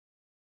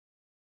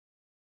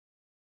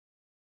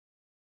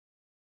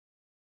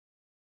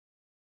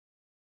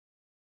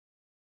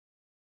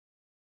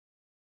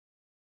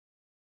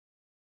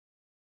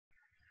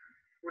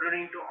Good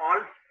evening to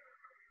all.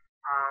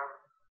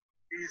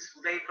 This is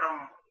Udaya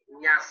from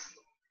NIAS.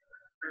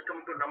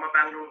 Welcome to Namma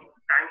Bengaluru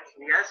Times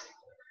NIAS.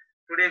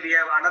 Today we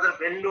have another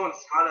well-known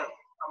scholar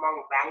among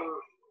Bangalore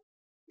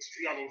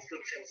history and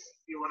inscriptions.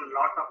 He wrote a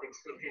lot of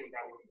inscriptions in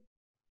Bangalore.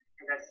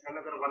 And that's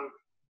another one,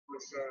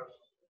 Mr.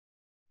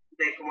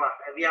 Udaya Kumar.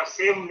 We have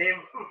same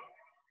name.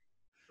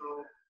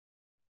 So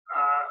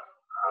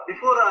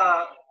before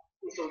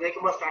Mr. Udaya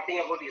Kumar starting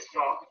about his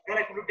talk,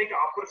 then I could take an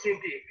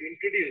opportunity to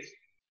introduce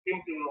him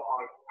to you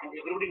all. And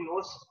everybody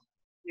knows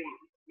him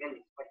well,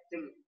 but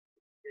still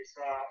it's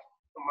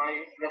my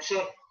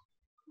pleasure,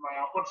 my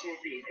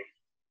opportunity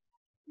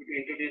to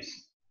introduce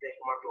Udaya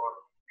Kumar to all.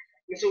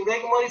 Mr. Udaya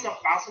Kumar is a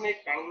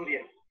passionate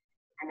Bangalorean,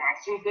 an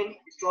accidental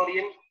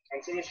historian,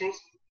 conservationist.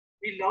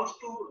 He loves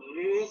to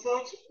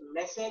research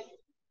lesser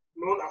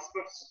known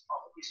aspects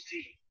of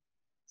history,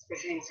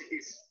 especially in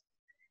cities.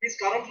 He is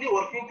currently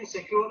working to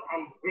secure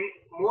and build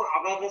more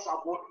awareness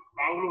about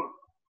Bangalore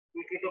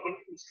incredible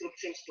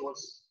inscription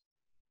stores.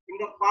 In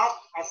the past,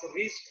 has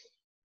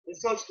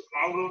researched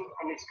Bangalore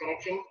and its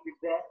connection with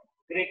the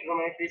Great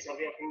Romantic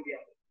Survey of India.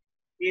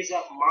 He has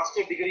a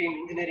master's degree in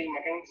engineering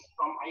mechanics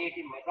from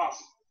IIT Madras,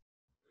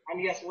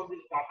 and he has worked with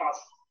Tatas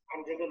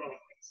and General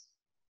Electrics.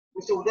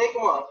 Mr. Udaya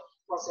Kumar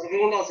was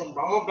recognized as a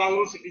Namma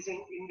Bengaluru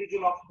Citizen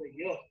Individual of the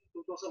Year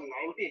 2019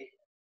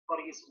 for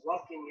his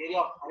work in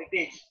area of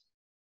heritage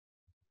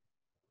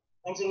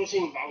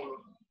conservation in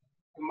Bangalore.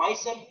 And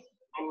myself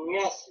and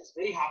NIAS is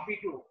very happy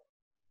to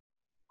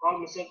call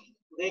Mr.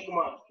 Udaya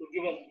Kumar to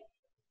give a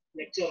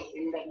lecture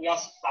in the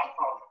NIAS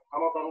platform,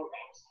 Namma Bengaluru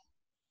Times.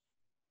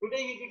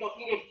 Today we'll be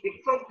talking a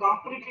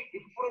completely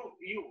different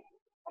view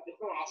of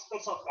different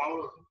aspects of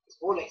Bangalore,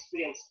 this whole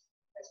experience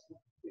as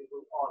we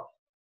go on.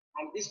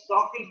 And this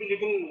talk will be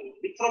little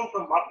different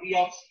from what we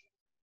have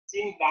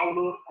seen in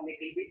Bangalore, and it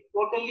will be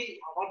totally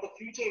what the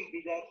future will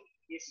be there.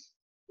 It's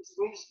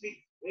going to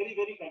speak very,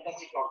 very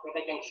fantastic talk that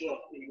I can share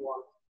to you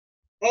all.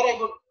 Here I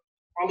would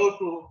hand over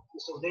to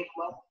Mr. Udaya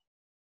Kumar.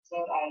 Sir,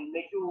 I'll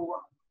make you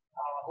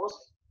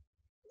host.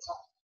 Sir,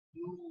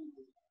 you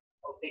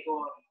take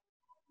over.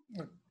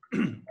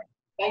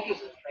 Thank you,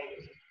 sir. Thank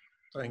you, sir.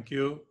 Thank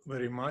you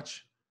very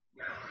much.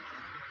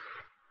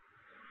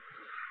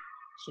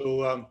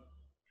 So,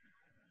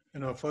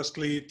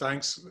 firstly,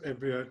 thanks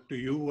to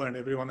you and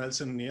everyone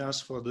else in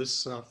NIAS for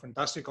this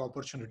fantastic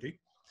opportunity.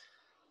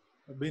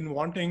 I've been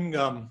wanting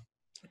to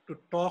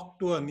talk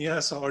to a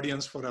NIAS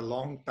audience for a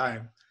long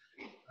time.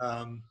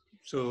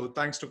 So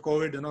thanks to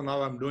COVID,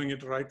 now I'm doing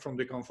it right from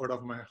the comfort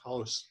of my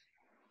house.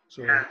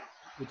 So,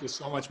 which is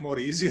so much more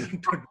easier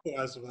to do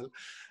as well.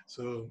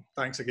 So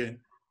thanks again.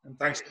 And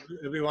thanks to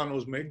everyone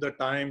who's made the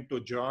time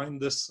to join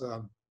this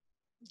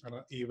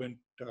event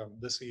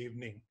this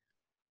evening.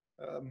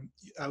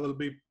 I will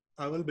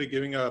be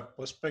giving a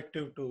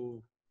perspective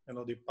to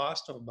the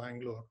past of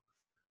Bangalore,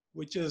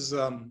 which is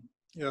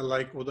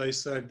like Uday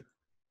said,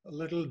 a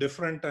little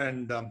different,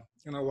 and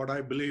what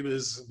I believe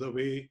is the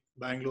way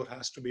Bangalore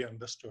has to be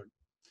understood.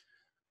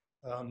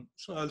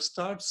 So I'll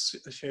start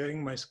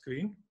sharing my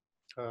screen.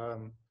 Let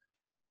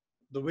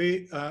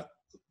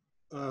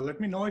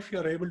me know if you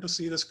are able to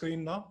see the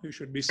screen now. You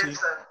should be seeing.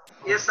 Yes, sir.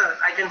 Yes, sir.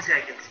 I can see.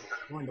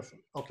 Wonderful.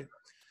 Okay.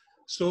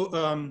 So,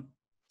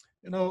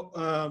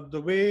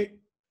 the way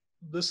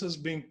this is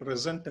being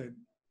presented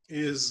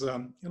is,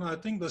 I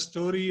think the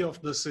story of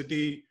the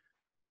city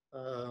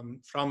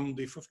from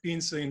the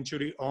 15th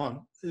century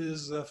on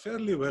is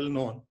fairly well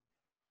known.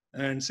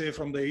 And say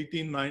from the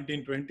 18th,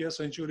 19th, 20th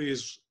century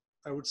is,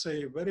 I would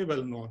say, very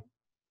well known.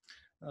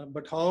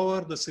 But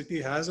however, the city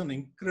has an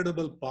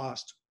incredible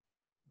past.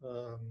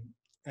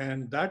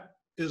 And that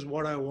is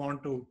what I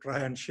want to try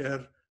and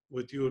share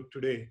with you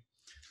today.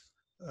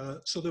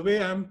 So the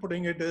way I'm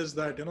putting it is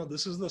that,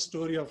 this is the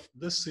story of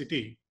this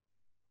city.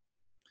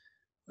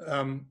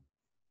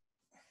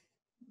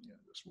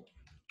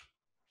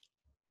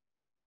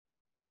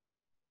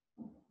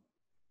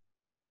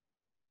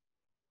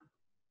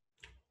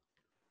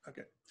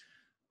 Okay.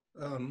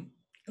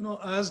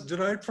 As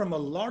derived from a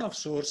lot of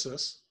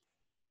sources,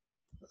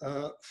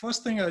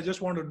 first thing I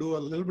just want to do a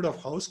little bit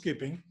of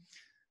housekeeping.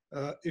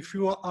 If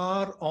you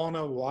are on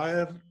a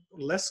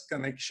wireless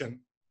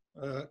connection,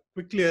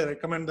 quickly I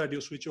recommend that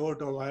you switch over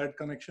to a wired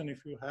connection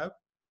if you have.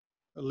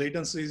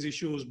 Latencies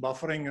issues,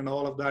 buffering and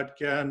all of that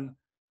can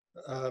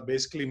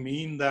basically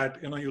mean that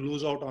you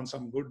lose out on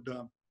some good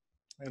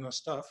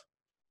stuff.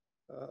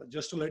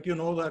 Just to let you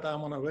know that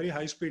I'm on a very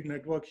high-speed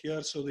network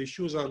here, so the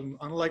issues are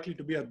unlikely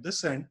to be at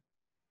this end,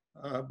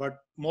 but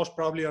most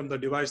probably on the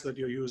device that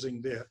you're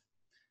using there.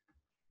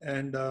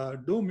 And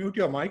do mute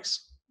your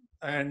mics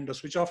and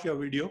switch off your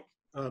video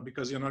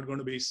because you're not going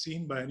to be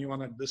seen by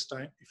anyone at this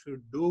time. If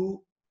you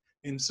do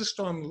insist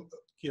on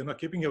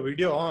keeping your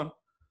video on,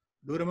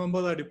 do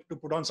remember that to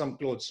put on some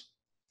clothes.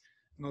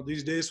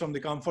 These days from the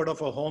comfort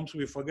of our homes,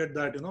 we forget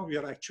that we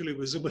are actually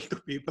visible to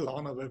people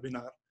on a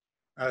webinar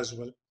as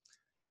well.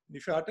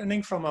 If you're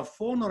attending from a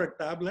phone or a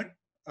tablet,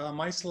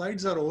 my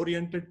slides are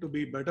oriented to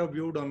be better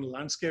viewed on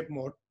landscape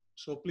mode.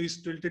 So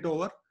please tilt it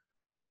over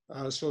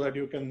so that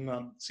you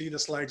can see the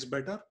slides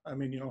better. I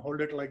mean,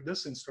 hold it like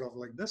this instead of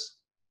like this.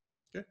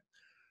 Okay.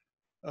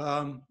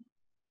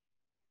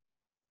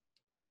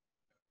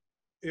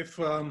 If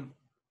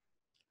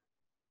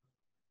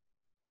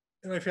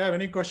if you have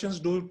any questions,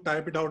 do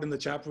type it out in the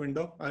chat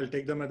window. I'll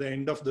take them at the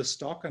end of this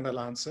talk and I'll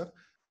answer.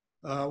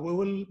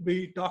 I'll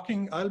be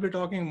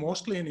talking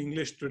mostly in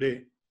English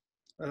today,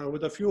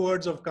 with a few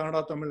words of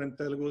Kannada, Tamil, and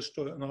Telugu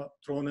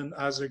thrown in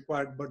as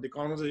required, but the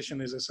conversation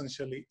is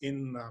essentially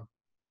in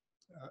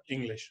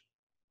English.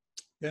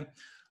 Okay.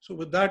 So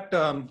with that,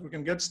 we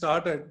can get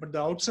started. But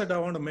the outset, I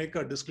want to make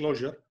a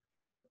disclosure.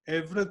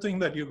 Everything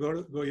that you're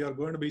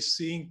going to be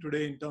seeing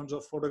today in terms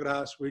of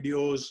photographs,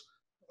 videos,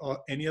 or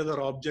any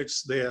other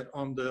objects there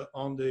on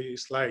the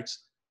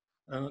slides,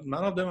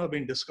 none of them have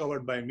been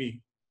discovered by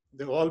me.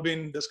 They've all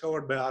been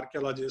discovered by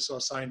archaeologists or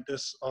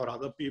scientists or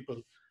other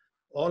people.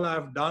 All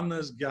I've done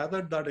is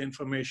gathered that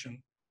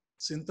information,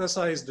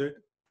 synthesized it,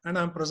 and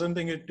I'm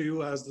presenting it to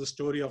you as the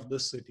story of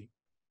this city.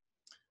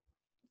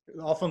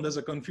 Often there's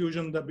a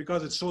confusion that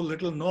because it's so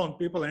little known,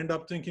 people end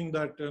up thinking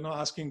that,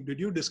 asking, did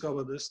you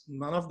discover this?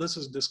 None of this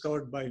is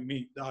discovered by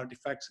me, the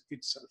artifacts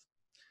itself.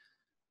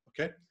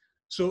 Okay.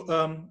 So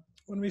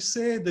when we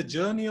say the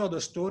journey or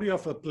the story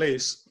of a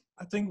place,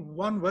 I think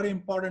one very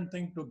important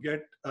thing to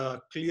get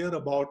clear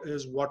about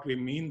is what we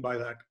mean by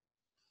that.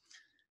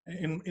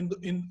 In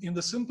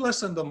the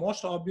simplest and the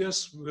most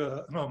obvious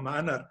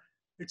manner,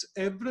 it's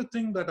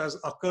everything that has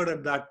occurred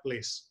at that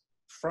place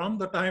from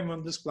the time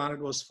when this planet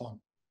was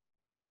formed.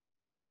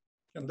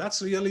 And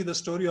that's really the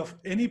story of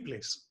any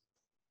place,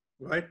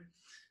 right?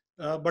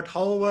 But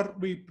however,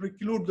 we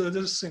preclude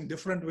this in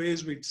different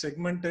ways. We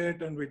segment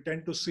it and we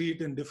tend to see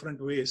it in different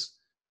ways.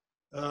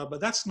 But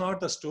that's not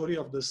the story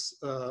of this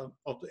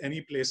of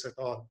any place at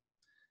all.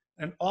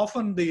 And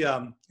often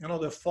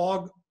the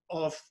fog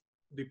of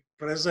the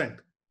present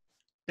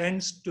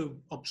tends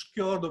to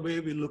obscure the way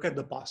we look at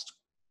the past.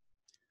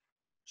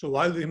 So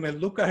while we may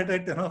look at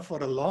it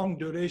for a long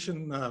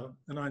duration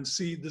and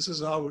see this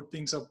is how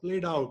things have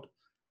played out,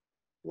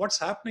 what's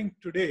happening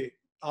today,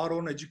 our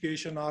own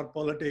education, our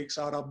politics,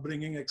 our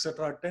upbringing,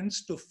 etc.,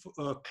 tends to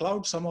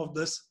cloud some of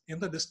this in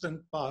the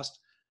distant past.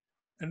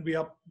 And we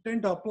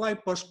tend to apply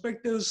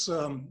perspectives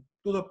to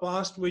the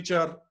past which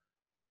are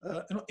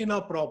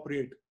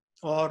inappropriate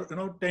or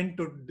tend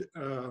to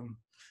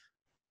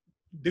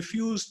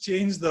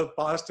change the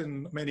past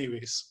in many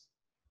ways.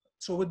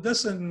 So with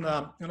this in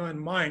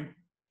mind,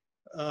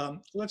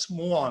 let's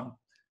move on.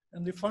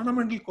 And the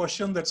fundamental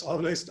question that's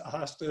always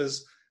asked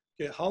is,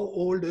 okay, how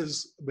old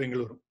is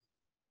Bengaluru?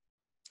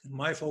 And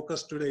my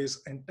focus today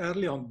is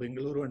entirely on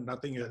Bengaluru and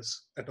nothing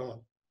else at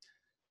all.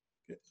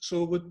 Okay.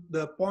 So with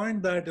the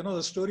point that,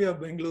 the story of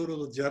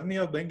Bengaluru, the journey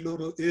of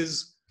Bengaluru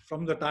is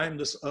from the time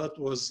this earth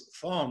was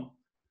formed,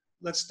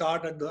 let's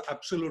start at the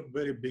absolute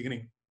very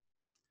beginning.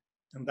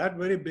 And that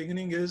very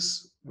beginning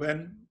is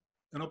when,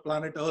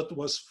 planet Earth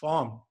was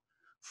formed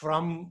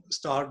from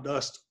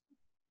stardust,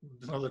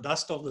 the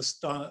dust of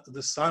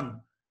the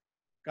sun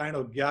kind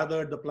of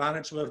gathered, the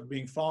planets were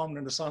being formed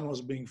and the sun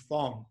was being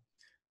formed.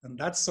 And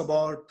that's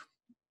about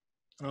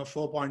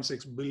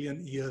 4.6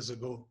 billion years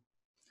ago.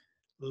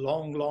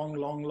 Long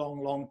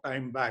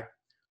time back,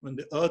 when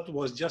the earth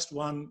was just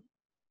one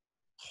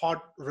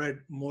hot red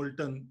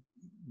molten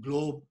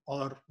globe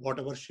or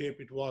whatever shape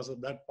it was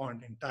at that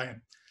point in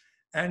time,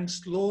 and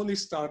slowly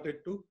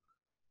started to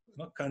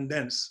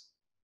condense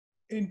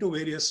into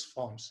various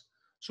forms.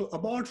 So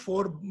about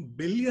 4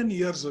 billion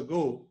years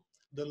ago,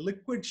 the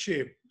liquid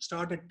shape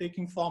started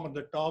taking form at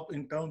the top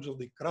in terms of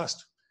the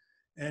crust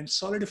and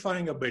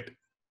solidifying a bit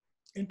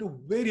into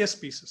various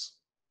pieces.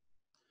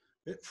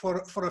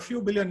 For a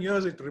few billion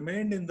years, it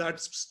remained in that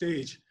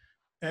stage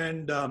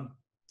and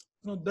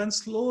then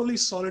slowly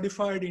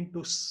solidified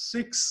into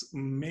 6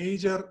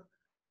 major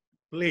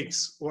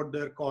plates, what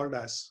they're called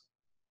as,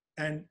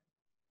 and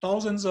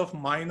thousands of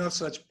minor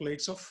such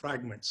plates of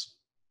fragments.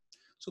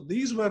 So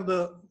these were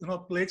the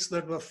plates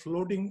that were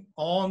floating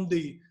on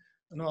the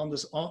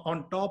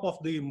on top of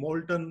the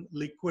molten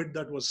liquid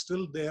that was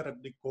still there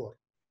at the core.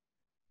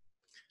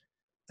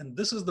 And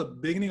this is the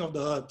beginning of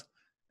the earth.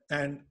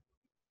 And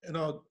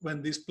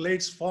when these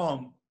plates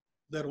formed,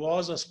 there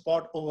was a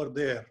spot over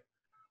there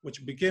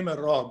which became a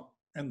rock,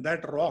 and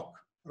that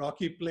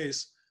rocky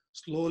place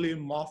slowly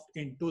morphed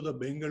into the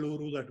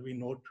Bengaluru that we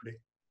know today,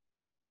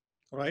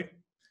 right?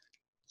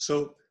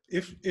 So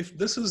if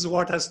this is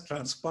what has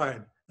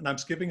transpired, and I'm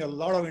skipping a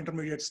lot of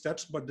intermediate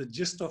steps, but the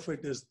gist of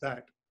it is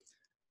that,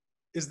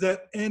 is there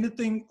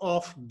anything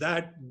of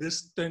that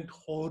distant,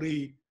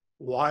 hoary,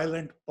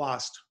 violent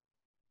past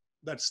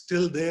that's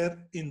still there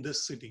in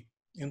this city,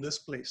 in this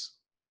place,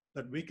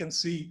 that we can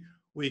see,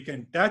 we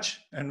can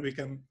touch, and we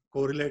can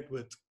correlate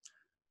with?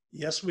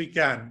 Yes, we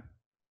can.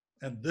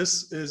 And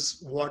this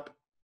is what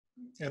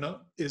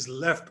is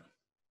left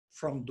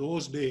from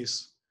those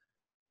days,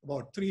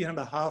 about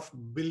 3.5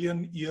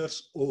 billion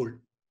years old.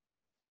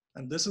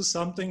 And this is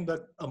something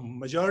that a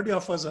majority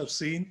of us have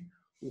seen,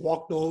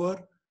 walked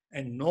over,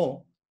 and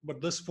know.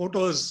 But this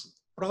photo is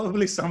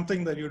probably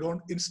something that you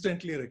don't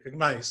instantly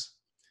recognize.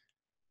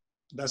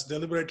 That's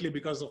deliberately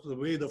because of the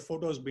way the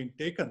photo has been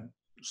taken.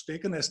 It was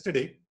taken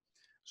yesterday,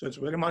 so it's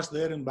very much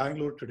there in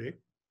Bangalore today.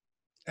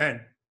 And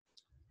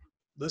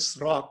this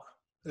rock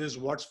is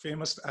what's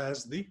famous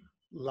as the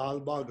Lal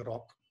Bagh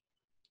rock.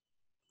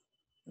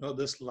 You know,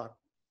 this rock.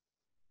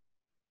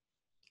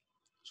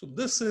 So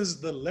this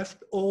is the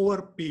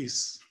leftover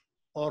piece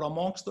or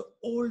amongst the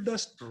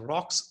oldest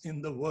rocks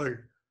in the world.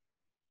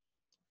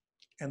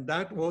 And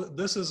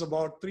this is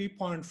about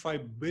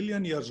 3.5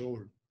 billion years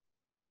old.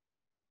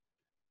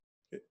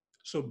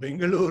 So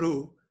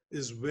Bengaluru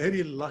is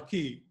very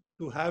lucky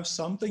to have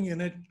something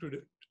in it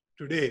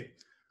today,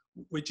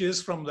 which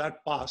is from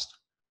that past.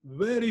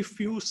 Very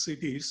few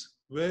cities,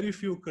 very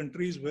few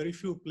countries, very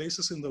few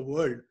places in the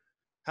world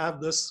have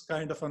this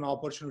kind of an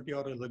opportunity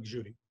or a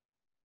luxury.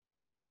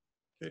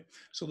 Okay.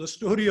 So the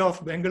story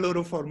of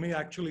Bengaluru for me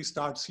actually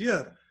starts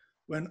here,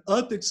 when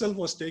Earth itself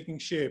was taking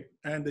shape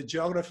and the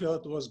geography of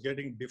Earth was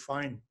getting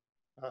defined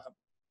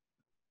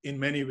in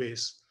many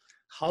ways.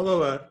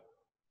 However,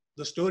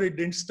 the story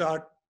didn't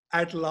start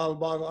at Lal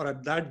Bagh or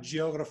at that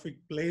geographic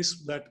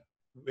place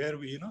where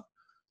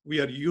we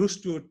are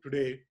used to it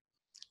today.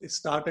 It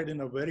started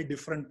in a very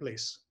different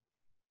place.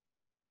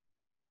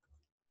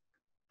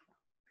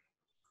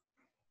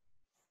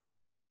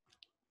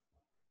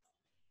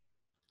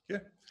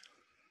 Okay.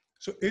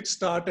 So it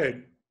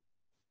started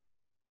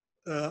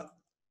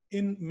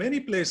in many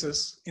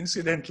places,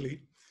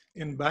 incidentally,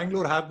 in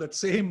Bangalore have that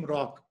same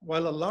rock,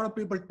 while a lot of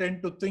people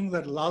tend to think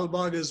that Lal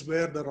Bagh is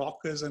where the rock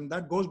is, and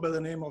that goes by the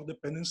name of the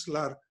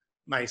peninsular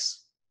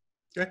gneiss.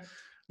 Okay.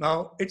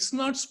 Now, it's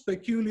not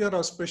peculiar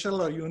or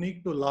special or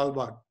unique to Lal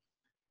Bagh.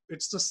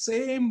 It's the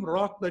same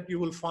rock that you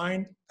will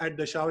find at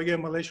the Shavige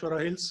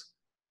Maleshwara Hills,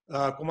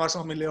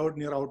 Kumaraswamy Layout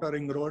near Outer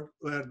Ring Road,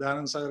 where the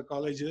Anand Sagar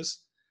College is.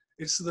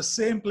 It's the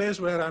same place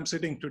where I'm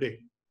sitting today.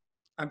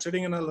 I'm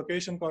sitting in a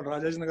location called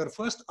Rajajnagar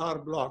First R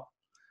Block,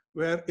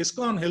 where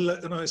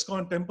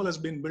ISKCON temple has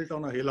been built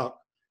on a hillock.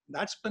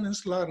 That's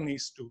peninsular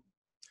gneiss too.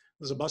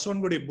 There's a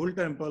Baswangudi Bull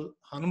Temple,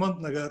 Hanumant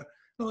Nagar.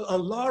 A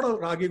lot of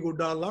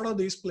Ragiguda, a lot of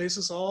these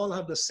places all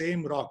have the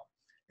same rock.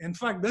 In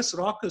fact, this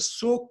rock is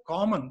so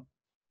common.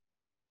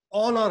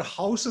 All our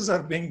houses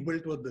are being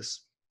built with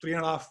this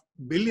 3.5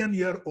 billion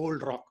year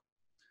old rock.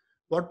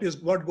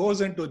 What goes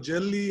into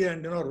jelly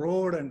and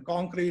road and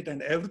concrete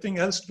and everything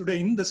else today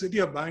in the city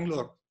of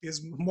Bangalore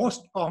is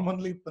most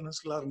commonly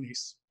peninsular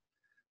gneiss.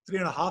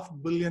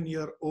 3.5 billion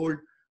year old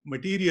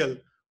material,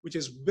 which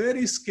is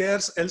very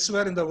scarce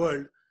elsewhere in the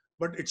world,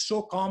 but it's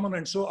so common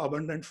and so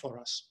abundant for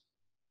us.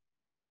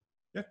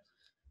 Yeah.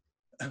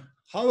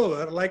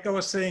 However, like I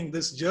was saying,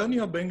 this journey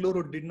of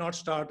Bengaluru did not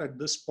start at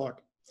this spot.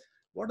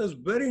 What is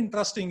very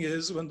interesting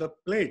is when the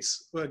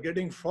plates were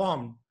getting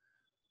formed,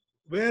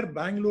 where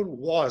Bangalore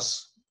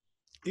was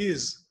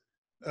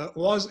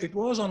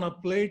on a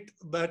plate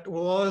that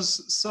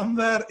was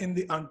somewhere in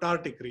the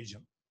Antarctic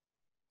region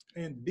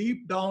and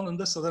deep down in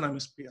the southern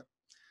hemisphere.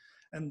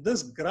 And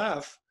this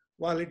graph,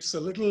 while it's a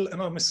little,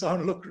 may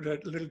sound look a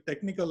little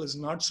technical, is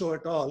not so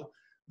at all.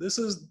 This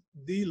is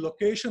the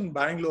location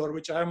Bangalore,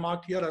 which I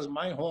marked here as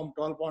my home,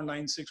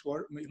 12.96,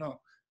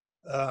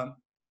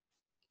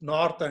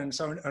 north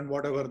and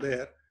whatever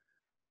there.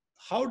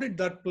 How did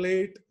that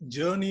plate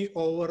journey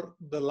over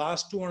the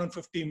last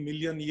 250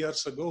 million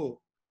years ago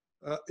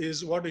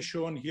is what is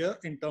shown here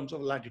in terms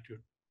of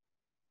latitude.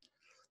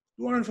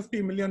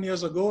 250 million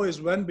years ago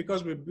is when,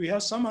 because we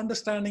have some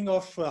understanding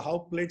of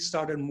how plates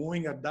started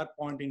moving at that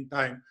point in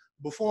time.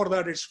 Before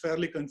that, it's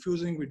fairly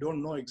confusing. We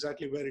don't know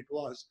exactly where it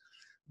was.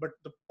 But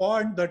the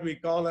point that we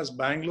call as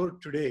Bangalore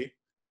today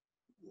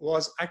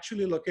was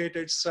actually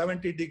located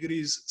 70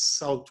 degrees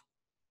south.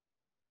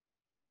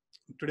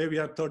 Today we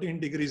are 13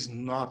 degrees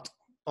north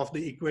of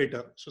the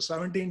equator. So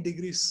 17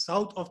 degrees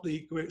south of the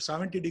equator,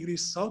 70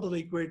 degrees south of the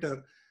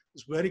equator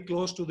is very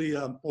close to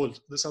the poles,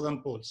 the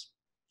southern poles,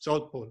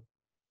 South Pole.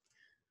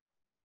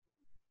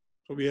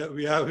 So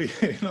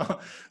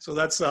so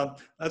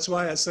that's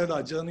why I said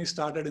our journey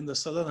started in the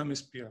southern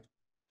hemisphere.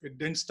 It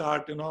didn't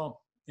start,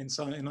 in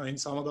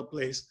some other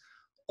place.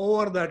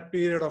 Over that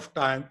period of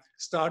time,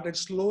 started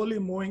slowly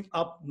moving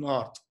up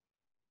north,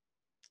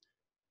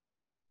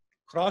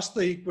 crossed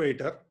the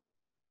equator,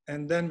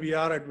 and then we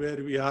are at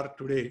where we are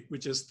today,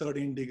 which is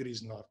 13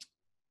 degrees north.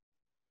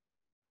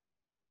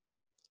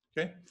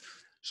 Okay,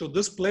 so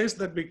this place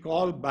that we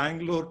call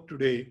Bangalore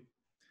today,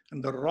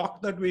 and the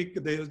rock that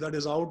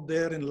is out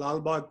there in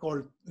Lal Bagh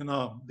called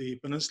the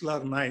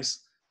peninsular gneiss,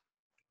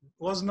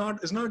 is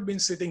not been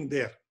sitting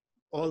there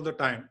all the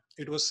time.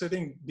 It was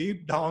sitting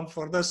deep down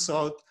further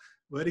south,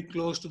 very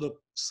close to the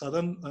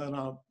southern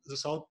the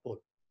South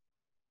Pole.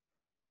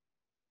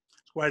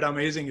 It's quite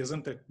amazing,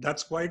 isn't it?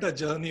 That's quite a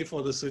journey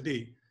for the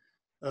city.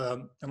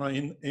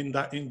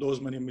 In those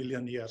many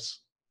million years.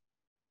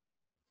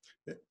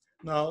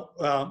 Now,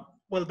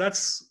 well,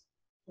 that's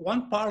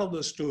one part of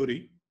the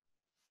story.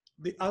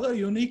 The other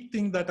unique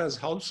thing that has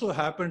also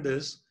happened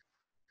is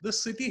the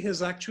city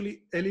has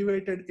actually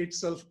elevated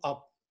itself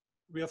up.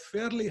 We are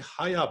fairly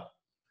high up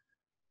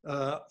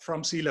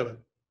from sea level.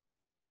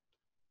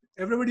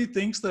 everybody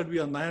thinks that we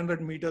are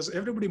 900 meters.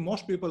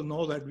 Most people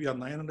know that we are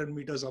 900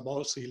 meters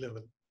above sea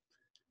level.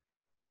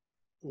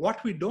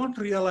 What we don't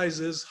realize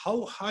is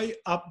how high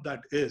up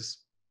that is.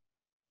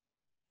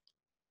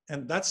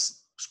 And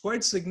that's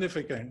quite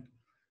significant.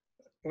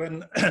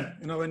 When,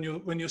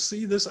 when you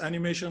see this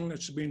animation,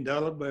 it's been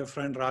developed by a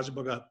friend, Raj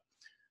Bhagat.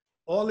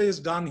 All is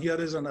done here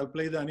is, and I'll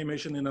play the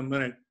animation in a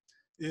minute,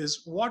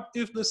 is what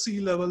if the sea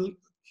level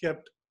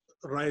kept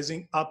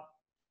rising up?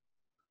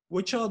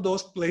 Which are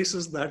those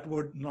places that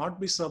would not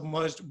be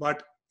submerged,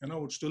 but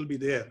would still be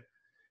there?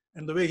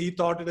 And the way he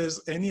thought it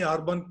is, any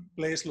urban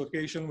place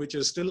location which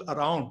is still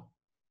around,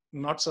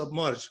 not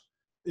submerged,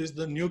 is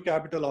the new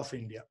capital of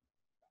India.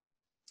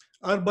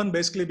 Urban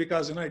basically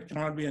because it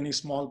cannot be any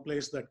small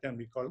place that can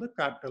be called the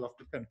capital of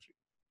the country.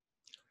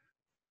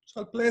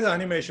 So I'll play the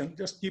animation.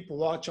 Just keep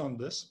watch on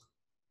this.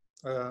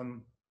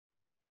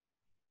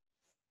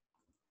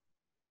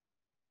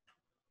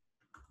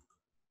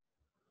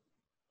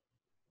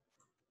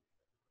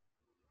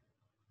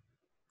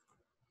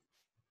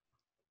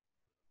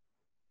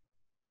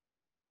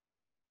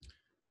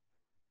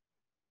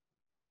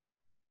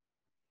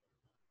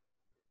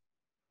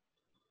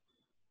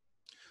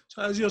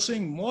 So as you're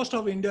seeing, most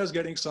of India is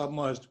getting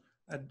submerged.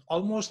 At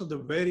almost at the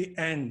very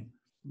end,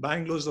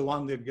 Bangalore is the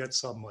one that gets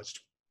submerged.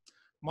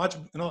 Much,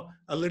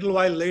 a little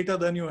while later,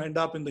 then you end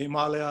up in the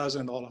Himalayas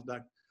and all of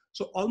that.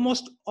 So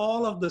almost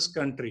all of this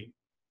country,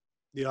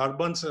 the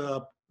urban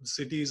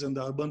cities and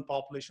the urban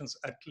populations,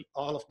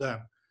 all of them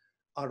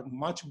are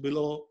much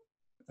below,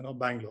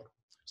 Bangalore.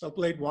 So I'll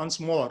play it once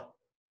more,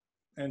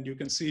 and you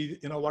can see,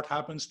 what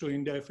happens to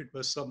India if it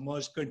was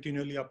submerged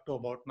continually up to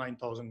about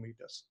 9,000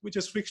 meters, which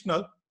is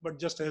fictional, but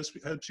just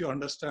helps you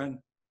understand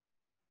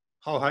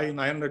how high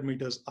 900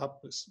 meters up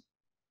is.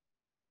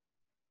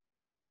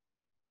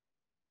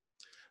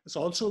 It's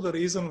also the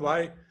reason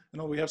why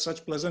we have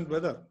such pleasant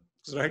weather.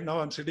 Because right now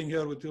I'm sitting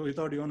here with you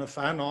without even a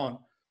fan on,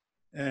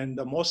 and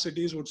most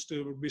cities would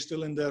be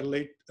still in their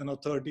late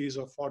 30s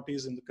or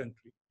 40s in the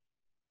country.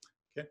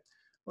 Okay,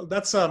 well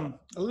that's a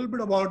little bit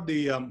about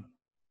the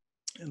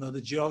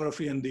the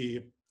geography and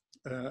the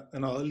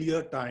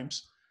earlier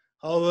times.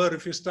 However,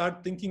 if you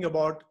start thinking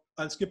about,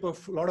 I'll skip a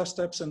lot of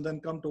steps and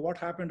then come to what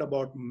happened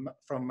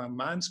from a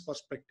man's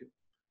perspective.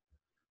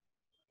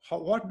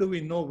 What do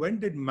we know? When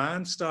did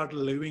man start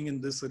living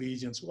in these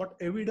regions? What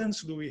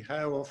evidence do we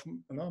have of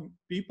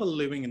people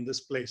living in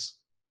this place?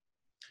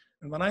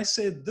 And when I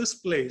say this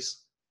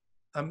place,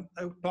 I'm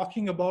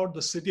talking about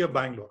the city of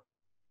Bangalore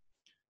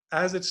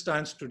as it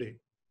stands today,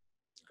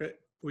 okay?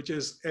 Which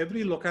is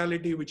every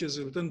locality which is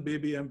within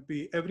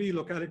BBMP, every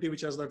locality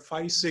which has that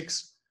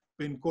 5/6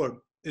 pin code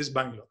is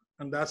Bangalore.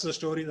 And that's the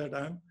story that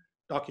I'm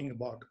talking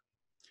about.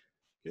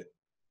 Okay.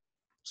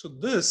 So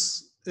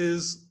this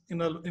is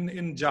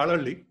in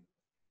Jalalli,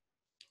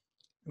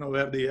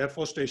 where the Air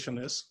Force Station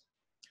is.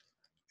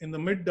 In the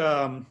mid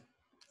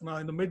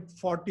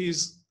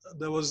 40s,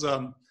 there was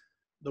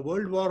the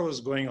World War was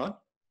going on.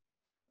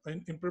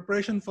 In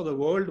preparation for the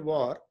World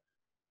War,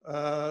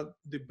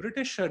 the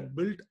British had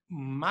built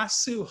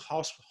massive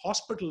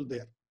hospital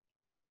there.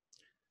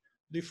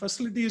 The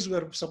facilities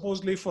were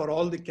supposedly for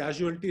all the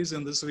casualties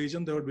in this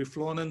region. They would be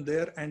flown in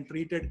there and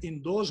treated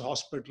in those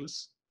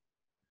hospitals.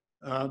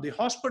 The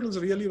hospitals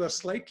really were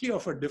slightly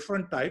of a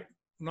different type,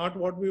 not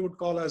what we would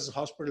call as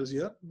hospitals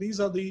here. These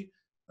are the,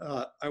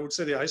 I would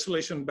say, the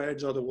isolation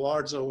beds or the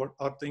wards or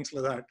things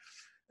like that.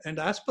 And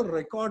as per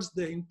records,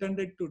 they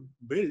intended to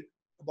build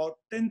about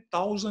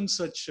 10,000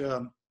 such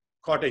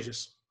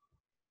cottages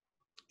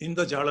in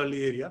the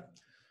Jalalli area.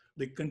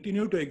 They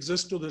continue to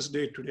exist to this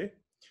day today.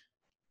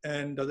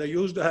 And they're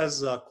used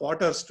as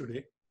quarters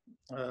today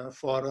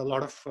for a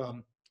lot of,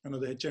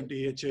 the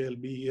HMT, HAL,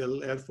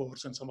 BEL, Air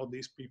Force, and some of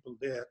these people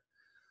there.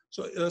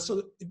 So,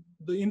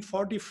 in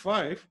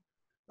 45,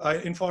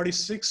 in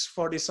 46,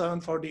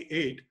 47,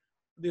 48,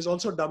 these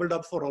also doubled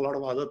up for a lot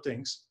of other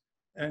things.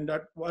 And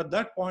at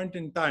that point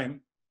in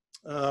time,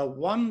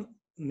 one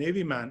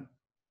Navy man,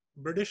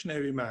 British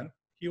Navy man,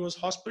 he was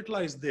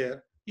hospitalized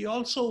there. He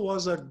also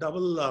was a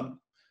double,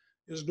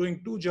 he was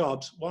doing two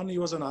jobs. One, he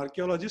was an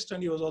archaeologist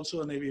and he was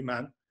also a Navy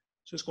man.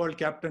 So he's called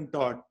Captain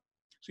Todd.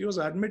 So he was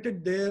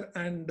admitted there,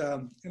 and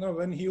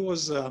when he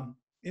was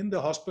in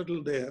the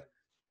hospital there,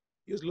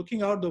 he was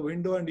looking out the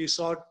window and he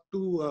saw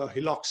two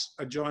hillocks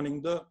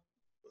adjoining the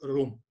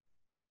room.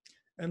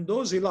 And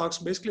those hillocks,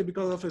 basically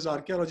because of his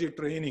archaeology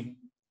training,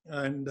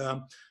 and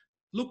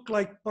looked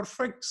like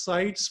perfect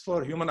sites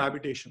for human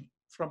habitation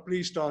from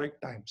prehistoric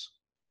times.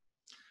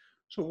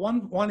 So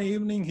one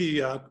evening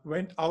he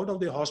went out of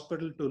the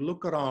hospital to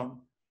look around,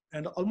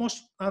 and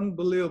almost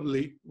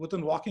unbelievably,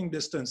 within walking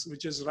distance,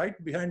 which is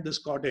right behind this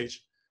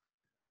cottage,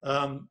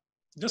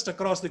 just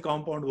across the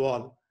compound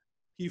wall,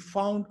 he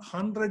found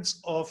hundreds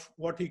of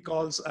what he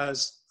calls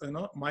as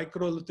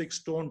microlithic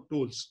stone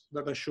tools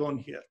that are shown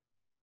here.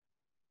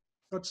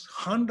 That's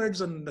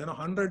hundreds and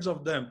hundreds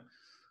of them,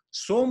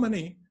 so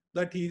many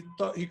that he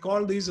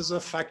called these as a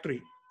factory.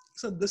 He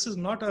said this is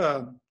not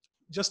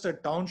just a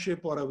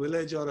township or a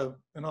village or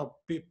a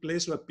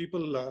place where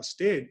people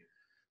stayed.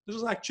 This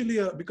was actually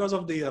because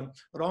of the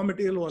raw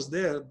material was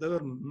there. They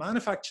were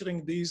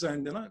manufacturing these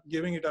and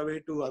giving it away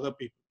to other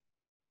people.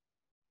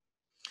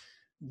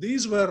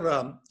 These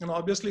were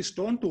obviously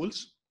stone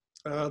tools.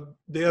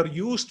 They are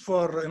used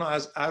for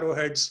as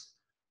arrowheads,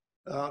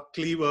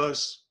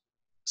 cleavers,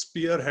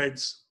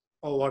 spearheads,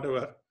 or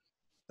whatever.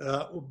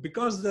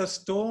 Because they're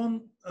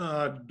stone,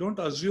 don't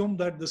assume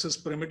that this is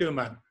primitive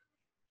man.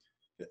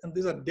 And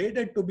these are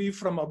dated to be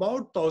from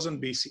about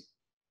 1000 BC,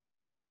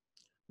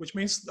 which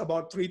means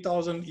about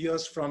 3000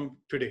 years from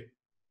today.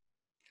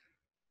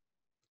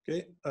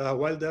 Okay,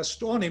 while they're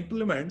stone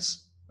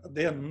implements,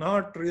 they are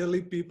not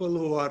really people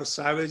who are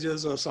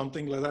savages or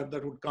something like that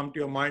that would come to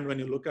your mind when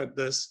you look at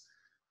this.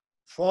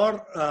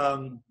 For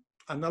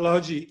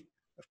analogy,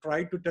 I've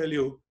tried to tell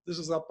you, this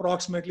is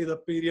approximately the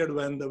period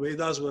when the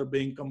Vedas were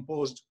being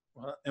composed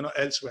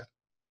elsewhere.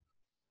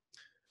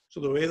 So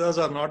the Vedas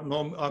are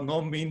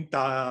no mean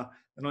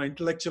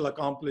intellectual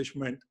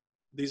accomplishment.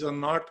 These are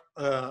not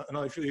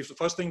if the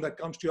first thing that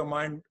comes to your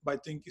mind by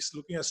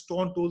looking at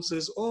stone tools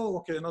is, oh,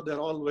 okay, they're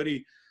all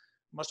very,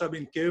 must have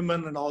been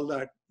cavemen and all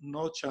that.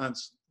 No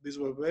chance. These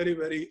were very,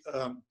 very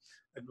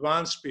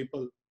advanced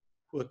people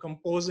who were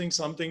composing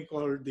something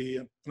called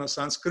the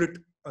Sanskrit.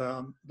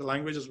 The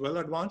language is well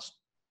advanced.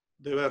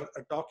 They were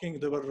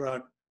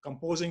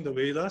composing the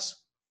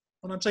Vedas.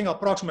 And I'm saying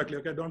approximately,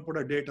 okay, don't put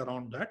a date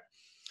around that.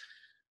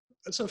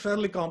 It's a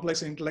fairly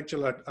complex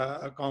intellectual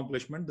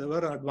accomplishment. They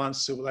were an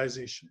advanced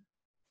civilization.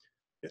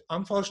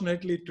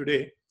 Unfortunately,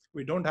 today,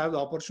 we don't have the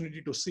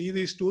opportunity to see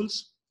these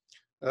tools.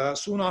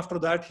 Soon after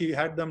that, he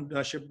had them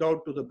shipped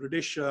out to the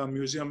British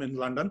Museum in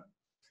London.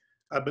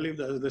 I believe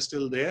that they're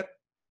still there.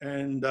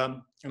 And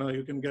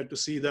you can get to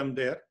see them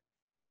there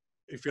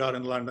if you are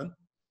in London.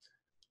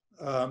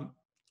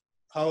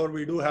 However,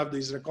 we do have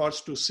these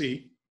records to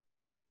see.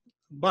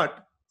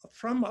 But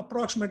from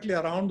approximately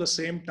around the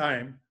same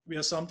time, we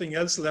have something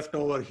else left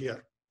over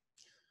here.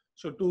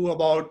 So to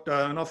about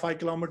 5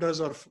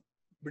 kilometers or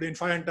between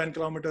 5 and 10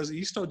 kilometers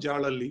east of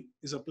Jalalli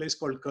is a place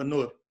called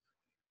Kannur.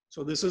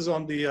 So this is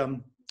on the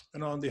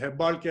on the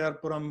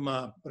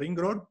Hebbalkeyarpuram ring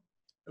road,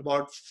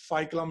 about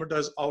 5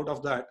 kilometers out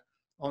of that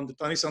on the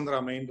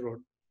Tanisandra main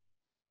road.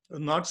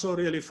 Not so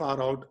really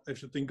far out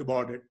if you think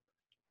about it.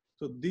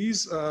 So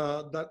this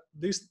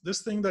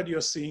thing that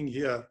you're seeing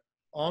here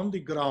on the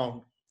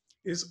ground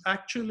is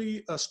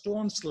actually a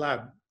stone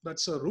slab.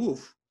 That's a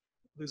roof.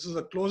 This is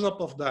a close-up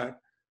of that,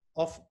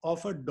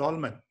 of a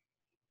dolmen.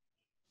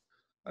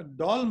 A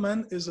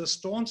dolmen is a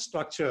stone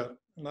structure,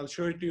 and I'll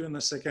show it to you in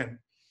a second,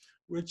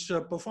 which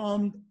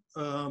performed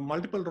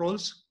multiple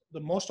roles. The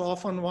most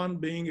often one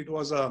being it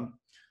was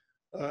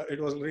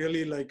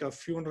really like a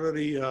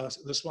funerary,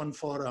 this one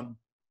for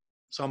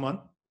someone.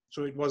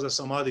 So it was a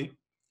samadhi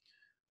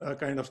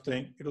kind of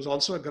thing. It was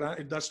also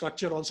that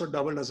structure also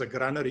doubled as a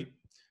granary,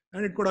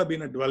 and it could have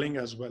been a dwelling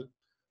as well.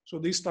 So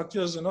these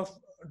structures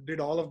did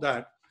all of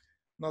that.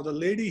 Now the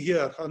lady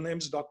here, her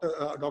name's Dr.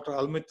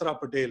 Almitra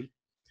Patel.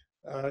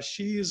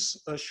 She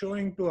is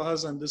showing to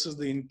us, and this is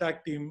the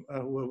intact team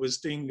who are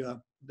visiting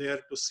there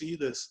to see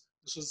this.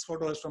 This is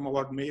photos from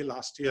about May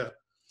last year.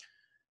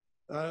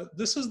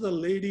 This is the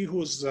lady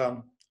who's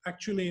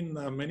actually in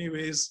many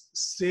ways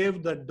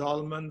saved the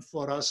dolmen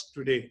for us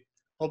today,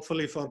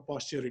 hopefully for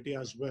posterity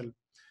as well.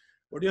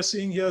 What you're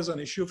seeing here is an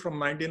issue from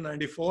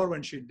 1994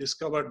 when she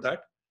discovered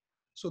that.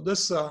 So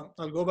this, I'll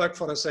go back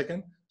for a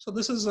second. So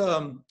this is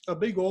a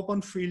big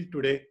open field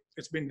today.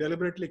 It's been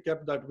deliberately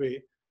kept that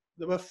way.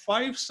 There were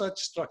 5 such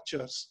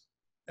structures,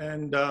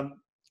 and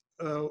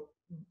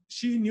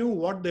she knew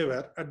what they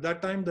were. At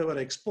that time, they were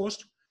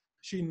exposed.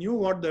 She knew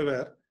what they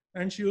were,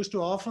 and she used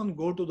to often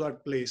go to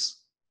that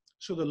place.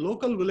 So the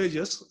local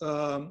villagers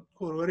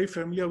who were very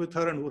familiar with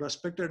her and who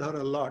respected her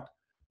a lot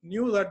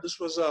knew that this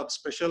was a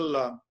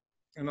special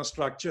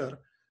structure,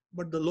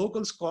 but the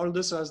locals called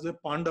this as the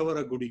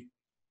Pandavara Gudi,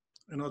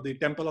 the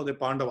temple of the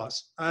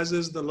Pandavas, as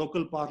is the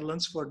local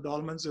parlance for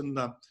dolmens in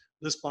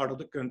this part of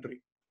the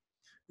country.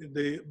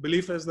 The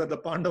belief is that the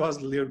Pandavas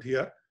lived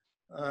here,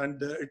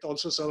 and it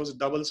also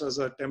doubles as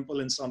a temple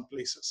in some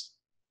places.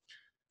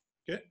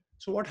 Okay,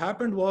 so what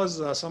happened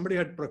was somebody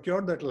had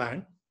procured that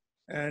land,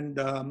 and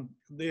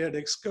they had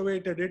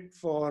excavated it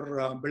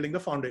for building the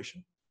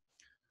foundation.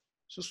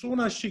 So soon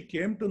as she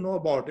came to know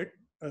about it,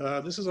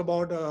 this is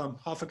about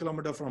half a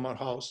kilometer from our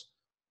house.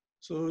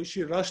 So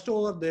she rushed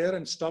over there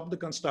and stopped the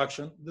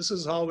construction. This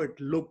is how it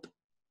looked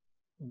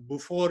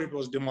before it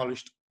was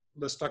demolished.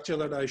 The structure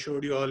that I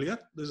showed you earlier,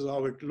 this is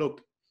how it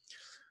looked.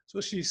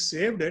 So she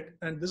saved it,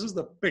 and this is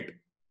the pit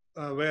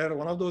where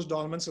one of those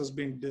dolmens has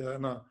been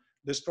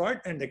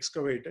destroyed and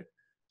excavated.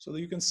 So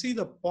you can see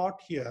the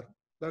pot here.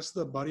 That's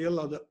the burial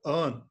of the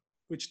urn,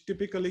 which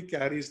typically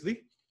carries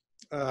the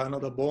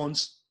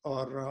bones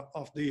or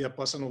of the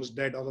person who's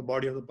dead, or the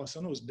body of the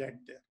person who's dead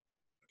there.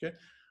 Okay,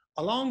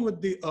 along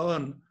with the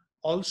urn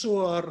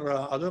also are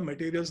other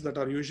materials that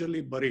are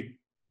usually buried.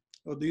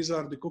 So these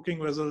are the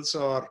cooking vessels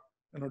or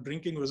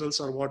drinking vessels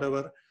or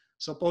whatever,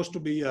 supposed to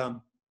be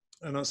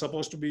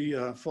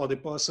for the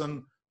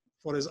person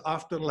for his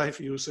afterlife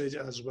usage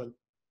as well.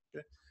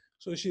 Okay,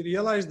 So she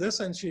realized this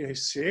and she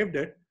saved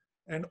it.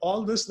 And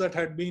all this that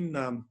had been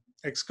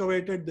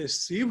excavated, they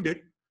sieved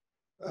it.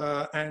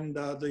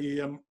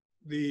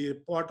 The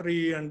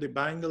pottery and the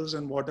bangles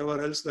and whatever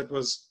else that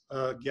was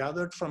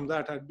gathered from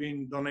that had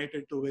been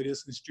donated to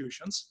various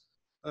institutions,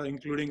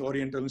 including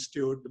Oriental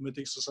Institute, the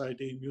Mythic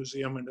Society,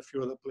 Museum, and a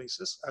few other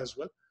places as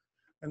well.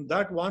 And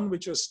that one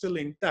which was still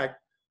intact,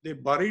 they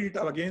buried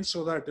it again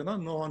so that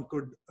no one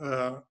could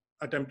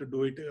attempt to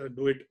do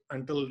it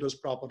until it was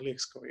properly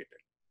excavated.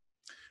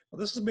 Now,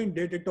 this has been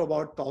dated to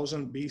about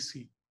 1000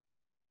 BC.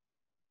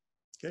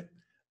 Okay,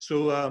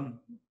 so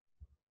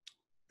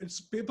it's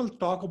people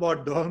talk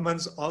about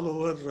dolmens all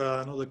over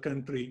the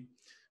country.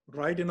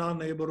 Right in our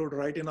neighborhood,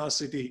 right in our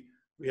city,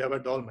 we have a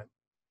dolmen.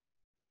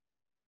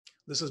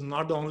 This is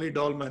not the only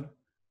dolmen.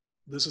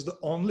 This is the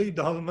only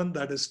dolmen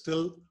that is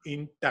still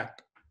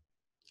intact.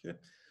 Okay.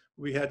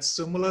 We had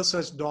similar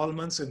such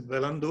dolmens in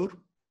Velandur,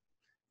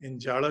 in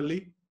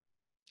Jalalli,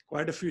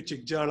 quite a few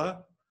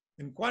Chikjala,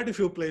 in quite a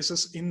few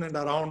places in and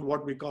around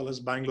what we call as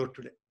Bangalore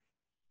today.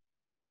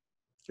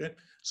 Okay.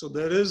 So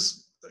there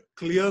is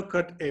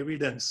clear-cut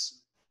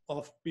evidence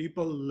of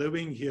people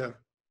living here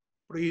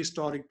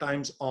prehistoric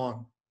times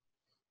on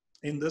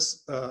in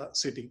this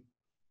city,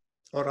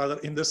 or rather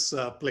in this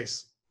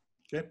place.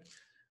 Okay.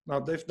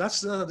 Now if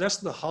that's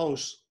just the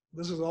house.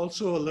 This is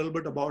also a little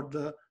bit about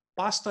the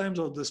pastimes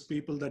of these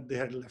people that they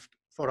had left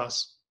for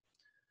us.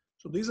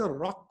 So these are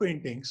rock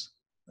paintings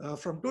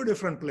from two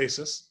different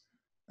places,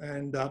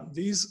 and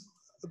these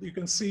you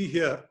can see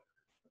here.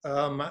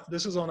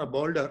 This is on a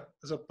boulder.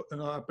 There's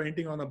a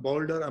painting on a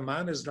boulder. A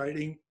man is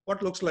riding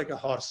what looks like a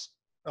horse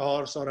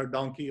or a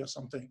donkey or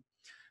something.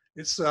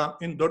 It's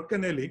in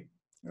Dotkaneli,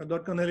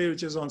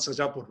 which is on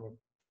Sajapur Road.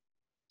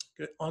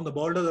 Okay. On the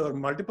boulder, there are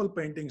multiple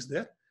paintings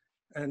there,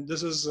 and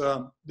this is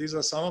these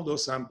are some of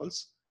those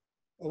samples.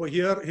 Over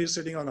here, he's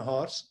sitting on a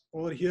horse.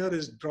 Over here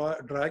is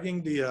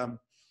dragging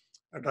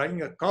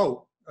a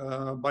cow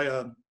by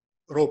a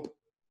rope.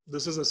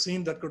 This is a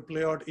scene that could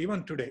play out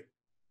even today.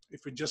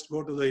 If you just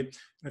go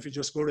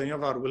to any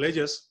of our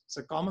villages, it's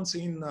a common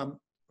scene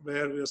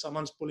where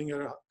someone's pulling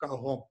a cow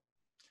home.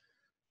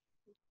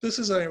 This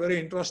is a very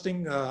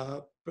interesting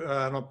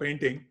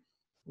painting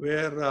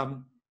where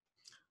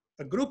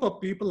a group of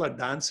people are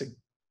dancing.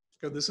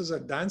 Okay, this is a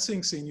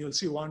dancing scene. You'll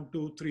see 1,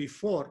 2, 3,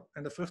 4,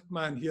 and the fifth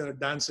man here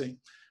dancing.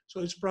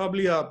 So it's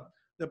probably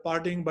they're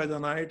partying by the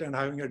night and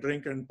having a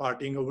drink and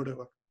partying or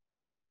whatever.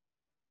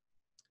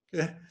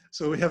 Okay,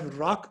 so we have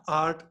rock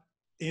art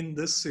in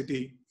this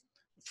city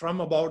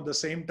from about the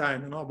same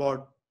time,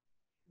 about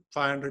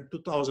 500 to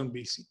 1000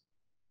 BC,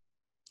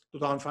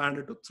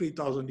 2500 to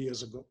 3000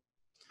 years ago.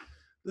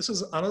 This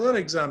is another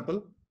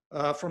example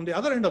from the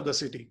other end of the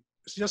city.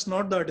 It's just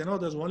not that,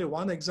 there's only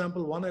one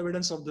example, one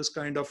evidence of this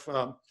kind of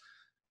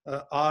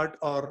art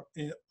or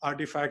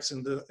artifacts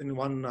in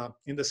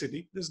the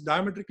city. This is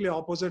diametrically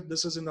opposite.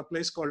 This is in a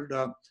place called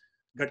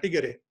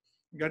Gattigere.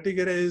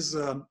 Gattigere is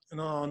on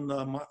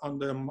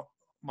the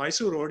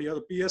Mysore Road. You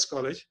have the PS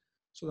College.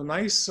 So the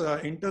nice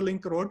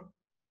interlink road,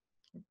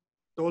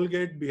 toll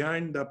gate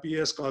behind the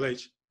PS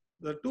College.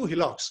 There are two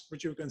hillocks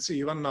which you can see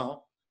even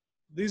now.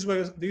 These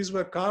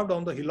were carved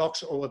on the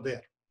hillocks over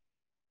there.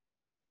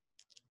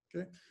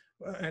 Okay.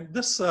 And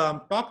this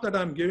talk that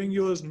I'm giving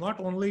you is not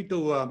only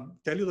to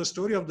tell you the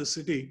story of the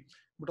city,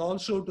 but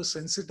also to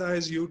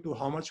sensitize you to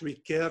how much we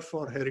care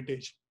for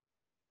heritage.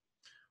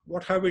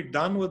 What have we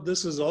done with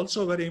this is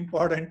also very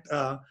important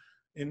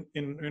in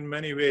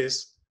many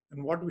ways.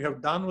 And what we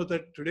have done with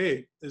it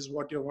today is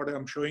what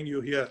I'm showing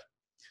you here.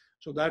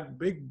 So that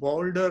big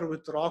boulder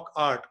with rock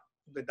art,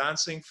 the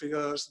dancing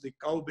figures, the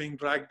cow being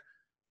dragged,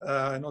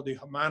 the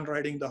man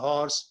riding the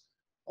horse,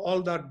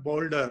 all that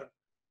boulder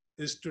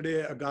is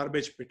today a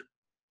garbage pit.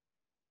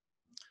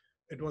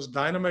 It was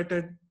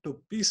dynamited to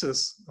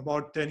pieces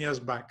about 10 years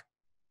back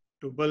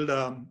to build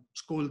a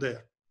school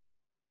there.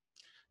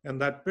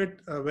 And that pit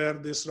where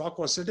this rock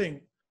was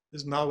sitting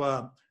is now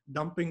a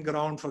dumping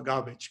ground for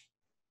garbage.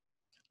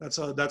 That's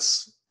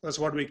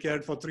what we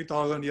cared for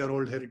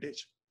 3,000-year-old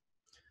heritage.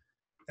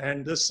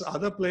 And this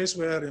other place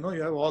where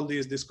you have all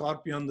the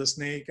scorpion, the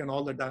snake, and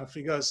all the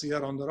figures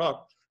here on the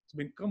rock, it's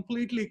been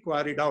completely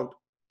quarried out.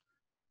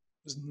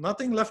 There's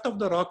nothing left of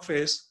the rock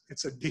face.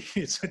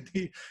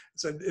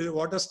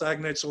 Water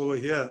stagnates over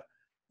here,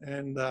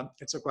 and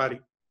it's a quarry.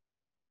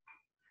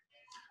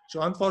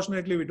 So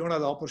unfortunately, we don't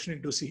have the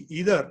opportunity to see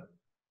either,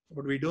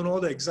 but we do know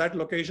the exact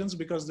locations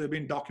because they've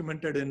been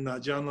documented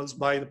in journals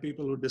by the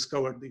people who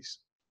discovered these.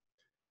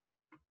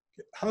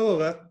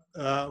 However,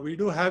 we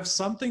do have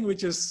something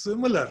which is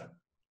similar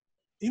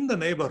in the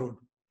neighborhood,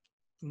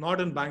 not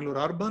in Bangalore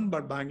urban,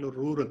 but Bangalore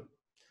rural.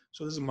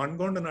 So this is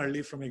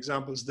Mangondanalli from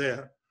examples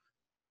there.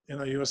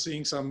 You are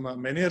seeing some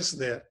menhirs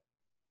there.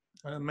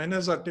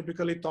 Menhirs are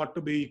typically thought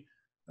to be,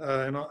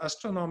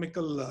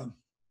 astronomical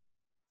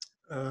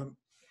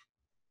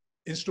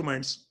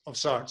instruments of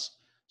sorts.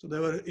 So they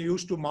were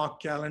used to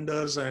mark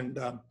calendars and,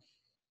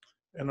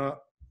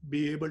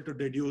 be able to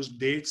deduce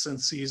dates and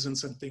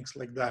seasons and things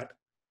like that.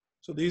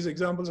 So these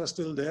examples are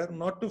still there,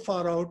 not too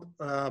far out,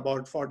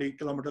 about 40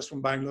 kilometers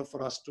from Bangalore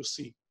for us to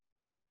see.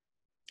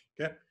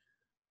 Okay.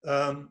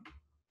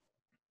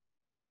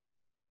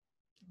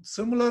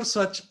 Similar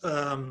such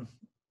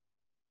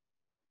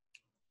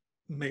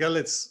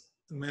megaliths,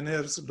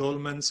 menhirs,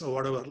 dolmens, or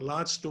whatever,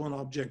 large stone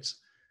objects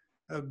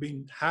have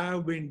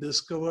been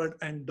discovered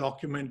and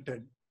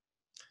documented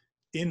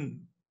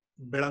in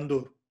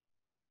Belandur,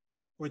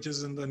 which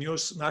is in the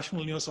news,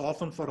 national news,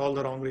 often for all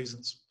the wrong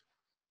reasons.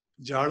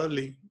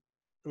 Jadali,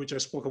 which I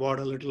spoke about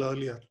a little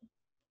earlier,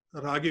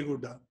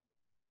 Ragiguda.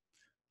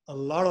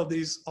 All of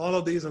these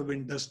have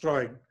been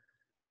destroyed,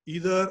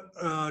 either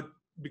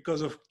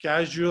because of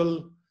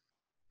casual,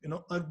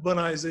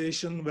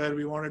 urbanization, where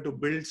we wanted to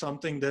build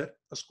something there,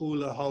 a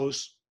school, a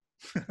house,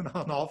 an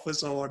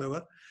office, or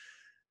whatever,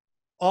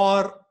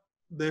 or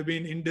they've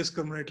been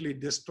indiscriminately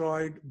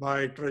destroyed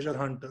by treasure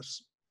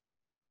hunters.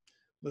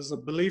 There's a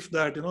belief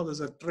that there's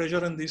a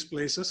treasure in these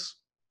places,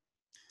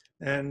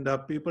 and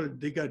people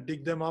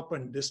dig them up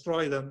and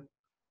destroy them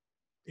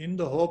in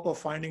the hope of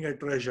finding a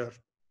treasure.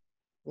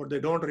 What they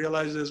don't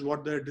realize is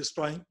what they're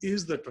destroying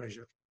is the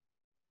treasure.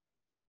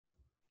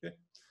 Okay?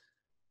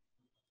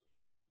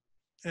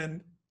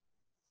 And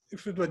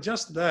if it were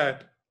just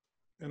that,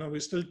 we're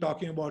still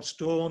talking about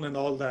stone and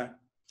all that.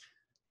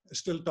 We're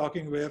still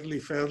talking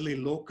fairly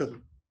local.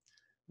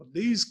 But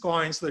these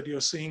coins that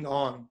you're seeing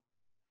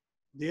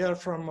they are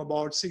from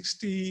about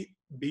 60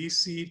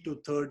 BC to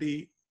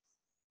 30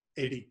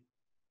 AD,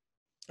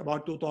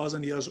 about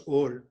 2000 years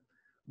old.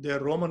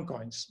 They're Roman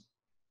coins.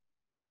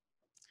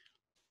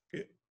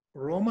 Okay.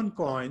 Roman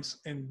coins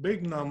in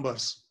big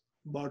numbers,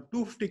 about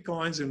 250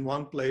 coins in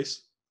one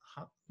place,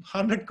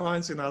 100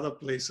 coins in other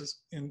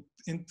places. In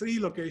 3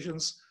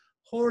 locations,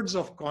 hordes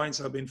of coins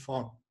have been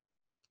found.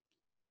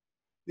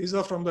 These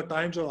are from the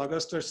times of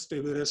Augustus,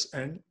 Tiberius,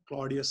 and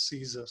Claudius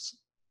Caesars.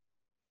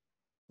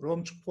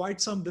 Rome's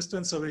quite some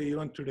distance away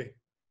even today.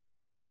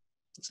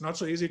 It's not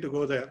so easy to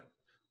go there.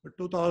 But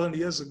 2000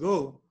 years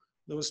ago,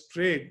 there was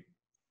trade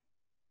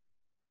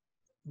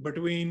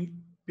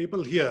between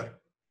people here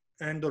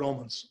and the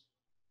Romans.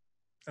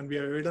 And we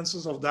have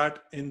evidences of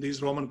that in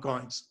these Roman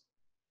coins.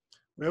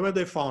 Where were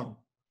they found?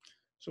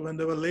 So when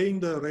they were laying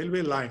the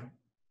railway line,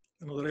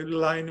 the railway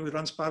line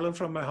runs parallel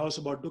from my house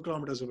about 2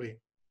 kilometers away.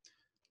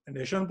 And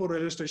Yeshwanthpur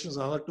railway station is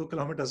another 2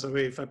 kilometers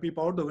away. If I peep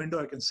out the window,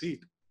 I can see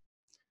it.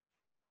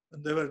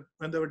 And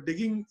when they were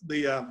digging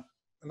when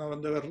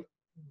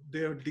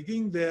they were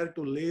digging there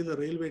to lay the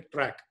railway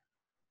track,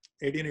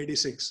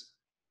 1886,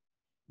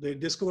 they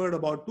discovered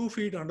about 2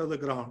 feet under the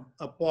ground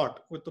a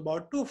pot with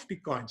about 250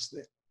 coins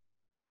there.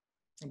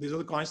 And these are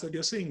the coins that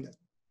you're seeing there.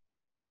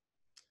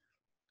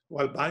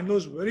 While Bangalore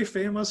is very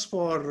famous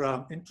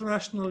for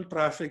international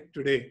traffic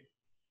today,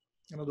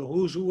 the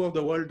who's who of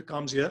the world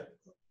comes here.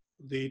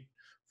 The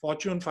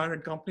Fortune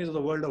 500 companies of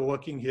the world are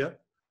working here.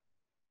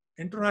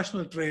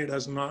 International trade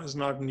is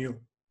not new.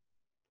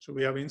 So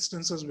we have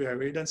instances, we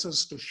have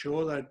evidences to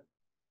show that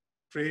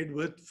trade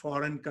with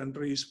foreign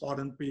countries,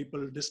 foreign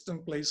people,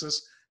 distant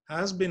places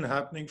has been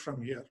happening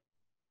from here.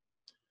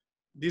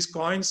 These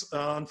coins,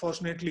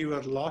 unfortunately,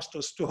 were lost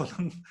or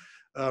stolen.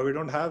 We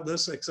don't have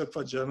this except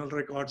for journal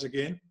records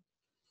again.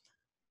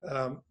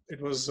 It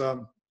was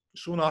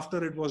soon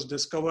after it was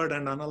discovered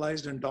and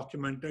analyzed and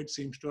documented,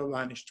 seems to have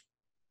vanished.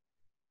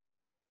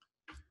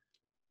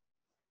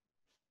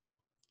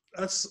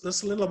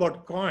 That's a little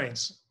about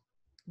coins,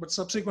 but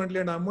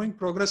subsequently, and I'm moving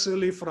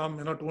progressively from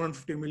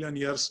 250 million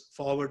years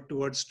forward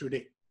towards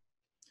today.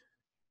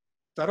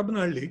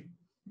 Tarabanhalli,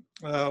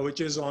 which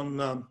is on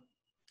the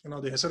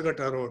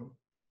Hesarghata road.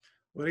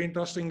 Very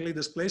interestingly,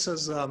 this place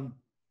has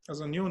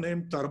a new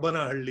name,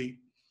 Tarbanahalli.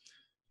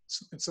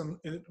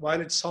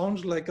 While it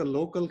sounds like a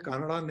local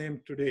Kannada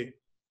name today,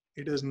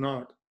 it is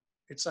not.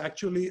 It's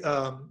actually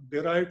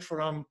derived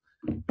from,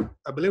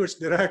 I believe it's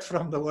derived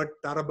from the word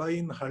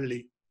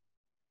Tarabainhalli.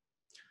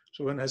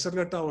 So when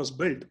Hesarghata was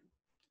built,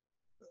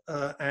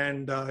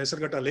 and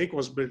Hesarghata Lake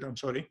was built, I'm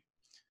sorry,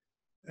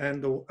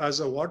 and as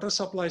a water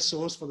supply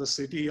source for the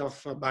city of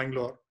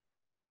Bangalore.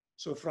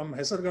 So from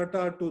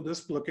Hesarghata to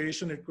this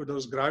location, there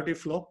was gravity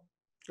flow,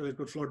 so it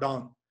could flow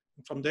down.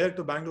 And from there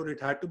to Bangalore,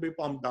 it had to be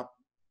pumped up.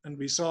 And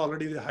we saw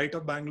already the height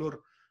of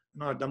Bangalore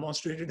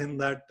demonstrated in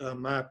that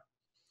map.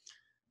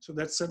 So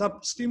that set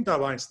up steam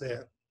turbines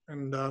there.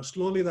 And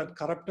slowly that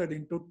corrupted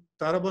into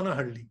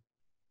Tarabanahalli.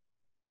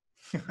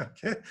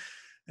 Okay.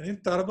 And in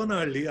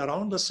Tarabanahalli,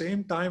 around the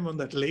same time when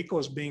that lake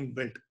was being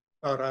built,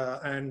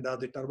 and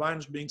the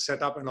turbines being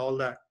set up and all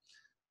that,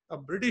 a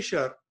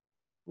Britisher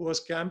who was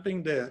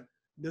camping there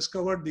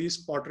discovered these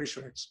pottery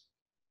shreds.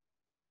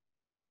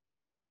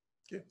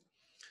 Okay.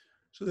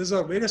 So these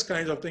are various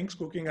kinds of things,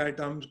 cooking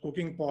items,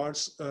 cooking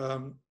pots,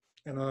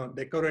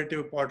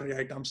 decorative pottery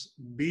items,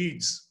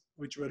 beads,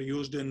 which were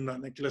used in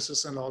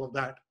necklaces and all of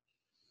that.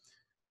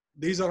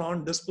 These are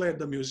on display at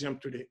the museum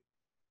today,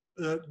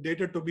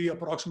 dated to be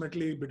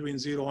approximately between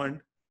 0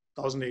 and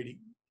 1080.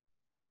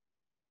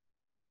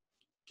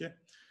 Okay.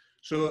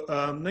 So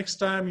next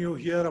time you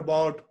hear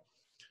about,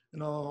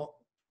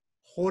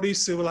 hoary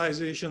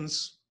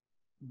civilizations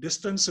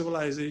distant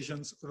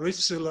civilizations, rich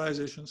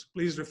civilizations.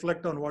 Please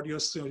reflect on what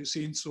you've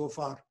seen so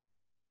far.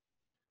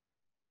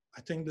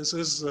 I think this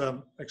is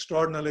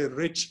extraordinarily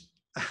rich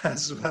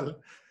as well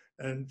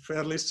and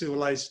fairly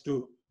civilized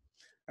too.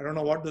 I don't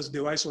know what this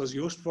device was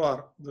used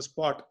for, this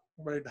pot,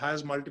 but it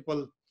has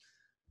multiple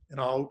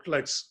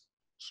outlets.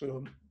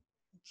 So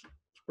it's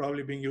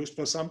probably being used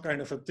for some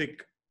kind of a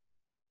thick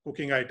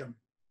cooking item.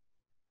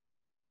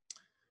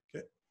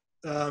 Okay.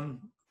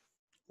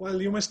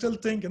 Well, you may still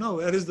think,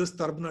 where is this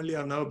Tarbnali?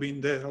 I've never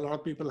been there. A lot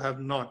of people have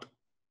not.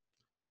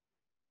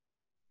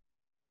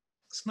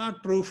 It's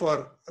not true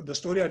for the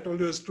story I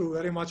told you is true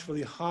very much for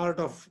the heart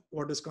of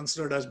what is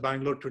considered as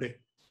Bangalore today.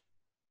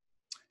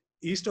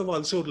 East of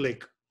Alsur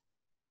Lake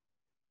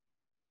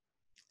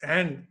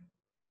and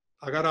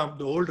Agaram,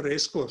 the old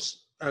race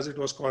course, as it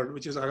was called,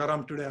 which is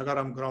Agaram today,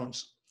 Agaram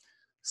grounds.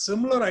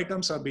 Similar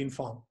items have been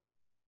found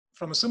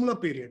from a similar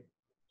period.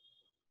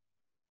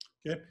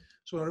 Okay,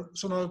 so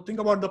now think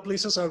about the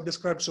places I've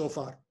described so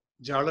far: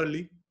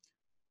 Jalalli,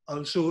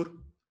 Alsur,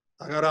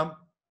 Agaram,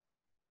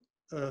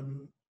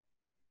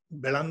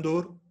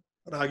 Belandur,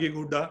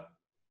 Ragigudda.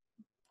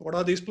 What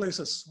are these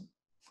places?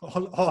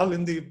 All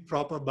in the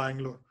proper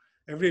Bangalore.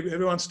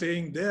 Everyone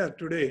staying there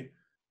today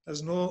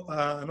has no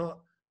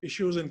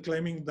issues in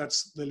claiming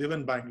they live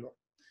in Bangalore.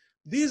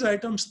 These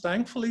items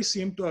thankfully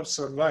seem to have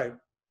survived,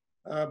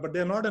 but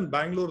they're not in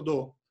Bangalore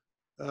though.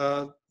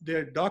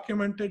 They're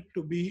documented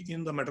to be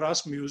in the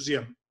Madras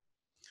Museum.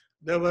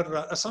 There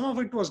were some of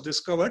it was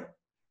discovered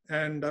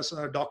and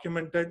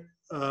documented.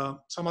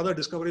 Some other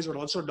discoveries were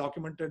also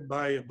documented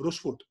by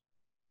Bruce Wood.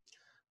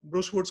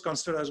 Bruce Wood's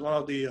considered as one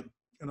of the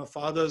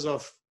fathers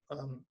of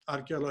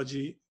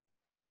archaeology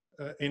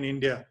in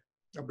India,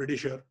 a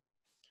Britisher.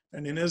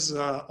 And in his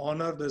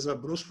honor, there's a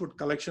Bruce Wood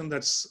collection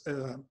that's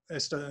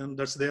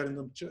there in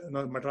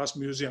the Madras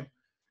Museum.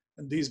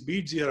 And these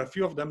beads here, a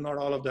few of them, not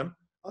all of them,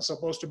 are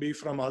supposed to be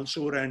from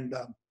Alsur and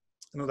the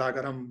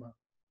Agaram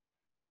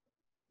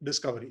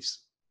discoveries.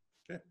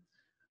 Okay.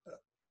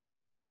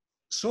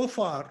 So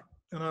far,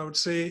 I would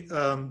say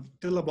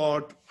till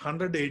about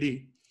 100 AD,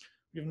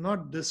 we've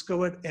not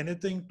discovered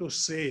anything to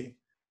say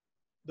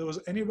there was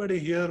anybody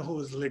here who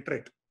is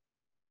literate.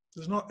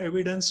 There's no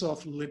evidence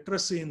of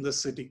literacy in the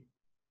city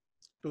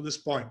to this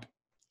point.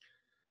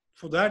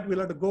 For that, we'll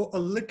have to go a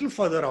little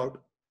further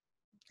out.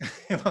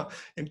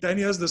 In 10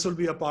 years, this will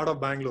be a part of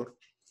Bangalore.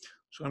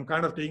 So I'm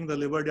kind of taking the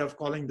liberty of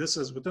calling this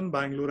as within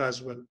Bangalore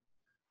as well.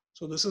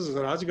 So this is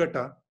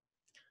Rajghatta.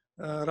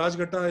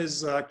 Rajghatta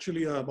is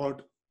actually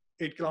about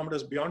 8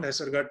 kilometers beyond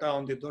Hesarghatta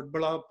on the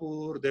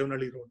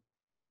Dodbalapur-Devnali road.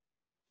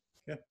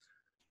 Okay.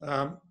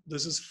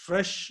 This is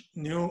fresh,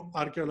 new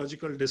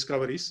archaeological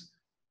discoveries.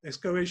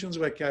 Excavations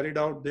were carried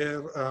out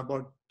there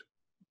about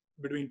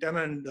between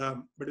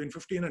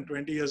 15 and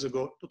 20 years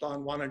ago,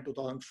 2001 and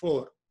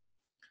 2004.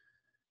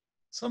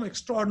 Some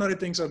extraordinary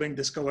things are being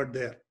discovered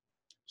there.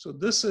 So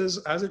this is,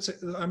 as it's,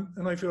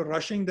 if you're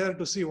rushing there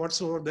to see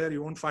what's over there,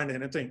 you won't find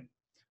anything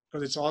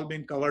because it's all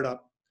been covered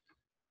up.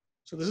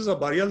 So this is a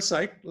burial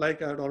site,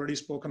 like I had already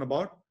spoken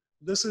about.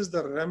 This is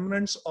the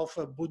remnants of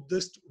a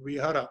Buddhist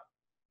vihara.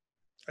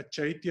 A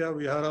Chaitya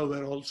vihara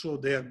were also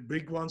there.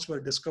 Big ones were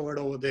discovered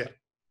over there.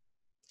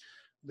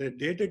 They're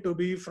dated to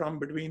be from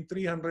between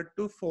 300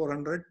 to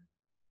 400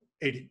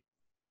 AD.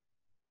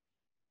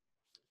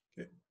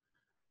 Okay.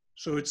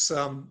 So it's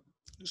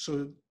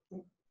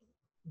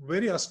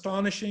very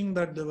astonishing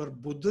that there were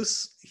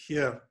Buddhists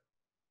here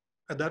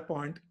at that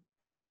point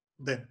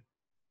then.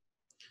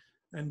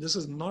 And this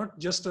is not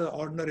just an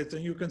ordinary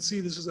thing. You can see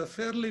this is a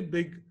fairly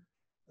big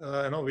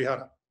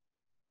vihara.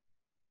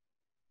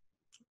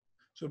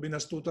 So Bina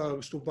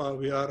Stupa,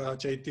 Vihara,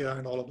 Chaitya,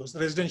 and all of those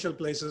residential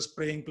places,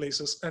 praying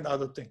places, and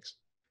other things.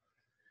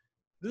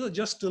 These are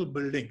just still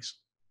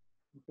buildings.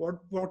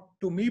 What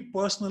to me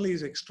personally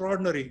is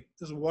extraordinary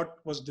is what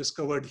was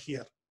discovered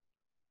here.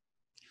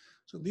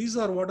 So these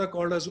are what are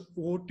called as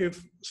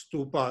votive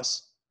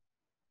stupas,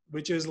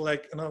 which is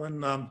like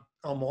when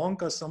a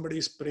monk or somebody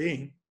is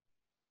praying,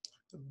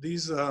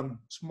 these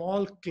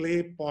small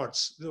clay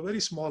pots, they're very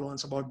small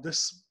ones, about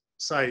this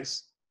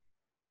size.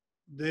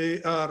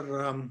 They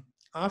are,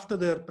 after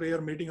their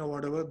prayer meeting or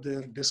whatever,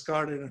 they're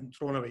discarded and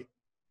thrown away.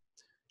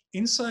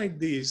 Inside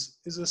these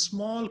is a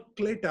small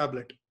clay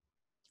tablet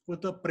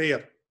with a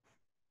prayer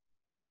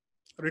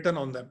written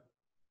on them.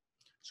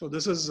 So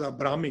this is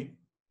Brahmi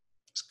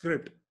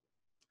script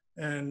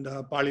and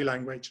Pali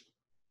language.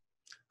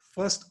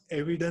 First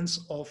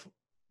evidence of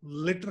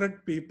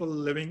literate people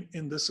living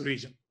in this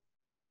region.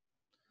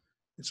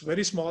 It's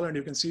very small, and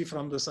you can see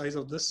from the size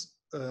of this,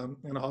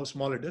 how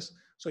small it is.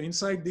 So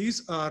inside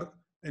these are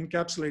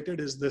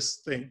encapsulated is this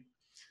thing,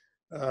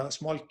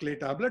 small clay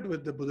tablet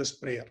with the Buddhist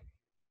prayer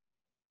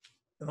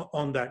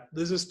on that.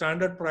 This is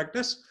standard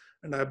practice,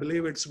 and I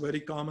believe it's very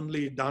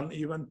commonly done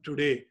even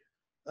today,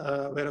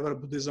 wherever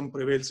Buddhism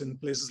prevails in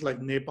places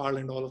like Nepal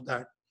and all of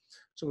that.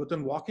 So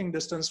within walking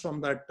distance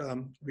from that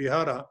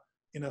vihara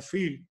in a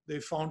field, they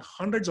found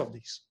hundreds of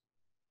these.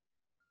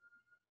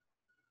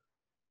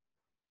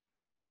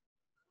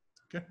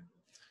 Okay.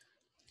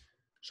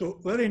 So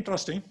very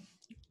interesting.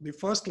 the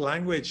first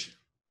language,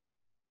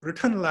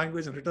 written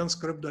language and written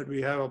script that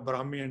we have of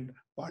Brahmi and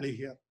Pali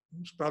here.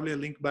 It's probably a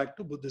link back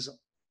to Buddhism.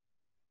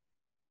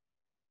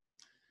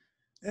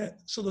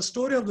 So the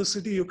story of the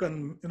city, you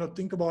can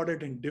think about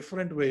it in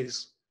different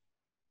ways.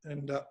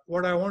 And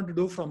what I want to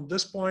do from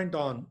this point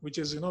on, which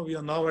is, we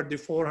are now at the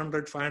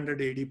 400,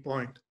 500 AD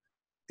point,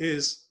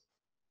 is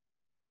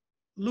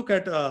look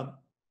at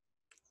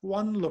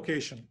one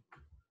location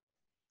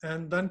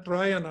and then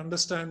try and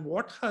understand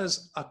what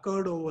has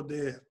occurred over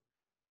there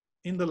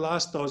in the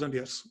last 1,000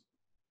 years.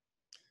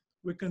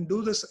 We can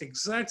do this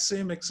exact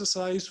same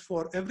exercise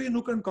for every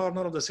nook and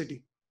corner of the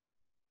city.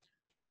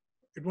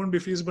 It won't be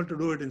feasible to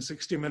do it in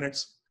 60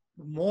 minutes,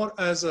 more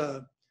as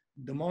a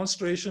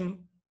demonstration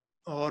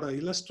or an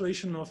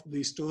illustration of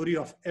the story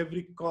of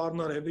every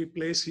corner, every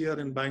place here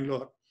in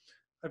Bangalore.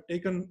 I've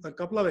taken a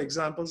couple of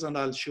examples and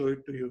I'll show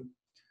it to you.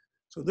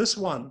 So this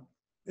one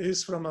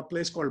is from a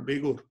place called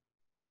Begur.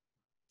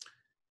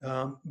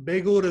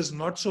 Begur is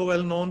not so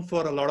well known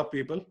for a lot of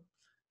people,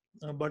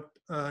 but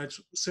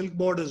silk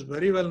board is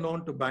very well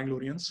known to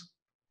Bangaloreans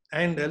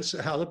and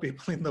other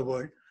people in the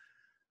world.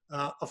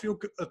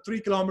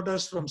 3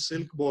 kilometers from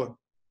silk board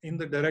in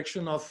the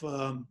direction of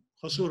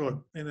Hosur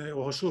Road, in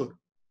Hosur,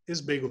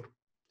 is Begur.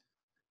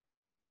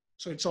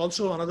 So it's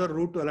also another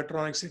route to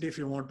Electronic City if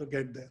you want to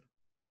get there.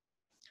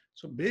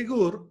 So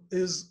Begur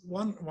is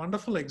one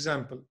wonderful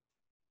example.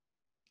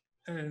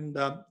 And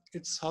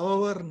it's,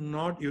 however,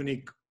 not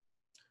unique.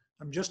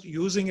 I'm just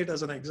using it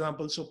as an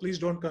example. So please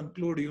don't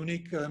conclude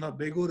unique.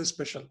 Begur is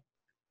special.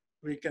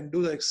 We can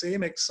do the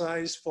same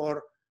exercise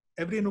for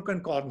every nook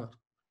and corner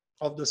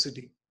of the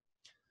city.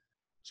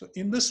 So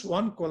in this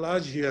one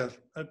collage here,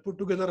 I put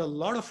together a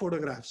lot of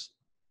photographs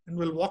and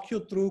we'll walk you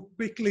through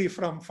quickly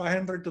from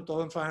 500 to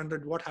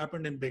 1500 what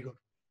happened in Begur.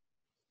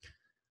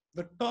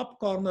 The top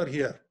corner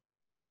here,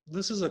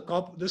 this is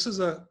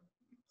a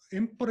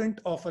imprint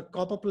of a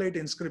copper plate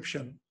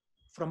inscription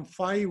from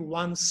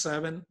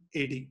 517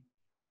 AD.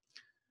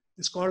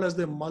 It's called as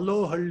the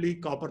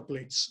Malohalli copper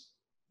plates.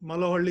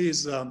 Malohalli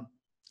is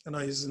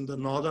in the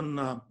northern,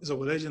 is a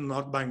village in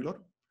North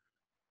Bangalore.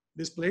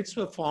 These plates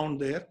were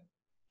found there,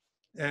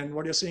 and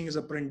what you're seeing is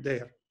a print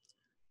there.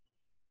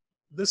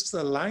 This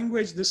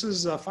language, this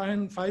is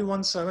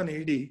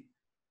 517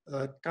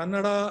 AD.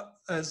 Kannada,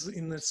 as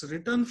in its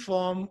written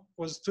form,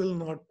 was still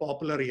not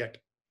popular yet.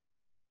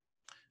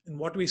 And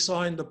what we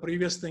saw in the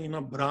previous thing,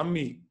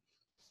 Brahmi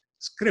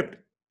script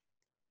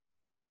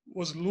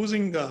was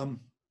losing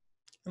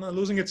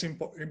its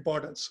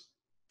importance.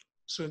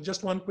 So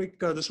just one quick,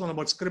 this one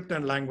about script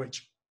and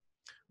language.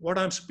 What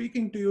I'm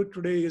speaking to you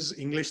today is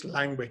English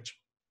language.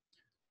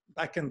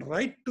 I can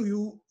write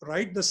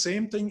the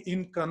same thing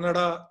in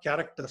Kannada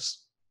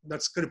characters,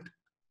 that script,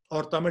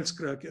 or Tamil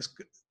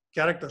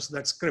characters,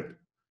 that script.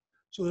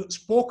 So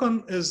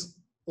spoken is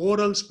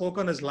oral,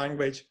 spoken is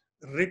language,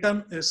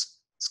 written is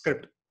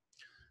script.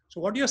 So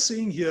what you're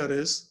seeing here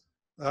is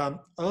a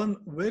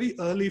very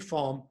early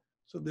form.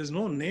 So there's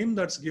no name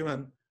that's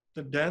given.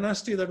 The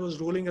dynasty that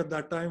was ruling at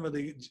that time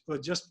were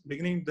just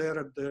beginning there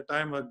at the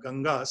time of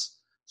Gangas.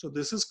 So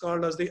this is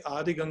called as the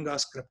Adi Ganga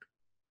script,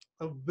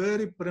 a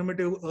very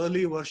primitive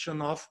early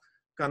version of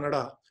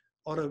Kannada,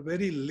 or a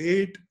very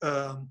late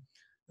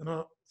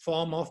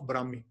form of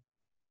Brahmi.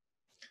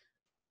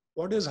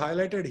 What is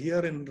highlighted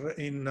here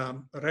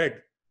in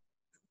red,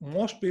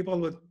 most people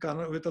with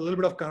a little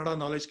bit of Kannada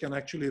knowledge can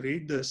actually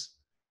read this.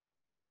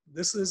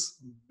 This is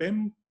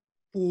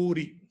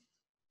Bempuri.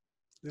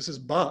 This is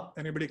Ba.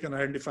 Anybody can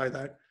identify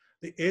that.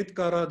 The eighth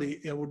kara,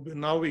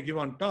 now we give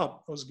on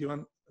top, was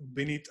given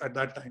beneath at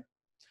that time.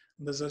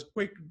 And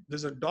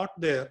there's a dot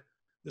there,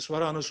 the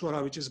swara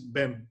anuswara, which is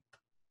Bem.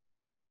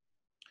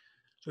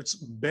 So it's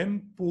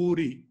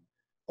Bempuri.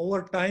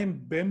 Over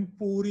time,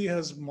 Bempur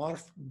has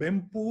morphed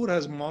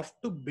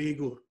to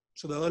Begur.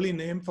 So the early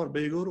name for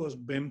Begur was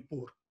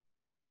Bempur.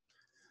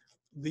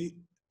 The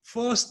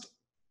first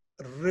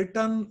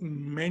written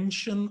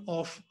mention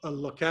of a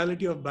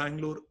locality of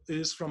Bangalore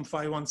is from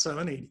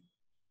 517 AD.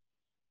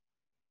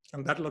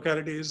 And that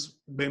locality is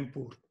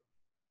Bempur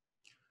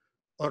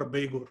or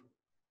Begur.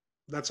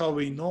 That's how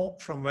we know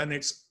from when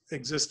it's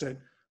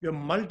existed. We have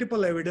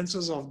multiple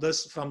evidences of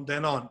this from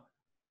then on.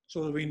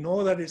 So we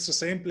know that it's the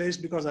same place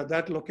because at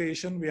that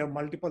location, we have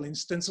multiple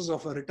instances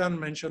of a written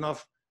mention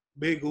of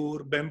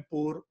Begur,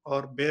 Bempur,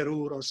 or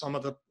Berur, or some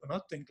other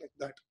thing like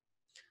that.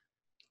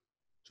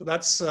 So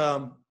that's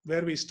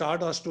where we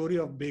start our story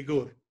of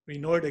Begur. We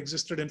know it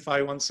existed in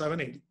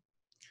 517 AD.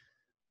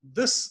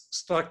 This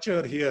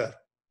structure here,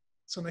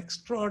 it's an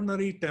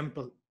extraordinary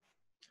temple.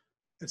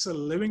 It's a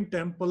living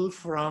temple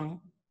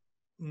from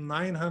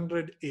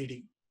 900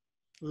 AD,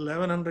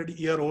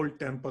 1100-year-old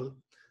temple.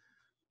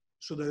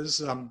 So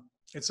there's,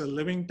 it's a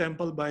living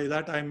temple. By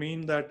that I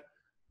mean that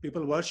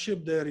people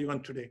worship there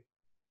even today.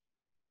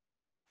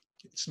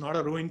 It's not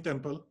a ruined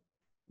temple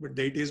with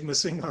deities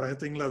missing or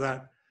anything like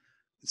that.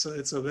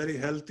 It's a very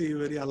healthy,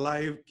 very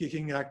alive,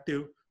 kicking,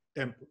 active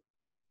temple.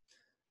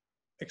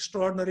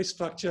 Extraordinary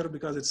structure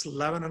because it's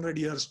 1100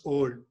 years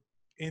old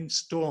in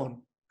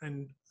stone,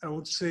 and I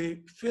would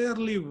say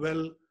fairly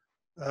well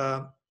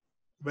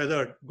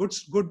weathered, good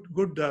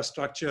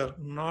structure,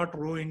 not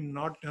ruined,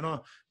 not,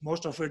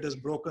 most of it is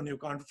broken. You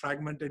can't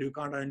fragmented, you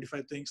can't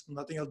identify things,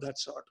 nothing of that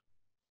sort.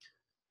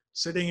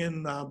 Sitting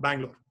in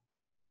Bangalore,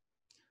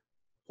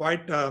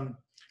 quite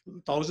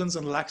thousands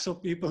and lakhs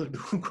of people do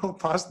go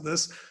past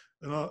this,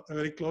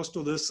 very close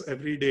to this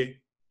every day,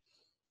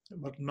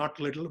 but not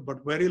little,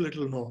 but very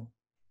little known.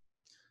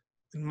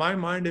 In my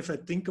mind, if I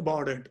think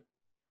about it,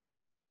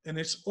 in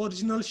its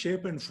original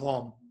shape and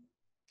form,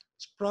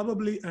 it's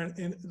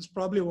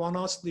probably one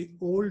of the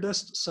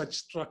oldest such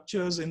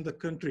structures in the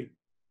country,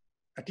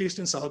 at least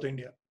in South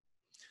India.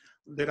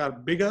 There are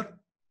bigger,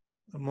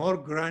 more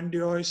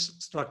grandiose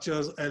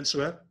structures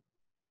elsewhere,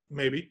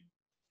 maybe.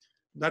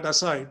 That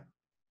aside,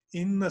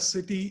 in a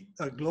city,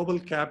 a global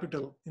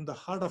capital, in the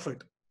heart of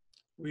it,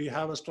 we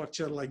have a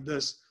structure like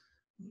this,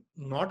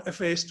 not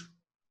effaced,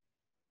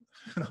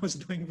 it's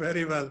doing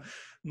very well,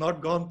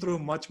 not gone through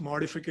much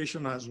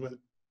modification as well,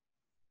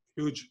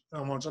 huge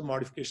amounts of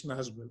modification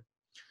as well.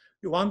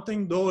 The one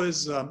thing though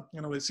is,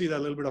 we'll see a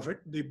little bit of it.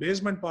 The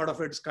basement part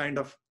of it is kind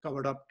of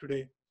covered up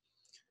today.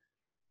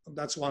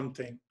 That's one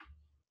thing.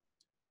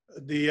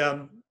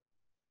 The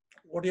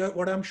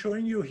what I'm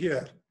showing you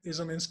here is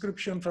an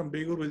inscription from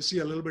Begur. We'll see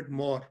a little bit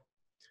more.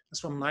 It's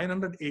from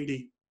 900 AD.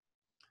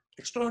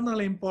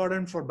 Extraordinarily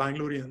important for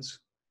Bangaloreans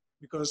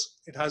because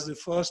it has the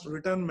first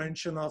written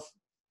mention of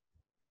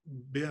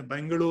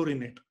Bengaluru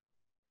in it.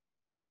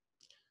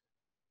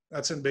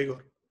 That's in Begur.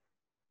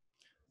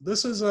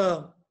 This is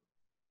a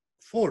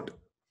fort.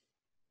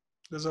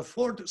 There's a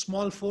fort,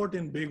 small fort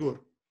in Begur.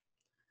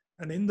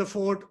 And in the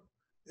fort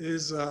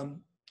is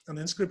an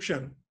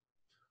inscription,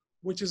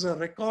 which is a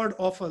record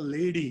of a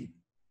lady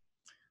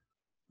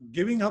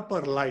giving up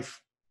her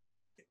life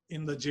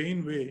in the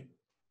Jain way.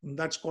 And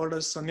that's called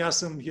as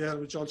sannyasam here,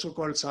 which also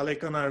called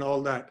salekana and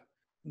all that.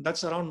 And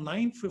that's around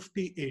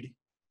 950 AD,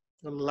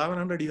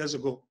 1100 years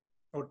ago,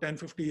 or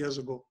 1050 years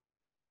ago.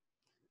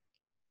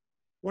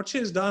 What she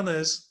has done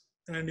is,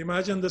 and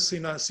imagine the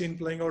scene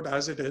playing out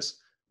as it is,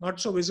 not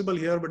so visible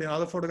here, but in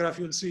other photograph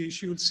you'll see,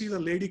 she will see the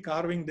lady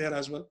carving there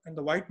as well. And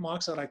the white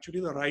marks are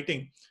actually the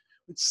writing.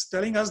 It's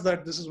telling us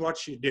that this is what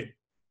she did,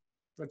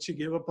 that she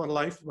gave up her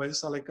life by the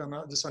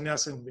salekana, the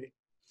sannyasam way.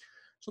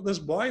 So this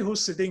boy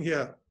who's sitting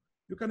here,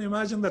 you can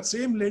imagine that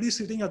same lady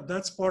sitting at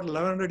that spot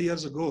 1100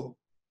 years ago.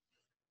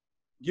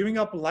 Giving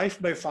up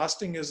life by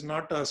fasting is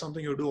not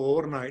something you do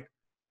overnight.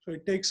 So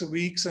it takes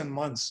weeks and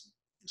months.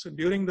 So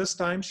during this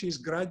time, she's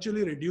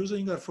gradually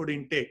reducing her food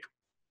intake.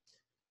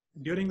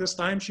 During this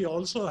time, she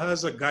also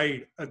has a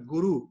guide, a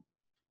guru,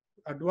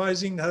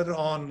 advising her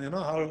on,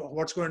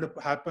 what's going to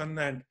happen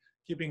and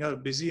keeping her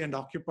busy and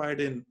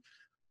occupied in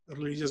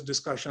religious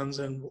discussions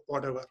and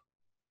whatever.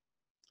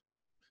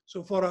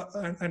 So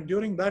and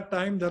during that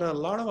time, there are a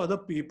lot of other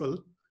people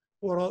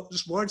who are,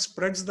 this word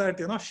spreads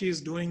that,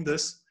 she's doing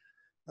this,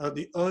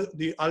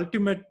 the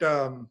ultimate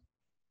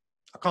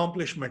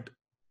accomplishment.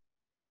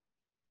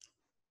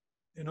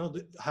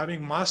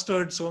 Having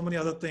mastered so many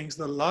other things,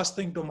 the last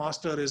thing to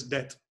master is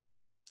death.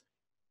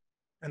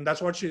 And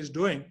that's what she's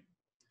doing.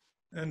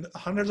 And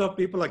hundreds of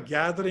people are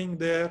gathering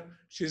there.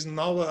 She's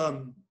now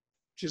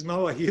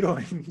a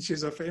heroine.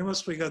 She's a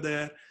famous figure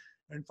there.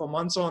 And for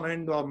months on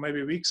end, or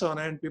maybe weeks on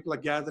end, people are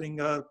gathering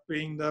her,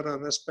 paying their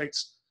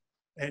respects.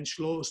 And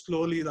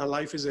slowly the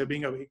life is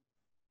ebbing away.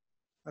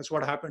 That's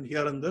what happened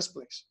here in this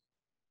place.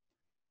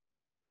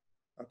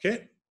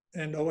 Okay.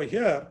 And over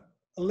here,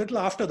 a little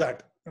after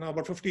that,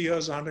 about 50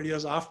 years, 100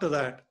 years after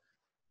that,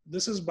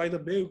 this is by the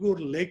Begur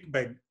lake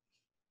bed.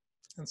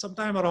 And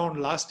sometime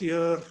around last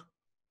year,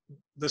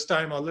 this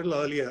time, a little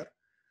earlier,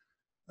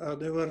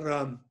 they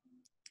were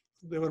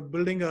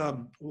building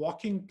a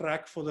walking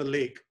track for the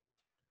lake.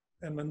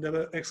 And when they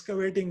were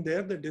excavating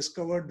there, they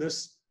discovered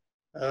this,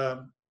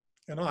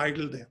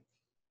 idol there.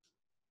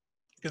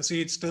 You can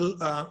see it's still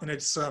in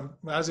its,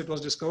 as it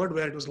was discovered,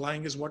 where it was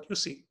lying is what you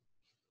see.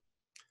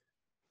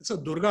 It's a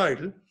Durga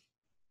idol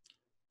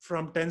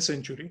from 10th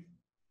century.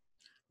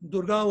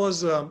 Durga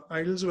was,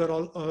 idols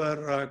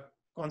were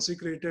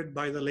consecrated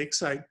by the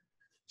lakeside.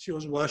 She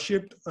was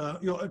worshipped.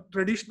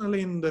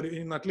 Traditionally,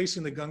 at least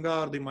in the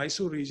Ganga or the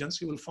Mysore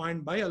regions, you will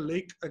find by a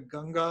lake, a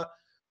Ganga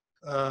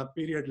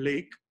period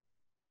lake,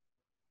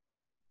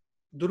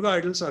 Durga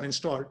idols are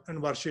installed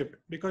and worshipped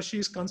because she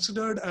is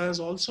considered as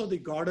also the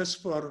goddess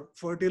for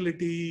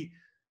fertility,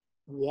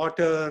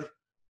 water,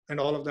 and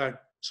all of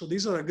that. So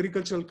these are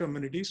agricultural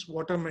communities.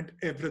 Water meant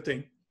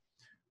everything.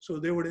 So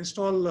they would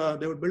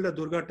they would build a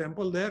Durga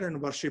temple there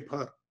and worship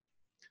her.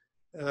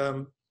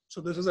 So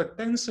this is a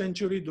 10th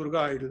century Durga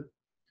idol,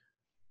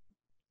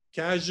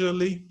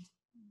 casually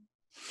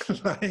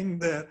lying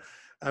there,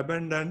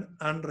 abandoned,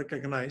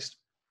 unrecognized.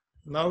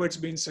 Now it's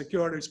been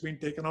secured, it's been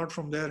taken out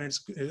from there, and it's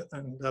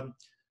going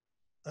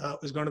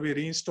to be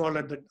reinstalled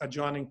at the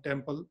adjoining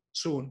temple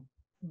soon,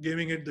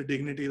 giving it the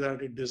dignity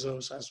that it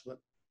deserves as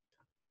well.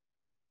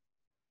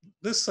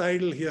 This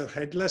idol here,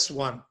 headless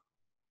one.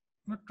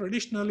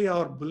 Traditionally,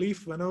 our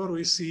belief whenever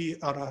we see,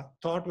 or a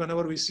thought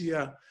whenever we see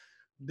a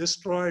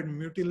destroyed,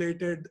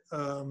 mutilated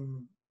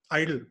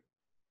idol,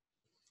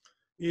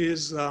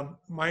 his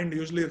mind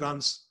usually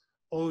runs,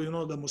 oh,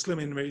 the Muslim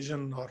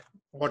invasion or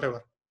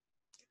whatever.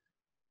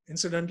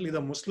 Incidentally,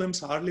 the Muslims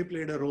hardly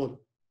played a role.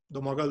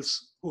 The Mughals,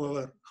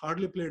 whoever,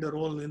 hardly played a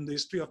role in the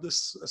history of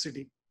this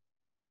city.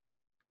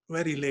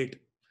 Very late.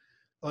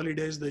 Early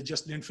days, they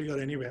just didn't figure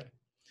anywhere.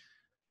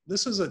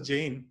 This is a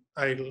Jain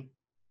idol.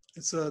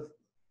 It's a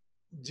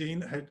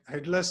Jain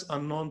headless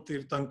unknown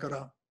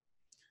Tirthankara.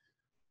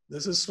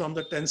 This is from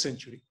the 10th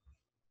century.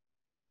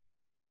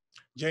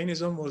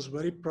 Jainism was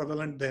very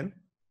prevalent then.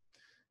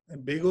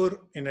 And Begur,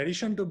 in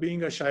addition to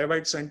being a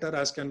Shaivite center,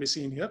 as can be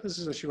seen here, this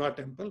is a Shiva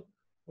temple,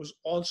 was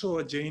also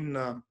a Jain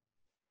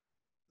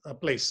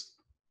place.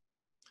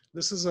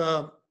 This is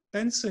a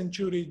 10th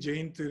century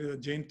Jain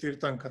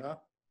Tirthankara.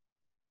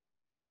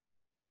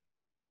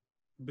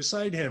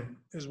 Beside him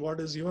is what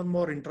is even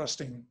more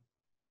interesting.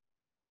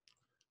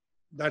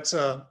 That's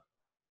a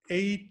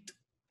 8th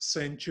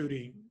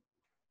century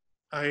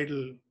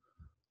idol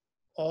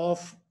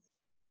of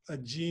a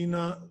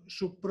Jina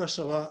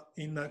Suprasava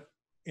in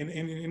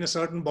a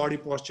certain body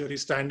posture.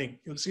 He's standing.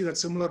 You'll see that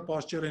similar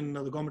posture in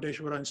the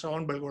Gomateshwara and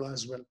Shravan Belgoda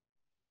as well.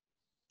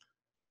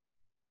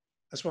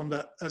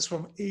 As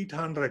from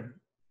 800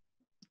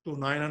 to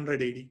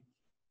 980.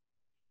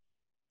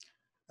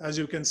 As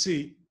you can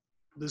see,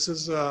 this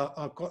is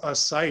a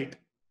site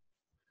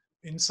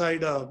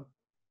inside a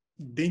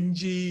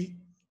dingy,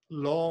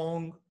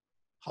 long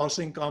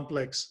housing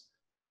complex.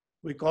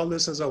 We call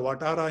this as a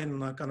Vatara in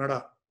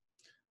Kannada.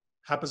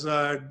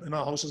 Haphazard,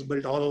 houses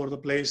built all over the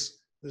place.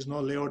 There's no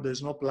layout,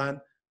 there's no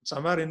plan.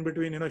 Somewhere in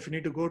between, if you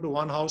need to go to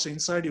one house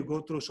inside, you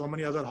go through so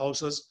many other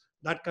houses,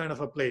 that kind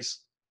of a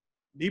place.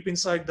 Deep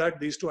inside that,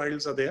 these two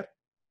idols are there.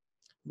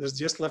 There's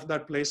just left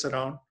that place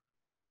around.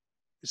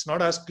 It's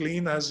not as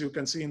clean as you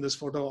can see in this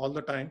photo all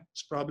the time.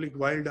 It's probably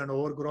wild and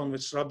overgrown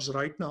with shrubs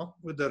right now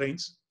with the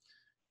rains.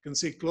 You can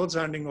see clothes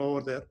hanging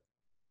over there.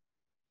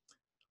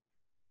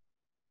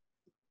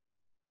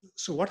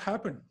 So what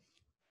happened?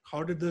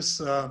 How did this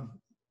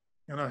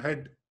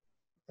head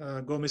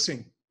go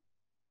missing?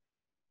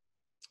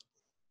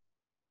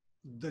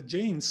 The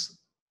Jains,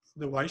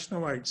 the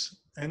Vaishnavites,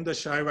 and the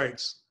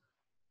Shaivites,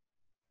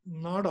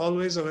 not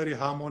always a very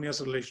harmonious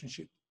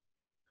relationship.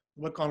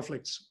 There were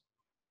conflicts.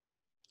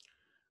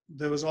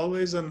 There was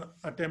always an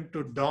attempt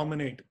to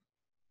dominate.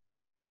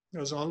 There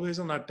was always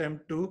an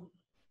attempt to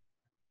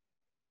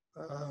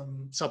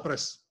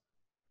suppress.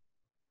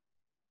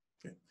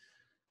 Okay.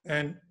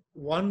 And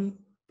one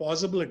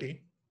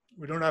possibility,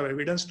 we don't have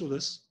evidence to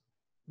this,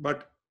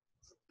 but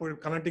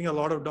connecting a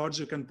lot of dots,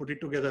 you can put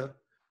it together.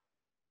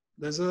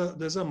 There's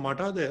a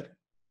mata there,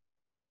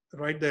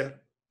 right there.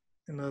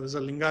 There's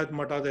a Lingayat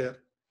mata there.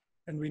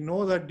 And we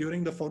know that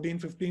during the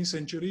 14th, 15th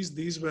centuries,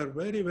 these were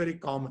very, very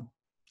common.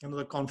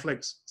 The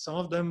conflicts. Some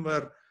of them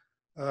were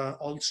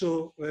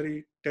also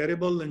very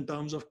terrible in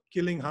terms of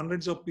killing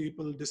hundreds of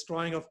people,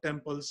 destroying of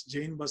temples,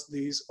 Jain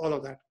bastis, all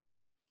of that.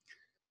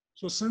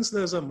 So since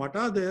there's a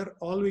mata there,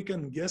 all we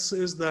can guess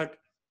is that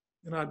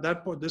at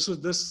that point,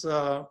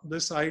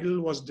 this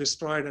idol was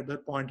destroyed at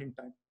that point in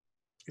time.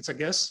 It's a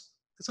guess.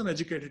 It's an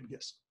educated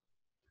guess.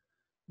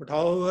 But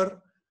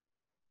however,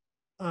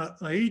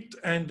 8th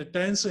and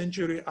 10th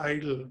century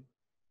idol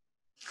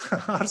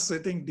are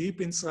sitting deep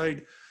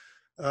inside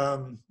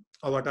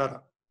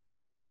Avatara,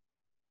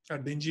 a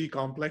dingy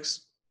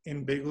complex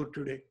in Begur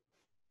today.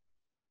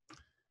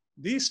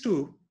 These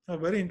two are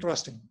very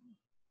interesting.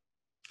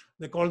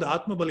 They're called the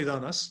Atma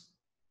Balidanas.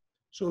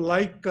 So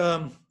like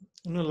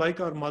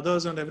our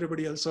mothers and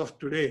everybody else of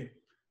today,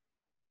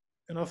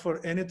 for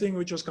anything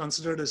which was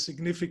considered a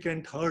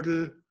significant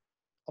hurdle,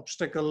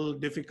 obstacle,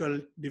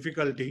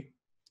 difficulty,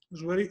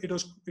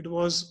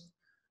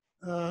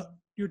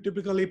 you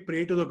typically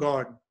pray to the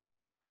god.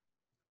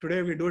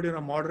 Today we do it in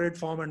a moderate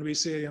form and we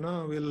say,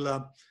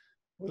 we'll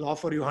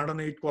offer you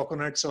 108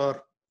 coconuts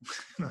or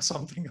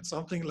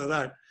something like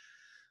that.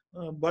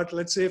 But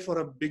let's say for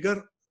a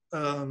bigger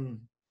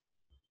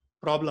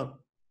problem,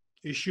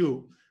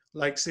 issue,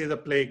 like say the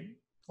plague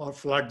or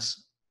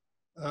floods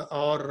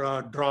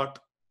or drought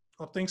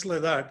or things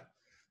like that,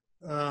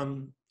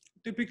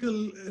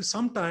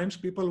 sometimes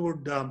people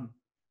would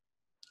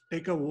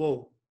take a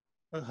vow,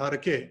 a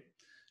harake,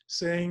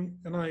 saying,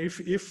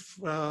 if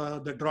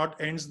the drought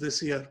ends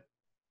this year,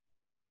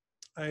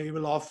 I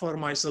will offer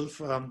myself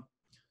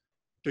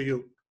to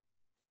you.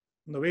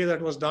 And the way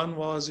that was done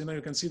was,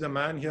 you can see the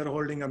man here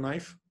holding a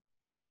knife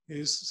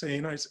is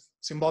saying, it's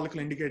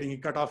symbolically indicating he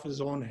cut off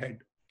his own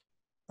head,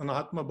 an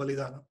Atma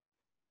Balidana.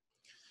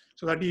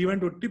 So that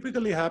event would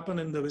typically happen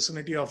in the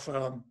vicinity of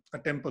a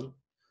temple.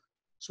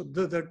 So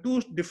there are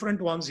two different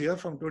ones here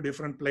from two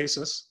different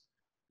places.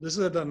 This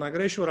is at the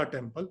Nagareshwara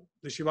temple,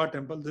 the Shiva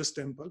temple, this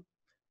temple.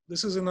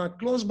 This is in a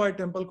close by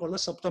temple called the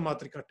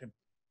Saptamatrika temple.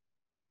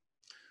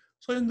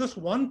 So in this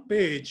one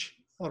page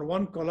or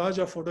one collage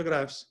of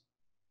photographs,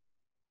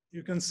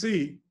 you can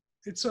see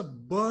it's a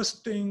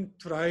bursting,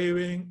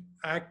 thriving,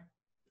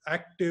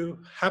 active,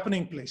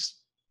 happening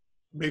place,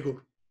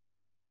 Begur.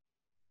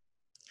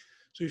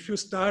 So if you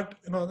start,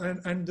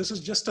 and this is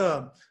just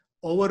a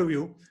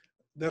overview,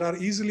 there are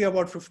easily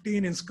about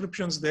 15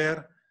 inscriptions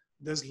there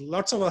There's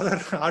lots of other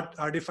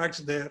artifacts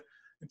there.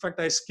 In fact,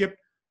 I skipped.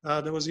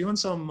 There was even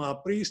some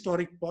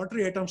prehistoric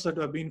pottery items that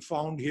have been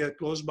found here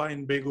close by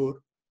in Begur.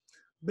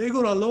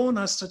 Begur alone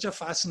has such a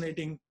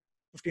fascinating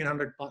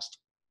 1500 past.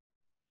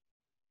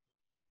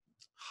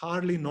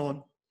 Hardly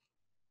known,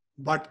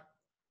 but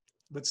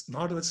that's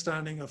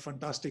notwithstanding a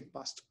fantastic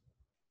past.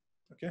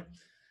 Okay,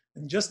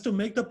 and just to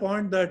make the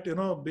point that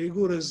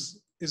Begur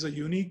is a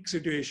unique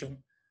situation,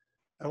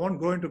 I won't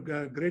go into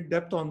great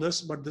depth on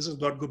this, but this is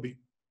Dotgubi.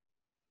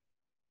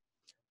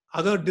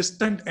 Other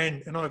distant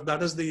end, if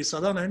that is the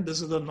southern end,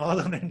 this is the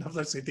northern end of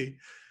the city,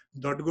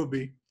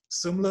 Dotgubi.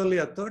 Similarly,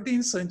 a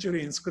 13th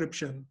century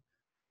inscription,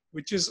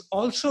 which is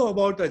also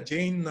about a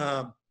Jain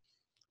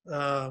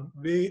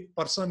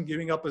person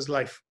giving up his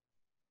life.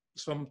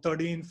 It's from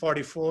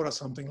 1344 or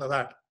something like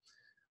that,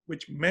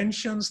 which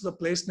mentions the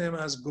place name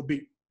as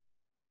Gubi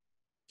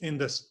in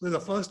this. This is the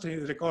first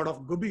record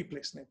of Gubi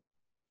place name.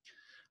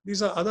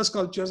 These are other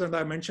sculptures, and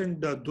I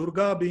mentioned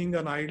Durga being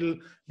an idol,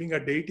 being a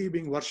deity,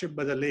 being worshipped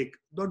by the lake.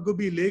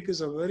 Dotgubi Lake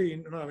is a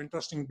very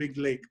interesting big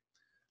lake.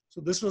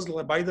 So this was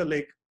by the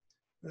lake.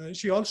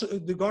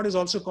 The god is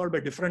also called by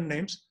different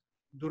names: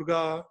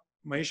 Durga,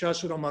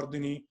 Mahishasura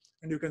Mardini,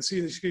 and you can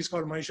see she's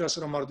called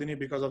Mahishasura Mardini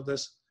because of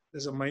this.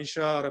 There's a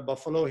Mahisha or a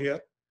buffalo here.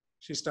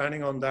 She's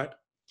standing on that,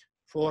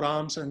 4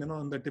 arms, and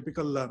the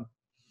typical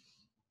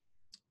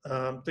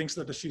things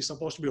that she's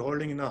supposed to be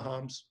holding in her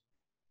arms.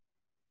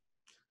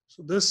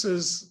 So this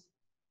is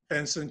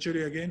 10th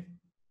century again,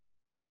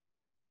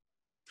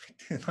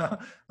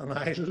 an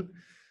idol.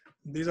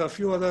 These are a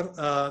few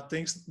other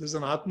things. There's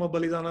an Atma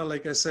Balidana,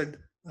 like I said,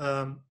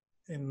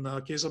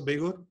 in case of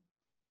Begur.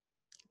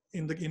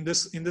 In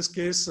this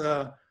case,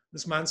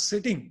 this man's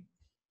sitting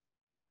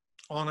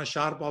on a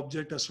sharp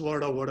object, a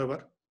sword or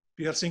whatever,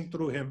 piercing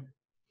through him.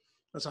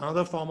 That's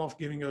another form of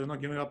giving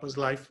up his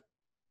life.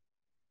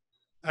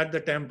 At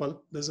the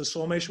temple, there's a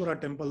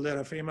Someshwara temple there,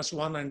 a famous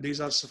one, and these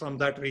are from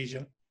that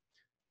region.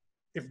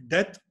 If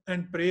death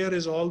and prayer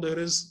is all there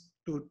is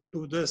to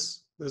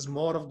this, there's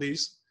more of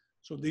these.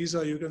 So these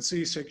are, you can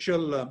see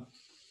sexual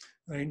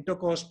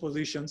intercourse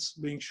positions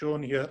being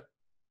shown here.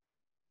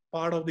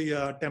 Part of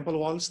the temple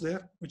walls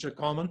there, which are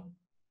common.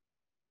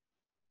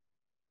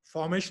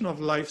 Formation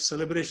of life,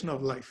 celebration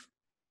of life.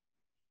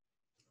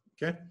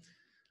 Okay.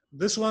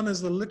 This one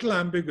is a little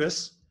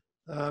ambiguous.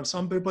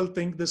 Some people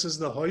think this is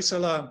the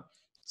Hoysala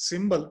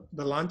symbol,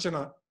 the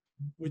Lanchana,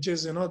 which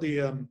is,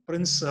 the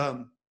prince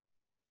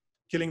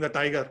killing the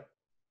tiger,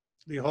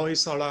 the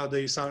Hoysala,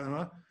 the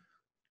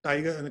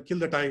tiger, kill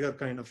the tiger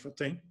kind of a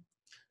thing.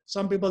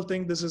 Some people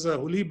think this is a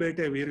Huli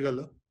Bete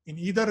Virgalu. In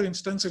either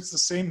instance, it's the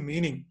same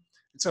meaning.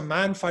 It's a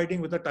man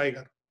fighting with a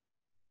tiger.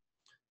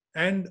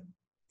 And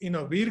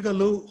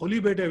Virgalu,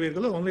 Huli Bete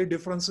Virgalu, only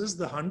difference is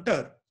the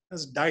hunter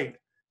has died.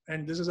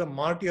 And this is a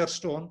martyr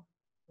stone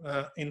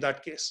in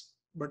that case.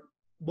 But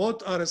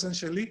both are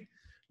essentially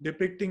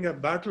depicting a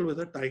battle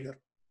with a tiger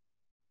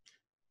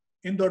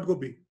in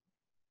Dotgubi.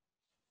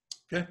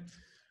 Okay,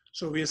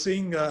 so we are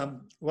seeing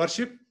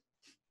worship,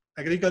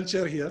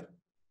 agriculture here.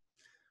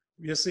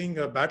 We are seeing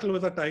a battle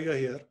with a tiger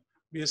here.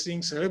 We are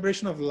seeing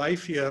celebration of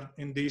life here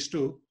in these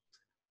two.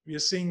 We are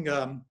seeing,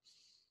 the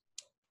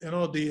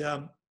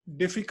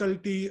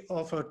difficulty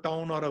of a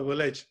town or a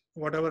village,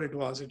 whatever it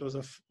was. It was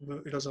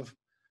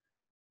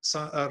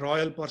a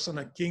royal person,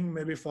 a king,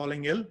 maybe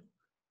falling ill.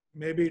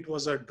 Maybe it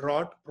was a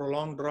drought,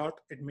 prolonged drought.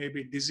 It may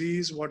be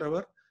disease,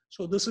 whatever.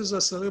 So this is a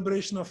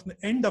celebration of the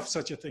end of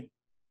such a thing.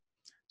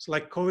 It's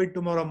like COVID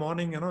tomorrow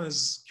morning,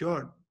 is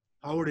cured.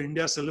 How would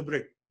India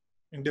celebrate?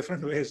 In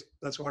different ways.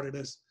 That's what it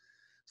is.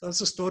 So that's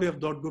the story of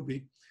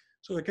Dotgubi.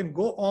 So I can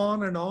go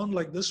on and on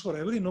like this for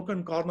every nook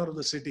and corner of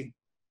the city.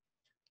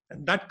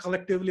 And that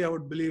collectively, I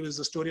would believe, is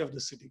the story of the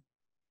city.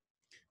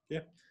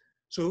 Yeah.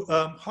 So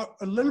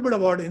a little bit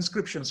about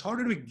inscriptions. How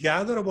did we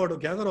gather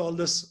all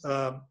this,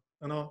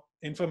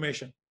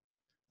 information?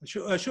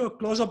 I show a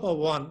close-up of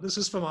one. This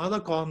is from another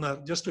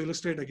corner, just to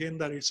illustrate again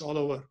that it's all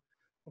over.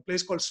 A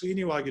place called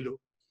Srinivagilu,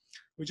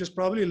 which is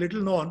probably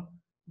little known.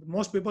 But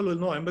most people will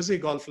know Embassy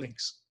Golf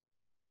Links.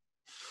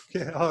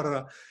 Okay,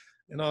 or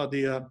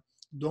the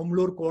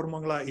Domlur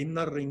Kormangla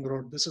Inner Ring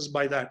Road. This is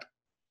by that.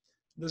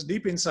 This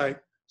deep inside.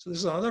 So this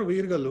is another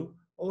Virgalu.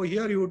 Over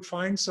here you would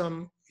find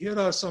here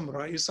is some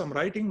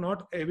writing,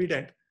 not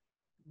evident,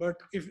 but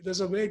if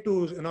there's a way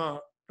to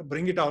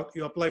bring it out,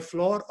 you apply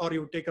floor or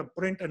you take a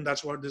print, and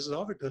that's what this is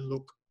how it will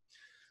look.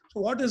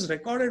 So what is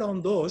recorded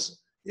on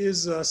those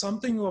is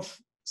something of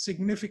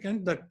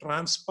significant that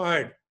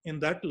transpired in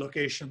that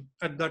location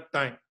at that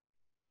time.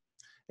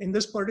 In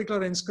this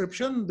particular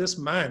inscription, this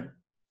man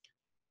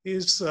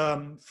is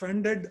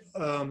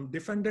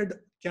defended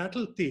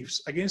cattle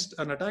thieves against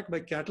an attack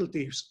by cattle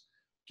thieves.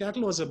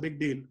 Cattle was a big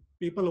deal.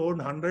 People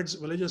owned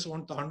villages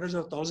owned hundreds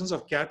of thousands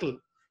of cattle.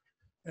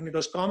 And it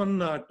was common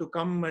to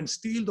come and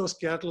steal those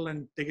cattle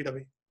and take it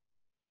away.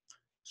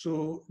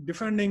 So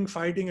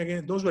fighting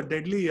against, those were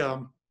deadly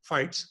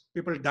fights.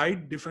 People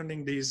died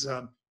defending these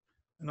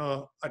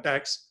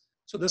attacks.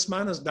 So this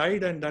man has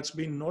died, and that's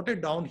been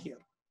noted down here.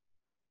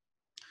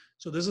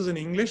 So this is in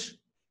English.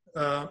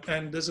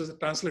 and this is a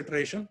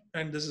transliteration,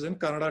 and this is in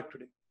Kannada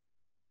today.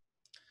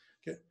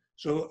 Okay,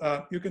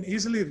 so you can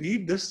easily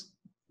read this.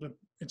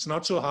 It's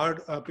not so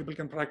hard. People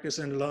can practice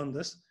and learn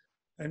this.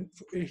 And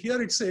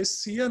here it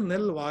says Siya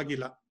Nel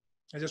Vagila.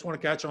 I just want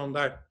to catch on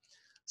that.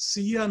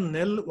 Siya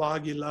Nel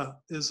Vagila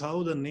is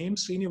how the name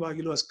Srini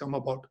Vagilu has come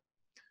about.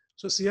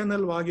 So Siya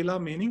Nel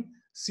Vagila meaning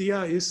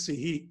Siya is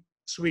Sihi,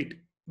 sweet.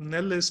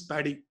 Nel is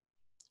paddy.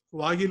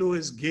 Vagilu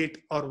is gate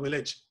or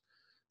village.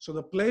 So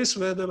the place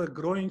where they were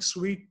growing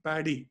sweet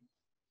paddy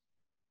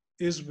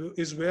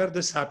is where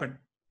this happened.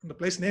 And the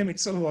place name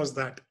itself was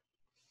that.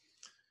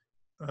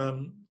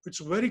 It's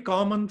very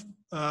common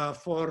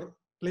for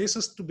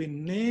places to be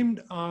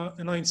named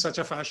in such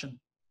a fashion.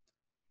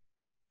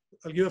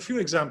 I'll give a few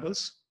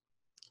examples.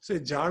 Say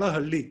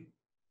Jalahalli,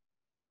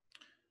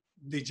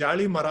 the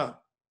Jali Mara,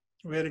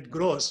 where it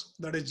grows,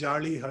 that is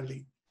Jali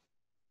Halli.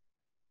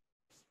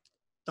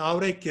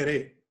 Tavre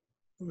Kere,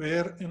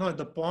 where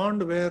the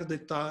pond where the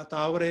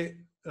Tavre,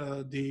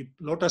 the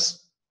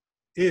lotus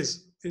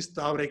is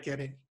Tavre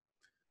Kere.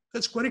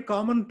 It's very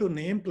common to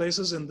name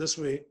places in this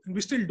way, and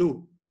we still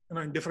do,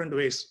 in different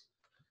ways.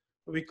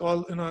 We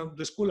call,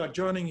 the school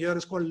adjoining here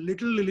is called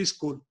Little Lily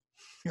School.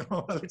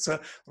 It's a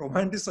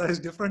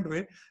romanticized different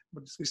way,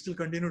 but we still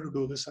continue to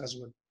do this as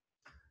well.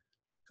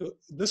 So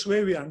this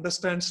way we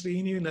understand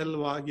Srini Nel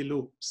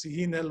Vagilu,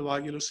 Sihi Nel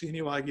Vagilu,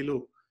 Srini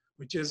Vagilu,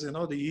 which is, the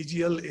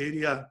EGL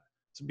area.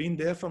 It's been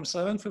there from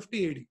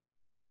 750 AD.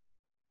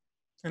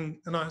 And,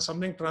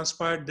 something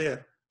transpired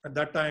there at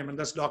that time, and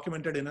that's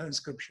documented in an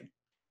inscription.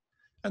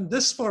 And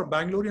this for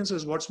Bangaloreans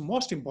is what's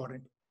most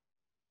important.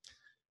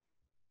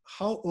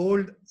 How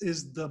old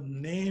is the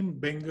name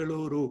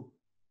Bengaluru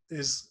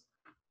is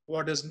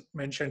what is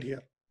mentioned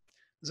here.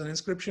 There's an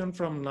inscription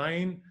from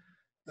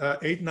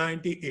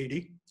 890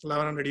 AD,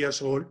 1100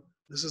 years old.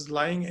 This is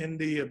lying in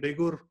the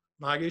Begur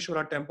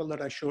Nageshwara temple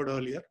that I showed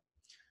earlier.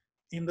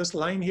 In this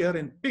line here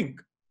in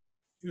pink,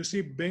 you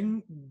see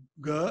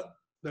Benga,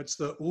 that's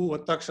the U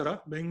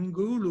Vattakshara,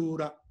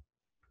 Bengaluru,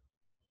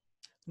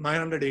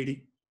 900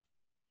 AD.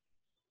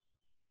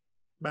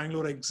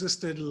 Bangalore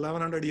existed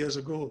 1100 years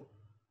ago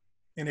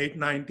in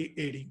 890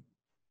 AD.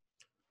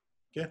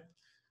 Okay,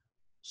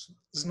 so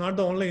this is not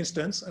the only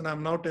instance, and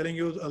I'm now telling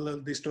you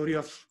the story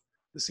of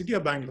the city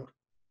of Bangalore,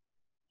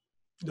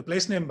 the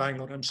place name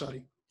Bangalore. I'm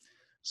sorry.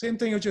 Same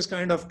thing, which is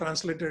kind of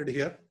translated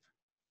here.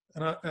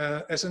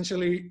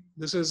 Essentially,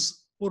 this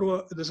is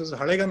Hale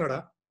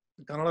Kannada,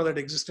 the Kannada that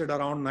existed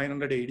around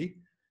 900 AD.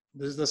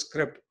 This is the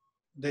script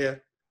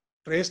there,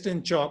 traced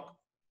in chalk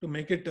to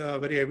make it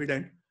very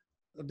evident.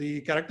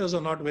 The characters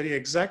are not very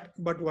exact,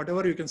 but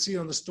whatever you can see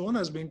on the stone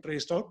has been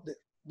traced out there.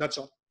 That's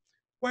all.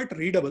 Quite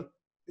readable.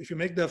 If you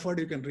make the effort,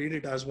 you can read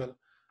it as well.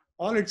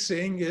 All it's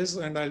saying is,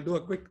 and I'll do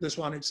a quick this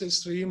one, it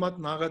says Srimat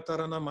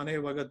Nagatarana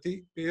Mane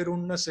Vagati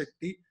Perunna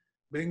Setti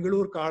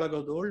Bengaluru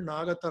Kalagadol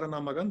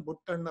Nagatarana Magan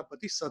Buttanna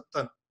Pati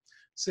Sattan.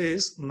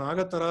 Says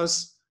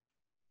Nagatara's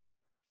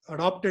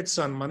adopted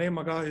son, Mane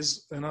Maga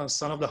is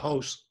son of the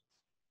house.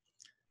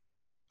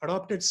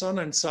 Adopted son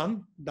and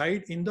son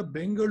died in the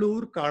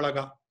Bengaluru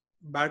Kalaga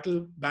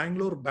battle,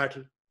 Bangalore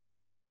battle.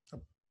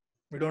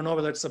 We don't know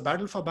whether it's a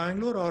battle for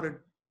Bangalore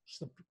or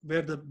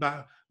where the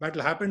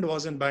battle happened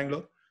was in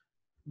Bangalore.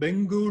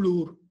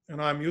 Bengaluru,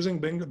 I'm using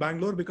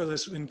Bangalore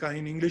because in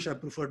English I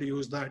prefer to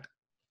use that.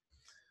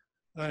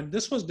 And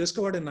this was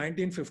discovered in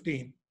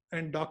 1915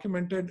 and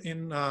documented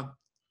in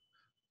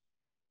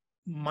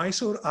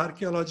Mysore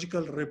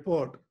archaeological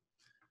report,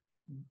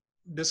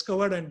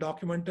 discovered and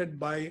documented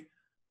by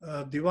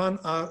Rao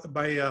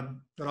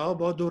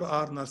Bahadur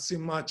R.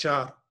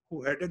 Narsimhachar,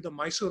 who headed the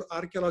Mysore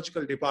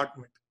archaeological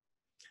department.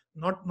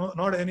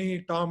 Not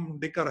any Tom,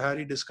 Dick or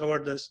Harry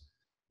discovered this.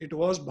 It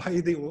was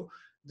by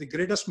the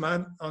greatest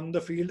man on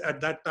the field at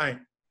that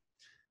time.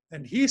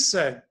 And he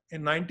said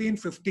in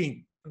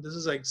 1915, and this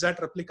is an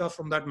exact replica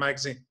from that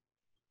magazine.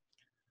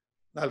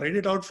 I'll read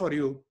it out for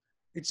you.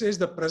 It says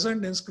the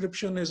present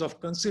inscription is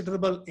of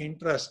considerable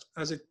interest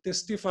as it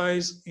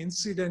testifies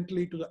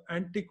incidentally to the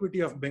antiquity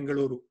of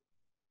Bengaluru. It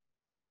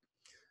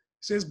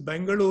says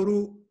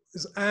Bengaluru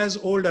is as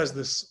old as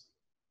this,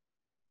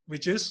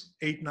 which is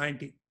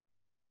 890.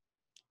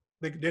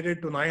 They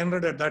dated to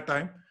 900 at that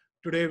time.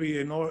 Today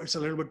we know it's a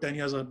little bit 10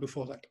 years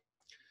before that.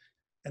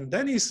 And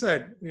then he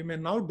said, we may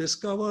now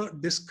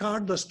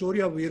discard the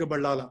story of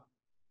Veeraballala.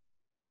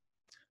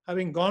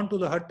 Having gone to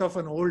the hut of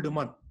an old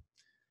woman,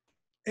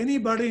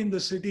 anybody in the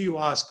city you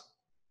ask,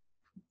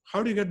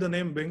 how do you get the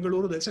name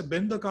Bengaluru? They say,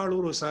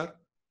 Bendakaluru, sir.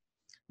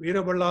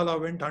 Veeraballala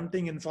went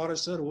hunting in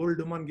forest, sir. Old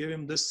woman gave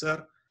him this,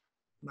 sir.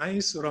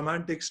 Nice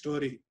romantic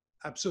story.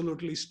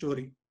 Absolutely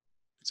story.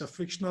 It's a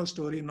fictional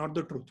story, not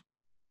the truth.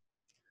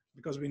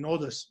 Because we know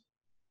this.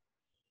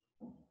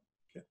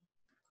 Okay.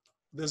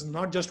 There's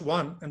not just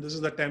one, and this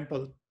is the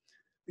temple.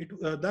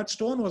 That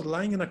stone was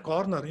lying in a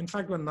corner. In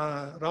fact, when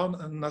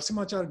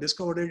Narsimhachar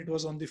discovered it, it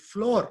was on the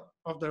floor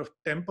of the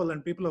temple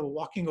and people were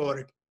walking over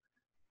it.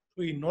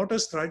 So he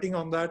noticed writing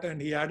on that and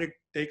he had it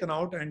taken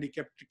out and he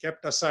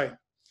kept aside.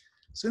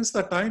 Since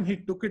the time he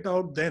took it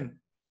out then,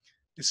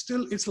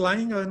 it's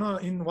lying,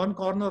 in one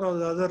corner or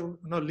the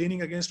other,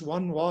 leaning against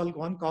one wall,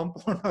 one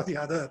compound or the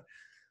other.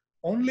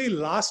 Only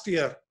last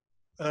year,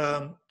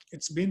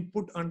 it's been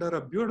put under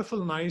a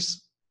beautiful,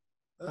 nice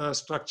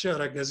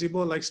structure, a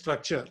gazebo-like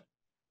structure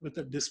with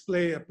a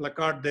display, a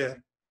placard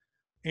there.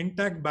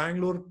 Intact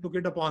Bangalore took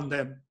it upon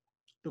them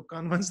to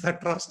convince the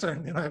trust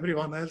and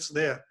everyone else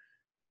there.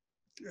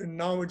 And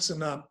now it's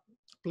in a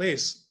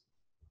place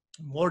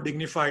more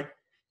dignified,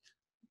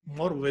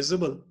 more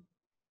visible,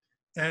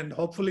 and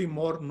hopefully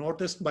more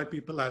noticed by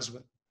people as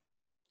well.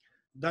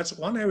 That's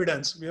one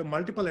evidence. We have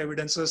multiple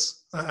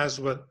evidences as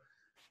well.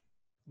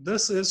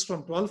 This is from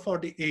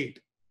 1248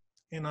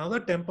 in another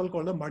temple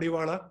called the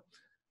Madiwala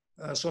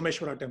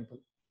Someshwara temple.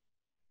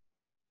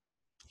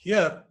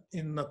 Here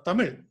in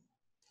Tamil,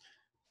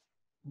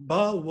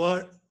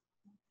 ba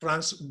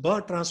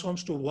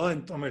transforms to va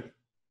in Tamil.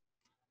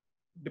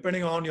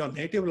 Depending on your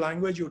native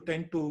language, you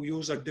tend to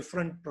use a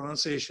different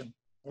pronunciation,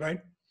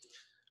 right?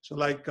 So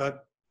like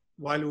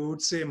while we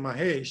would say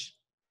Mahesh,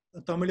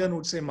 the Tamilian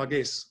would say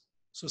Magesh.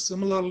 So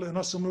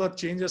similar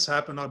changes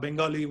happen, or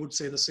Bengali would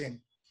say the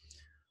same.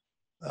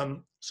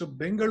 So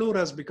Bengaluru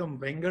has become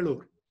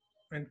Bengaluru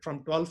and from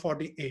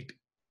 1248.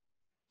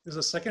 This is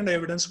the second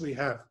evidence we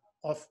have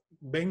of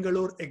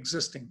Bengaluru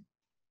existing,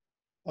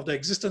 of the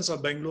existence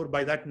of Bengaluru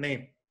by that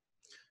name.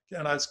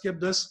 And I'll skip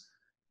this.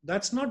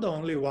 That's not the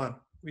only one.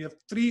 We have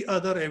three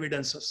other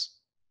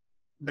evidences,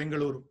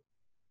 Bengaluru.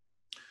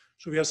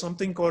 So we have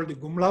something called the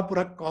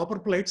Gumlapura copper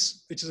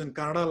plates, which is in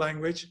Kannada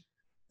language.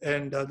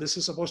 And this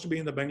is supposed to be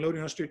in the Bangalore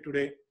University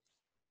today.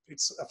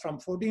 It's from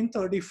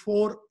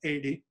 1434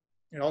 AD.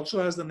 It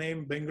also has the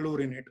name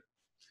Bengaluru in it.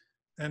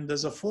 And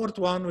there's a fourth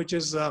one, which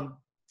is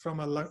from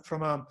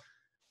a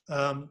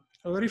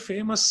very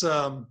famous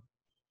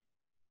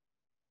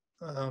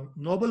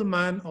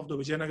nobleman of the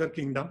Vijayanagar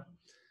kingdom.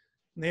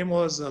 Name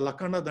was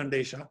Lakana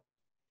Dandesha.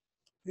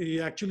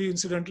 He actually,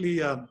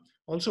 incidentally,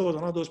 also was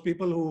one of those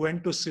people who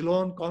went to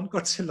Ceylon,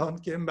 conquered Ceylon,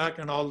 came back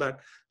and all that.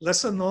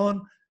 Lesser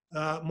known,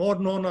 more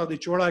known are the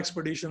Chola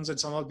expeditions and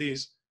some of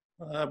these.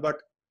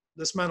 But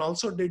this man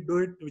also did do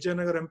it.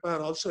 Vijayanagar Empire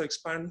also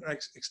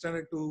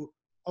extended to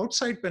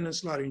outside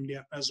peninsular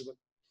India as well.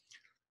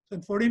 So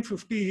in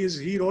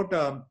 1450, he wrote,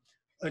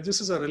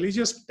 this is a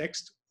religious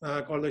text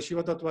called the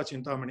Shivatattva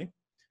Chintamani.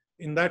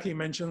 In that, he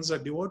mentions a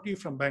devotee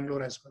from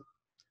Bangalore as well.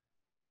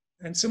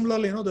 And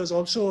similarly, there's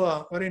also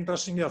a very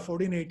interesting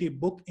 1480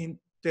 book in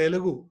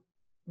Telugu,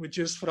 which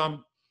is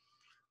from,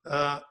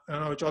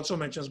 which also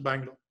mentions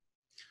Bangalore.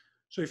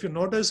 So if you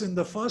notice in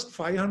the first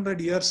 500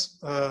 years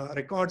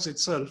records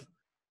itself,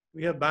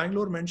 we have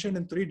Bangalore mentioned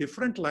in three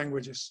different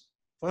languages.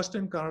 First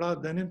in Kannada,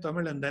 then in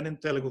Tamil, and then in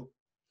Telugu.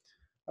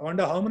 I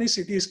wonder how many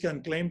cities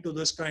can claim to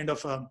this kind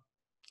of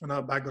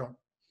background.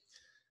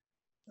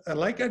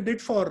 Like I did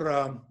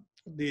for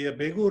the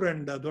Begur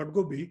and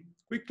Dodgobi,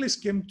 quickly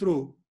skim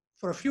through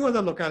for a few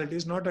other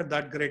localities, not at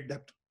that great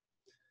depth.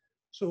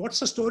 So what's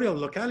the story of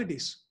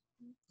localities?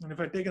 And if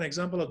I take an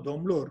example of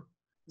Domblur,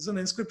 this is an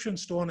inscription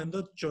stone in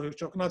the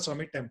Choknath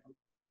Swami temple.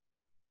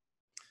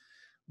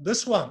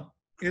 This one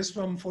is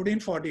from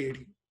 1440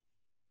 AD.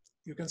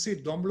 You can see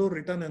Domblur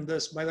written in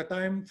this. By the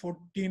time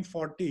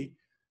 1440,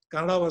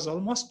 Kannada was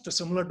almost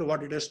similar to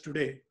what it is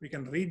today. We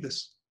can read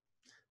this,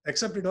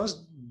 except it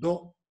was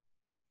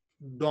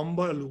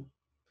Dombalu.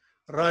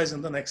 Ra is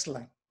in the next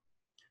line.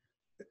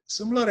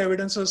 Similar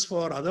evidences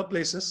for other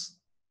places.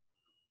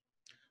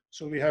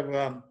 So we have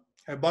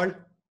Hebal.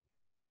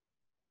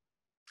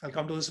 I'll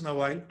come to this in a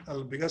while,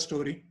 a bigger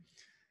story.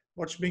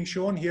 What's being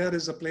shown here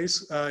is a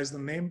place, is the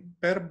name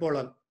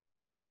Perbolal.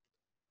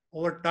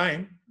 Over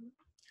time,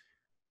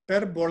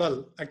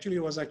 Perbolal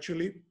was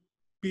actually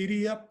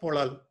Piria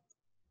Polal.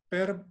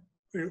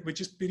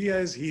 Which is Piria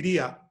is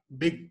Hiria,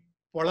 big.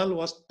 Polal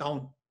was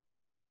town.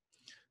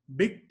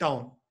 Big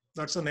town.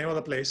 That's the name of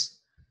the place.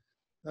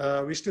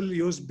 We still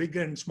use big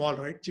and small,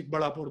 right?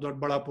 Chikbalapur,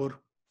 Dodbalapur,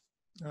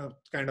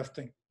 kind of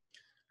thing.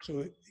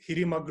 So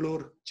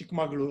Hirimaglur,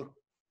 Chikmaglur.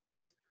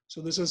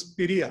 So this is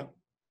Piria.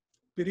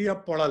 Piria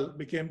Polal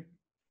became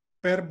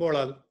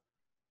Perbolal,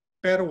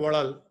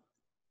 Pervolal,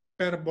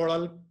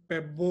 Perbolal,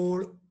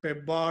 Pebol,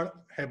 Pebad,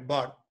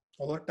 Hebad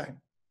over time.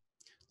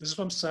 This is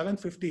from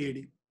 750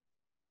 AD.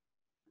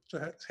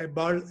 So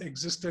Hebad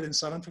existed in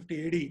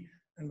 750 AD,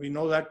 and we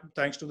know that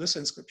thanks to this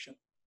inscription.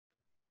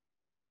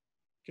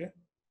 Okay.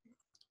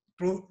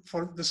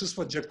 This is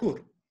for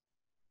Jakur.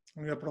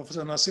 We have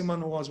Professor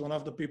Nasiman, who was one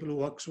of the people who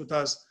works with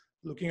us,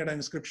 looking at an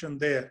inscription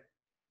there.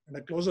 And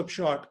a close-up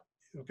shot,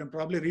 you can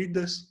probably read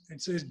this.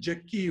 It says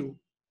Jakiyu,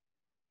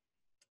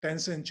 10th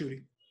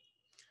century.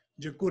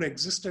 Jakur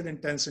existed in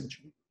 10th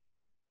century.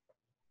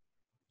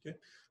 Okay.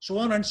 So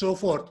on and so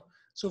forth.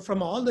 So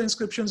from all the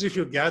inscriptions, if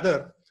you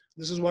gather,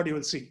 this is what you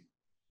will see.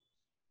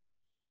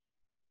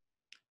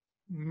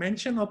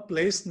 Mention of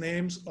place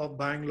names of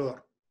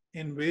Bangalore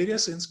in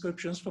various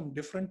inscriptions from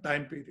different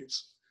time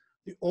periods.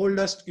 The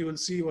oldest you will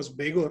see was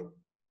Begur,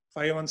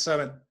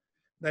 517.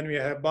 Then we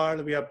have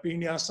Hebal, we have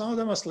Pinya. Some of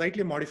them are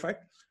slightly modified.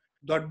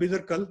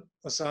 Dodbidarkal,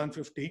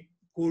 750.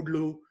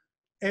 Kudlu.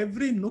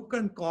 Every nook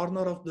and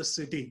corner of the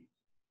city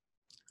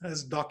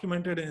as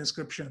documented in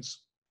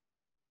inscriptions.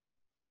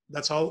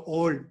 That's how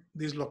old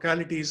these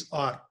localities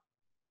are.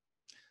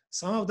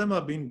 Some of them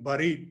have been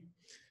buried.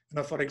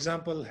 For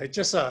example,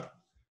 HSR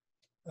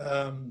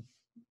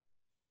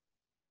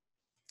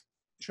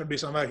should be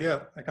somewhere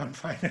here. I can't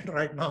find it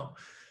right now.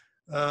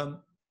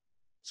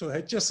 So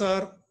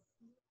HSR,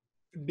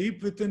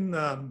 deep within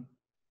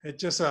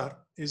HSR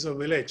is a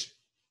village.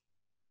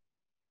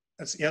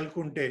 That's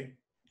Yalkunte.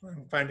 I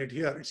can find it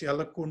here. It's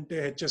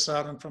Yalakunte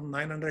HSR and from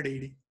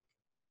 980.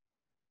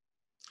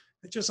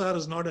 HSR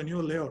is not a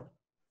new layout.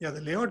 Yeah,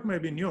 the layout may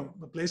be new.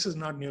 The place is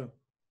not new.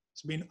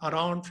 It's been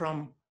around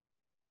from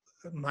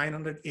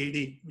 900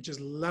 AD, which is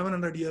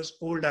 1100 years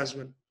old as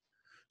well.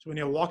 So when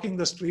you're walking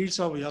the streets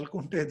of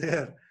Yalkunte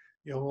there,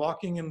 you're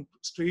walking in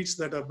streets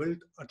that are built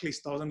at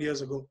least 1000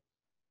 years ago.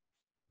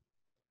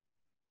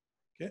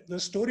 Okay, the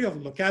story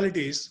of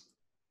localities,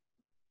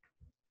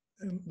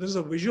 this is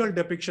a visual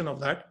depiction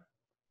of that.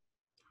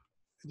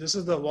 This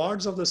is the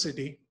wards of the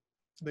city.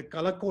 They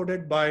color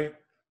coded by,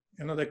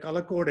 they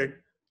color coded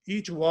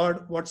each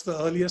ward, what's the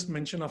earliest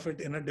mention of it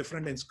in a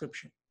different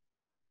inscription.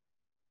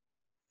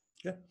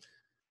 Okay.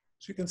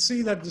 So you can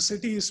see that the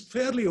city is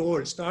fairly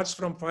old, starts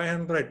from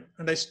 500,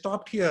 and I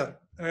stopped here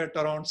at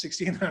around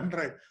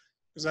 1600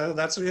 because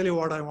that's really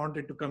what I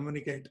wanted to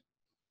communicate.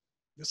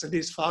 The city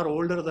is far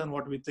older than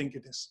what we think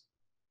it is.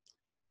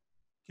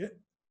 Okay.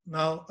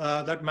 Now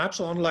that map's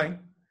online,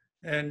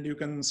 and you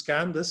can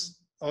scan this,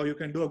 or you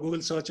can do a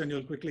Google search and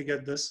you'll quickly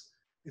get this.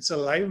 It's a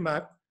live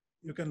map.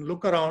 You can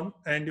look around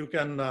and you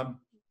can,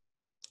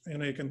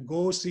 you can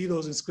go see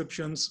those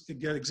inscriptions,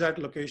 get exact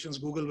locations.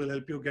 Google will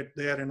help you get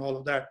there and all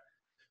of that.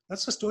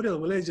 That's the story of the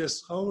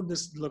villages. How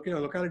this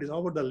localities, how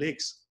about the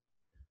lakes?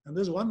 And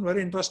there's one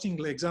very interesting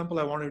example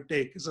I want to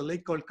take. It's a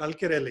lake called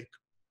Kalkere Lake.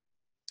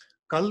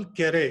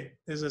 Kalkere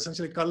is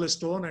essentially Kal is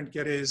stone and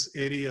Kere is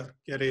area,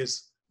 Kere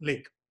is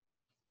lake.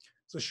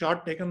 It's a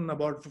shot taken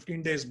about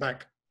 15 days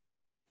back.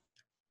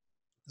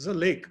 There's a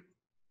lake.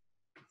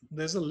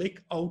 There's a lake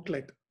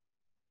outlet.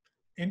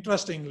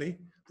 Interestingly,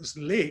 this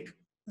lake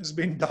has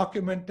been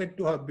documented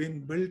to have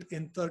been built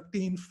in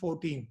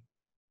 1314.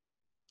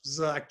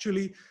 So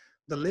actually,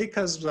 the lake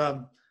has,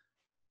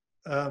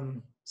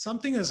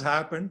 something has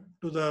happened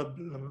to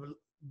the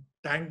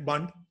tank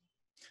bund.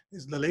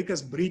 The lake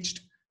has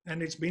breached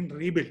and it's been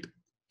rebuilt.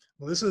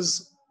 This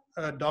is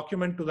a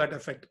document to that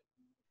effect.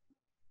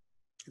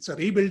 It's a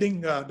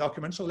rebuilding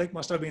document, so lake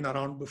must have been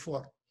around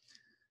before.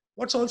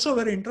 What's also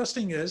very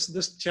interesting is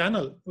this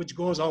channel which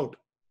goes out.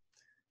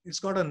 It's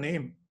got a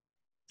name.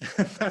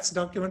 That's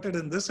documented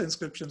in this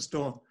inscription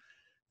stone,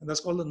 and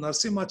that's called the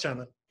Narsimha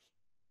channel.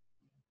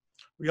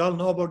 We all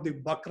know about the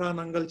Bakra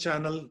Nangal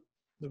channel,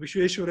 the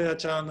Vishweshwaraya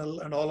channel,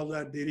 and all of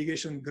that, the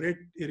irrigation, great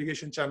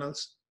irrigation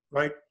channels,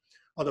 right?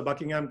 Or the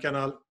Buckingham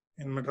Canal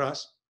in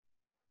Madras.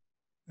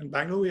 In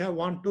Bangalore, we have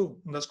one too,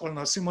 and that's called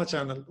Narsimha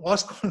channel.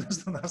 Was called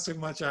as the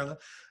Narsimha channel.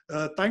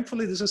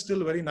 Thankfully, this is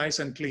still very nice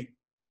and clean.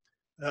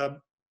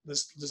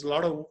 There's a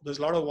lot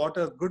of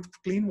water, good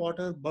clean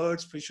water,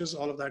 birds, fishes,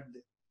 all of that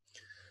there.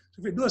 So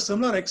if we do a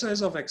similar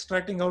exercise of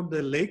extracting out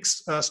the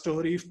lakes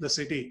story of the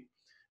city,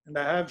 and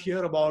I have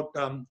here about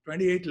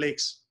 28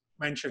 lakes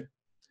mentioned.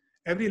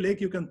 Every lake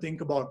you can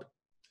think about: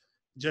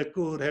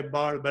 Jakur,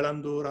 Hebbal,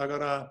 Belandur,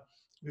 Agara,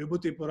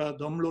 Vibhutipura,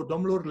 Domlur.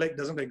 Domlur lake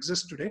doesn't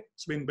exist today;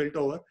 it's been built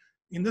over.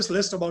 In this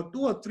list, about 2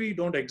 or 3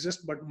 don't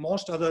exist, but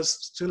most others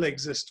still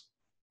exist.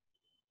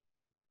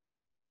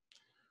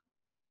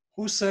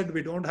 Who said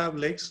we don't have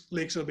lakes?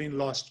 Lakes have been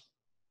lost.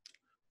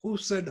 Who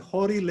said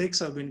hoary lakes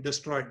have been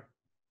destroyed?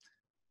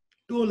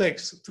 2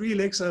 lakes, 3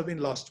 lakes have been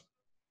lost.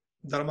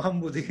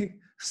 Dharmambudhi,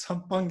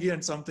 Sampangi,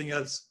 and something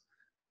else.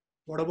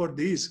 What about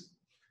these?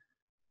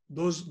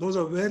 Those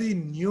are very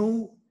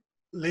new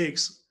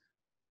lakes.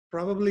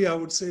 Probably I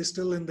would say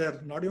still in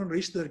their, not even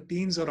reached their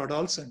teens or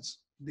adolescence.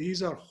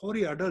 These are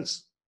hoary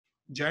adults,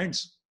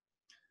 giants,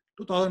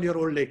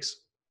 2000-year-old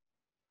lakes.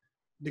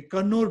 The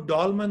Kannur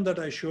dolmen that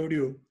I showed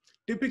you,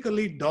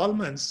 typically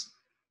dolmens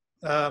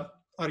are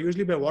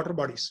usually by water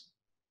bodies.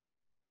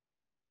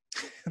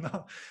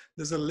 Now,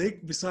 there's a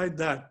lake beside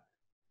that.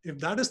 If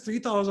that is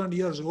 3000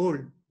 years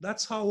old,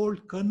 that's how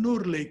old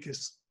Kannur Lake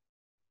is.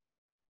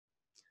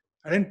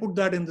 I didn't put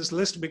that in this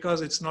list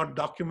because it's not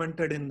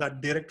documented in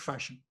that direct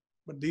fashion.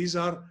 But these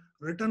are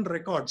written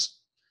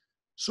records,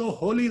 so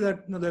holy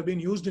that they've been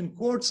used in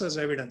courts as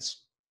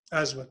evidence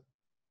as well.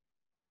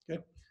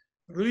 Okay.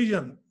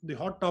 Religion, the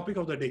hot topic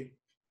of the day.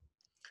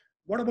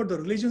 What about the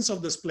religions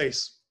of this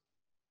place?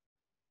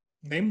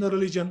 Name the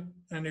religion,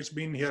 and it's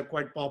been here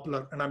quite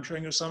popular, and I'm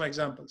showing you some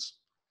examples.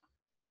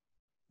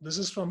 This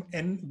is from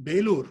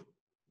Belur.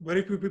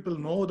 Very few people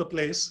know the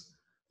place.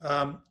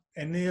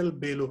 NAL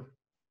Belur.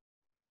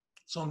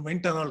 It's on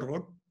Wind Tunnel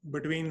Road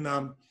between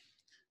HAL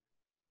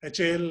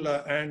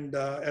and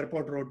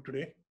Airport Road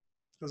today.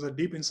 There's a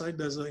deep inside,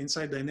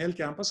 inside the NAL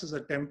campus is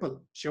a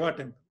temple, Shiva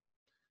temple.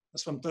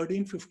 That's from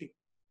 1350.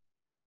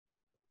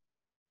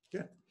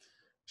 Okay.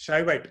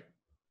 Shaivite.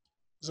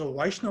 So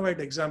Vaishnavite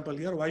example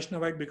here.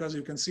 Vaishnavite because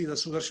you can see the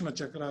Sudarshana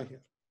Chakra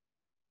here.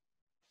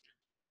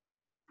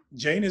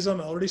 Jainism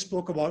I already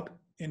spoke about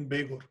in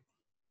Begur.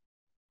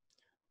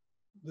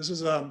 This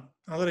is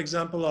another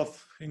example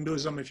of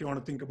Hinduism, if you want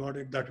to think about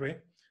it that way.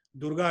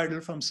 Durga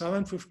idol from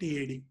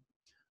 750 AD.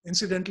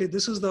 Incidentally,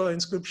 this is the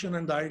inscription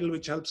and the idol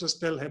which helps us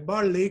tell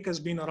Hebbal Lake has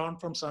been around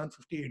from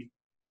 750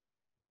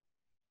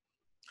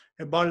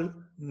 AD. Hebbal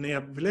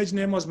village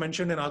name was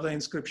mentioned in other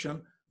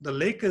inscription. The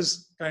lake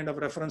is kind of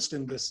referenced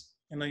in this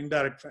in an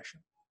indirect fashion.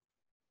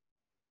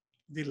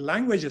 The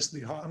languages,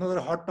 another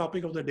hot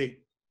topic of the day.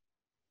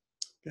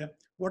 Okay.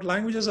 What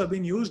languages have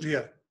been used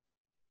here?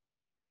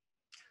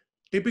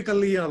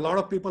 Typically, a lot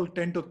of people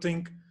tend to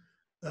think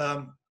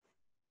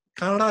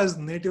Kannada is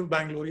native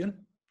Bangalorean.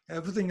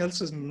 Everything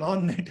else is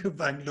non-native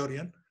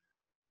Bangalorean.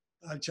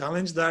 I'll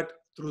challenge that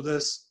through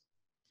this.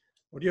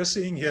 What you're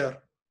seeing here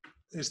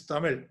is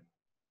Tamil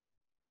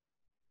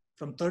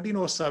from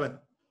 1307.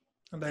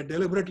 And I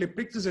deliberately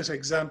picked this as an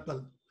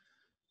example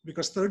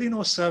because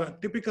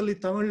 1307, typically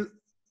Tamil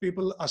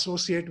people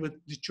associate with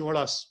the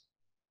Cholas.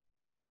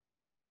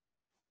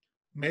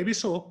 Maybe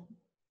so,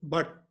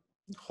 but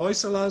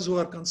Hoysalas, who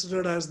are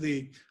considered as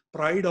the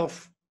pride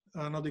of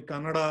the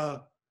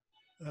Kannada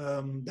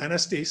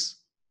dynasties,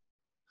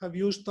 have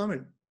used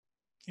Tamil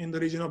in the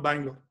region of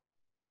Bangalore.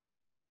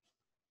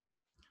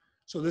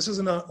 So this is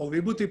in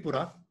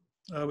Vibhutipura,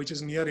 which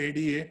is near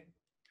ADA,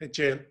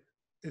 HL.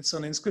 It's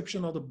an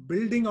inscription of the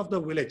building of the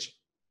village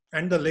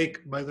and the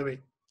lake, by the way.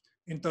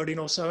 In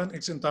 1307,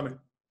 it's in Tamil.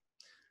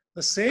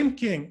 The same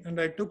king,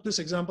 and I took this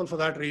example for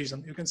that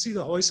reason. You can see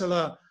the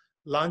Hoysala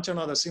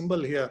Lanchana, the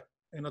symbol here,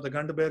 the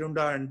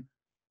Gandaberunda and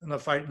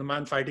the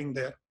man fighting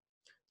there.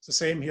 It's the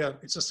same here.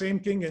 It's the same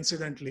king,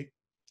 incidentally,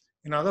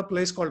 in another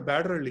place called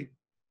Badaralli,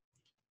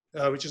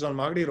 which is on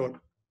Magadi Road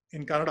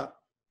in Kannada.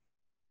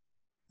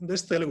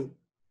 This Telugu,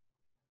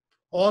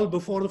 all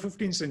before the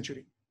 15th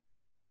century.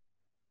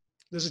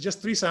 This is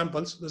just 3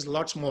 samples. There's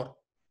lots more.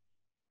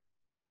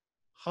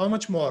 How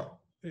much more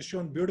is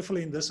shown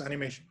beautifully in this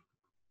animation.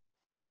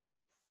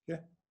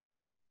 Okay.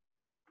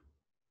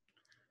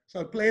 So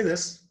I'll play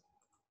this.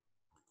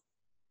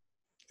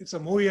 It's a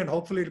movie and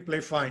hopefully it'll play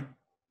fine.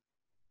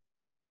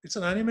 It's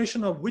an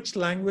animation of which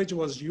language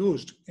was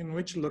used in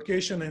which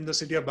location in the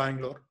city of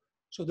Bangalore.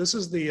 So this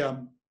is the,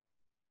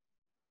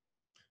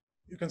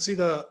 you can see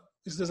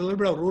there's a little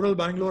bit of rural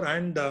Bangalore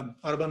and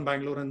urban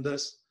Bangalore in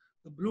this.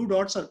 The blue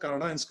dots are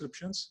Kannada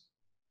inscriptions.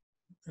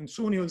 And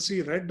soon you'll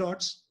see red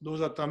dots, those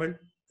are Tamil.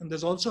 And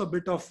there's also a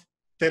bit of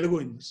Telugu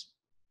in this.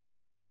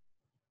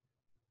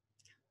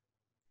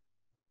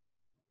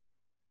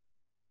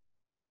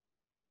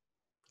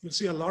 You'll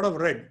see a lot of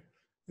red.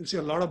 You'll see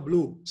a lot of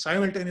blue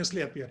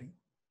simultaneously appearing.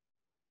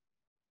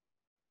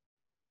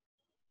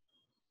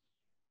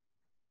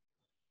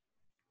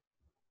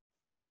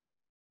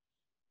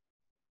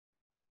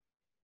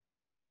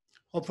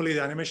 Hopefully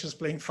the animation is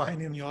playing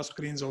fine in your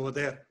screens over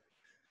there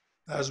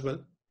as well.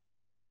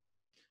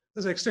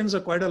 This extends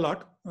quite a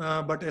lot,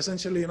 but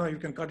essentially, you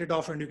can cut it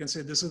off and you can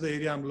say, this is the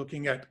area I'm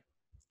looking at.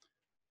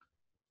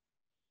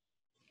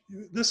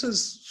 This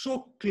is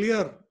so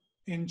clear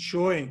in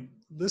showing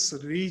this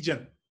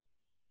region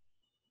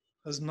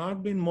has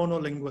not been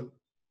monolingual.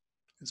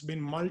 It's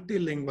been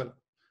multilingual.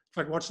 In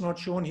fact, what's not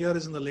shown here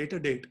is in the later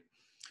date.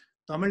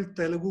 Tamil,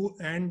 Telugu,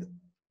 and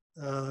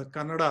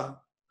Kannada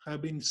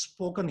have been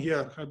spoken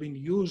here, have been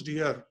used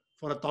here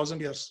for 1,000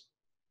 years.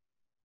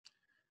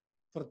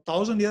 For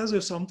 1,000 years,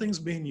 if something's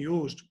being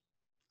used,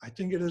 I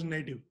think it is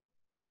native.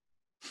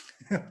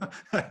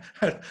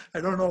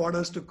 I don't know what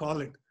else to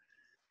call it.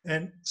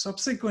 And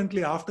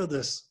subsequently after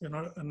this,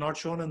 not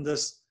shown in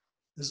this,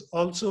 is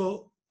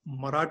also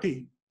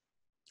Marathi,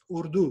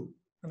 Urdu,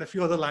 and a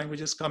few other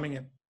languages coming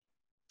in.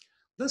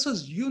 This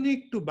is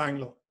unique to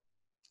Bangalore.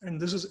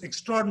 And this is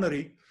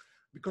extraordinary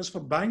because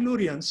for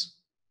Bangaloreans,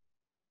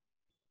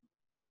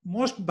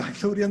 most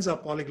Bangaloreans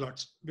are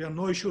polyglots. We have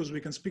no issues.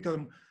 We can speak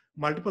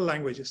multiple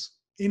languages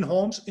in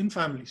homes, in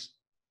families.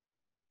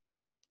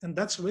 And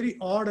that's very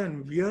odd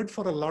and weird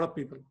for a lot of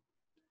people.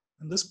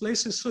 And this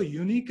place is so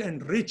unique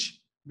and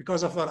rich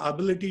because of our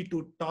ability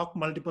to talk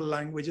multiple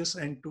languages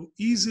and to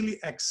easily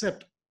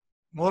accept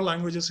more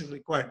languages if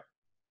required.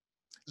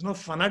 There's no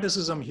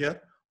fanaticism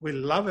here. We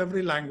love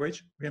every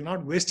language. We're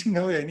not wasting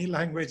away any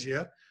language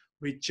here.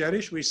 We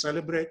cherish, we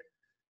celebrate,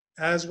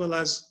 as well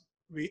as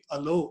we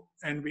allow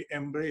and we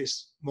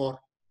embrace more.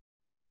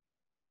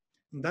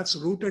 And that's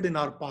rooted in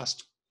our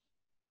past.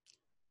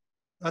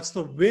 That's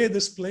the way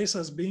this place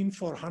has been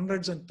for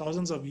hundreds and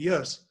thousands of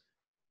years.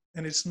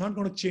 And it's not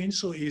going to change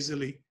so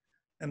easily.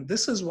 And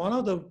this is one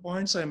of the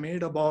points I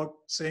made about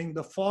saying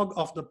the fog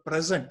of the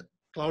present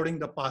clouding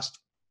the past.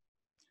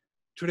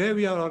 Today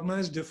we are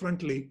organized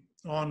differently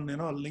on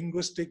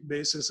linguistic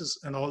basis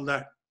and all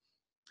that.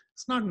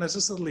 It's not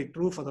necessarily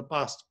true for the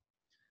past.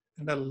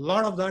 And a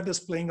lot of that is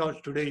playing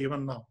out today,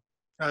 even now,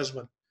 as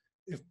well.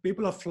 If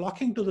people are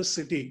flocking to the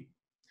city,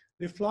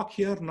 they flock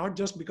here not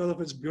just because of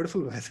its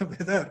beautiful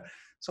weather,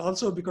 it's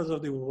also because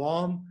of the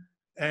warm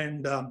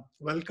and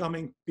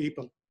welcoming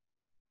people.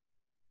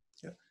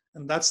 Yeah.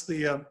 And that's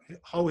the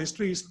how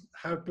history is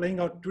playing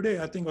out today,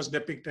 I think was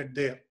depicted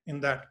there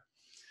in that.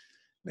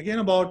 Again,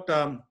 about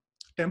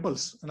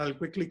temples, and I'll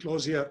quickly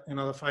close here in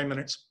another 5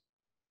 minutes.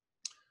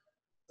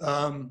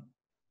 What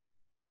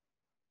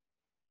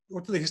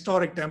are the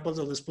historic temples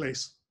of this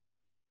place?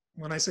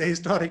 When I say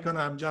historic,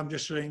 I'm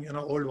just showing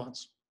old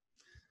ones.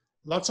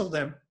 Lots of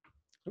them.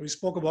 So we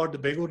spoke about the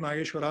Begur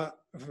Nageshwara,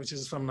 which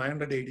is from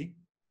 980.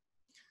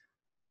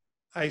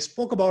 I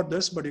spoke about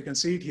this, but you can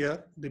see it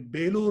here. The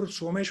Belur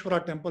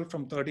Someshwara temple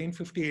from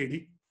 1350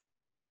 AD.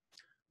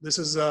 This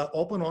is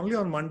open only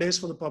on Mondays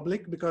for the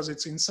public because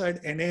it's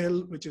inside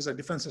NAL, which is a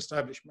defense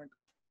establishment.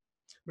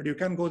 But you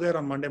can go there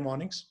on Monday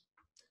mornings.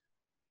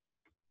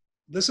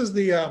 This is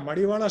the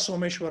Madiwala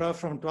Someshwara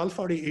from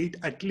 1248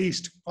 at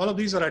least. All of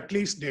these are at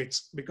least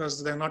dates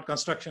because they're not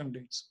construction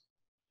dates.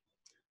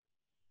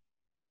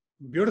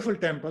 Beautiful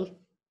temple.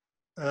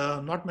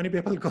 Not many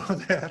people go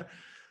there.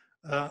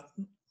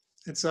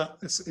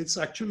 It's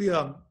actually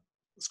a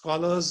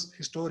scholars,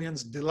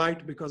 historians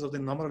delight because of the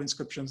number of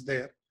inscriptions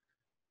there.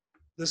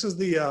 This is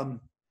the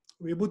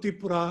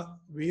Vibhutipura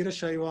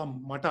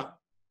Veerashaiva Mata,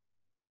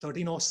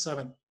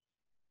 1307.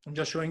 I'm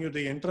just showing you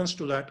the entrance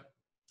to that.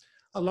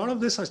 A lot of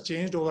this has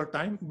changed over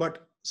time,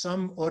 but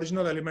some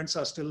original elements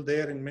are still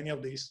there in many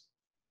of these.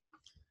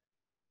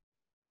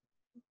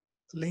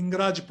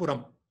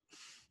 Lingarajpuram.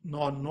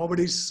 No,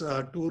 nobody's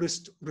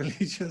tourist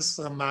religious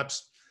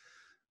maps.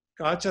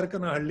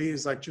 Kacharkanahalli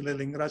is actually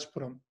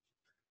Lingarajpuram.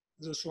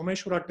 There's a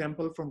Someshwara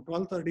temple from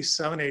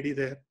 1237 AD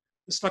there.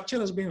 The structure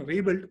has been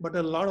rebuilt, but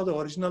a lot of the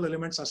original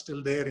elements are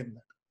still there in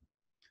that.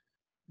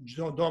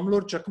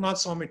 Domlur Chaknath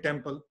Swami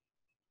temple,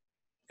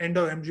 end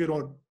of MG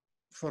Road.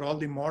 For all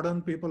the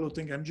modern people who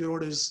think MG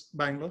Road is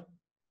Bangalore,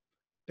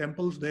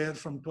 temples there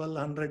from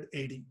 1200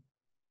 AD.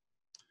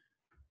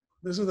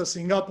 This is the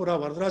Singapura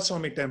Varadaraj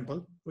Swami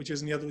temple, which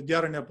is near the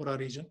Vidyaranyapura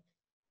region,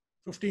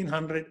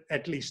 1500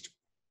 at least.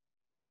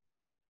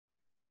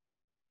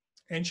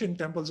 Ancient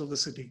temples of the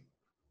city.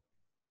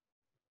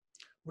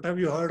 What have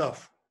you heard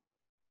of?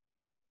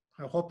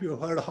 I hope you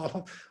heard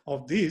all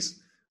of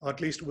these, or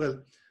at least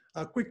will.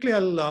 Quickly,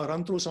 I'll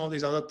run through some of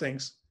these other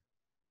things.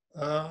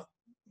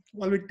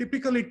 Well, we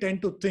typically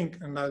tend to think,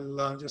 and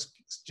I'll just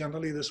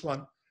generally this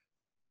one,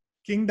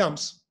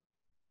 kingdoms.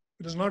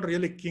 It is not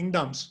really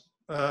kingdoms.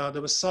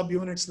 There were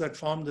subunits that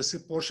formed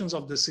the portions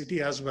of the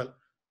city as well.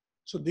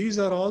 So these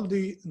are all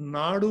the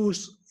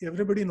nadus.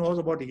 Everybody knows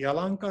about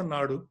Yalanka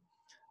Nadu.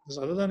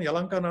 Other than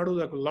Yalanka Nadu,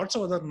 there are lots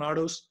of other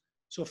nadus.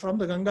 So from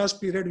the Ganga's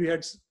period, we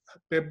had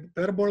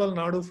Perbolal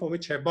Nadu, for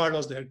which Hebbad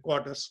was the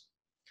headquarters.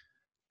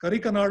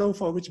 Karika Nadu,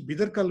 for which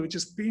Bidarkal, which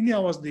is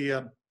Peenya, was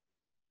the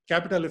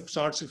capital of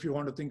sorts, if you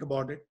want to think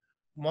about it.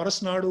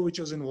 Morris Nadu, which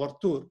was in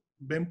Vartur,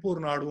 Bempur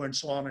Nadu, and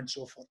so on and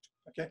so forth.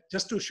 Okay,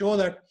 just to show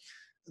that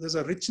there's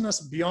a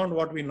richness beyond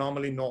what we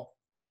normally know.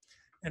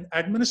 And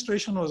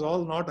administration was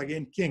all not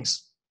again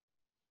kings.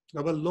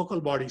 There were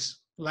local bodies,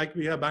 like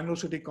we have Bangalore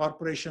City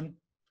Corporation,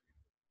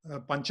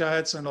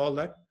 panchayats and all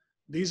that.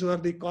 These were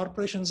the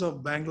corporations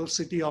of Bangalore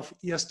City of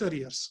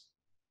yesteryears.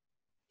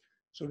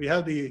 So we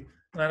have and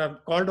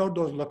I've called out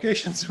those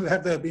locations where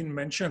they have been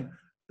mentioned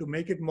to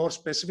make it more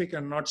specific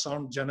and not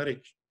sound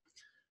generic.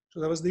 So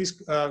there was these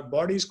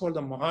bodies called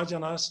the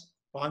Mahajanas,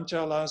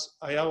 Panchalas,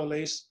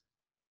 Ayavales.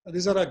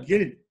 These are a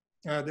guild.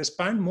 They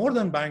spanned more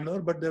than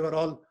Bangalore, but they were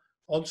all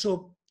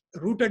also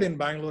rooted in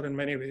Bangalore in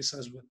many ways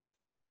as well.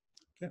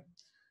 Okay.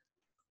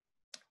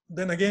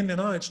 Then again,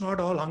 it's not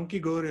all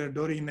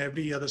hunky-dory in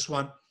every other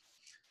one.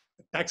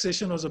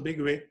 Taxation was a big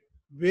way.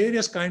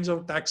 Various kinds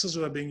of taxes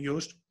were being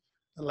used.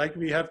 Like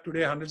we have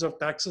today, hundreds of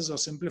taxes or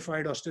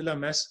simplified or still a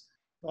mess.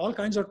 All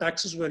kinds of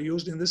taxes were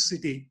used in this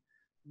city.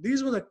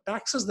 These were the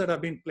taxes that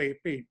have been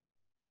paid.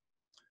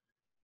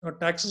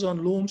 Taxes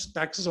on looms,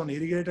 taxes on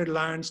irrigated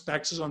lands,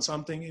 taxes on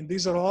something. And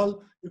these are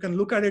all, you can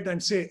look at it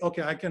and say,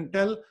 okay, I can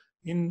tell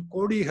in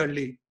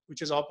Kodihalli,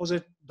 which is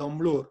opposite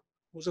Domlur,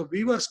 was a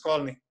weaver's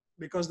colony,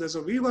 because there's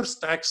a weaver's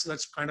tax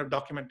that's kind of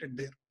documented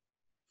there.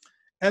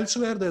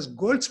 Elsewhere, there's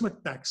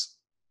goldsmith tax.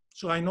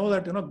 So I know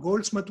that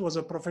goldsmith was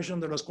a profession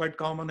that was quite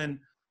common in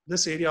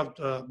this area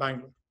of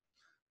Bangalore.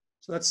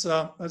 So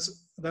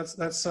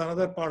that's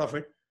another part of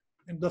it.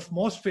 And the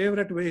most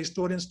favorite way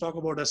historians talk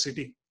about a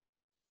city,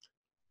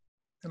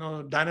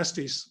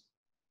 dynasties.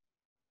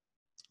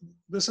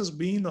 This has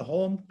been the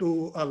home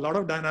to a lot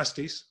of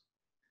dynasties,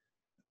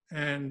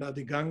 and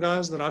the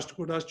Gangas, the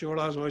Rashtrakutas,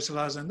 Cholas,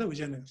 Hoysalas, and the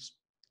Vijayanagars.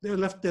 They have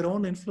left their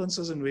own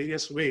influences in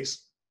various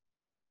ways.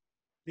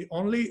 The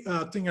only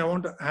thing I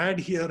want to add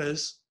here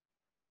is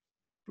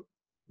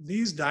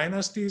these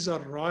dynasties are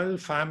royal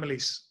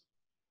families.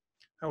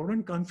 I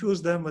wouldn't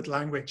confuse them with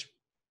language.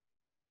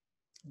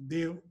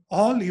 They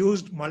all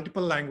used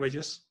multiple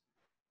languages.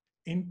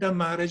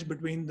 Intermarriage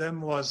between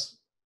them was,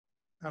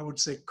 I would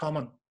say,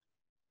 common.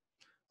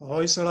 A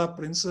Hoysala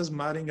princess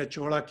marrying a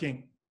Chola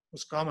king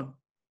was common,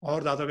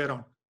 or the other way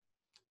around.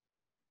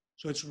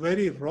 So it's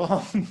very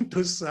wrong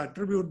to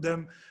attribute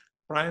them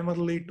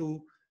primarily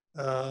to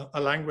a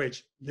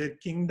language. Their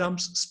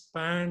kingdoms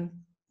span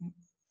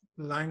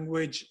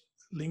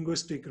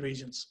linguistic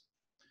regions.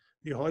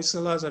 The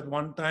Hoysalas at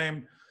one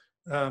time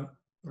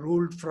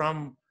ruled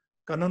from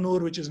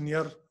Kannanur, which is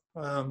near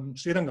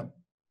Srirangam.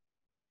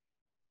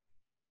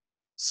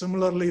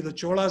 Similarly, the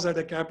Cholas had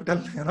a capital,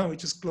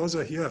 which is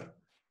closer here.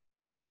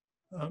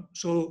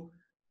 So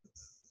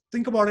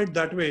think about it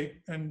that way,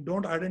 and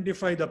don't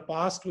identify the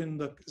past in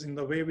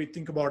the way we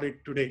think about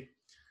it today.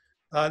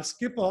 I'll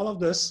skip all of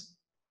this,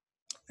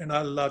 and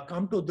I'll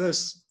come to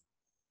this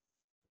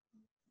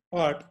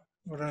part.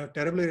 We're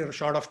terribly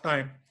short of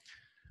time.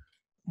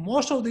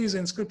 Most of these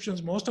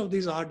inscriptions, most of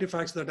these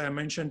artifacts that I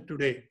mentioned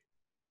today,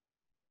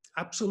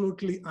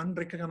 absolutely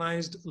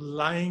unrecognized,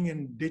 lying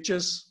in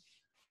ditches,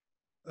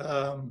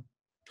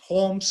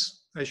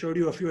 homes. I showed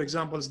you a few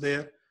examples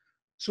there.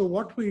 So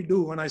what we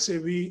do, when I say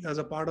we as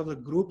a part of the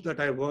group that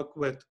I work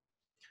with,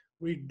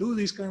 we do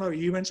these kind of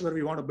events where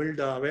we want to build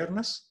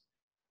awareness.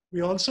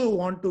 We also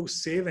want to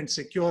save and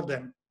secure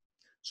them.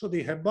 So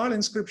the Hebbal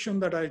inscription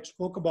that I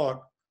spoke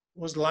about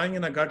was lying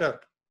in a gutter.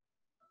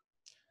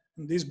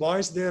 And these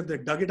boys there, they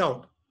dug it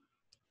out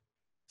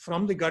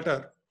from the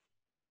gutter.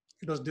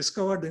 It was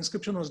discovered, the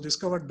inscription was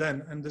discovered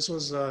then, and this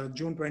was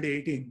June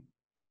 2018.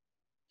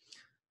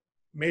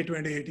 May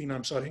 2018,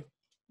 I'm sorry.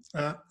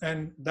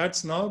 And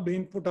that's now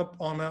been put up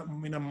on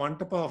in a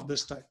mantapa of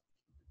this type.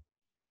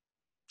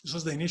 This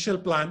was the initial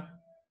plan.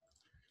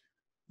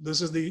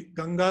 This is the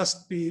Ganga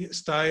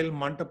style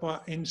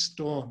mantapa in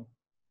stone.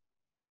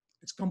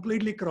 It's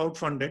completely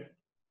crowd-funded.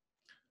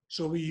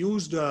 So we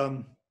used,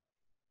 so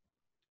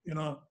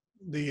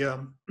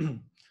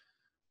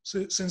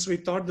since we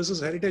thought this is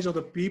heritage of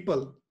the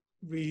people,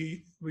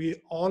 we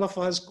all of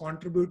us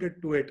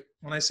contributed to it.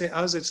 When I say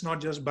us, it's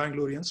not just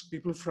Bangaloreans.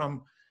 People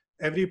from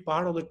every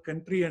part of the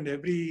country and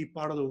every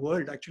part of the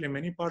world, actually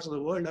many parts of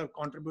the world, have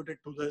contributed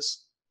to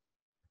this.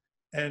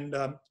 And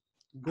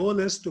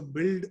goal is to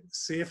build,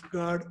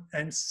 safeguard,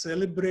 and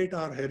celebrate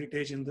our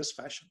heritage in this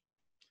fashion.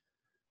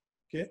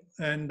 Okay,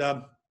 and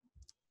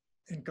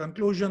in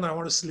conclusion, I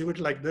want to leave it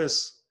like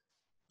this.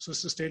 So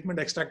it's a statement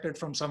extracted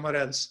from somewhere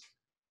else.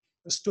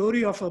 The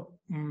story of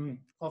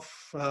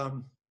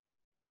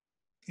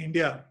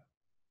India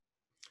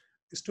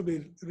is to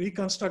be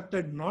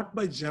reconstructed not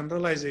by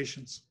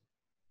generalizations,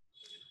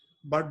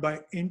 but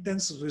by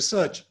intense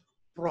research,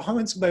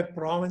 province by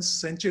province,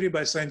 century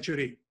by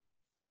century.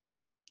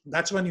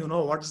 That's when you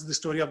know what is the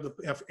story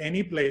of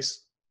any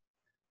place.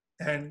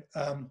 And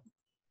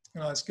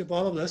I'll skip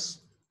all of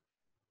this.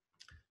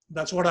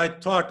 That's what I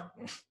thought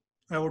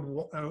I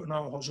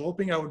was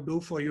hoping I would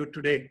do for you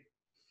today.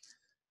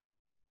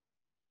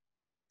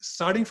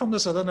 Starting from the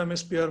southern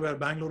hemisphere where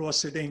Bangalore was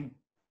sitting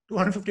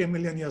 250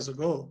 million years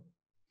ago,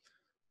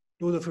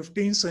 to the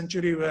 15th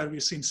century where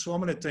we've seen so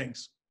many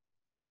things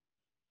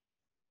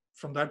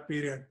from that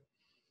period.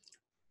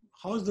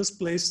 How is this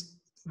place,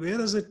 where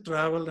has it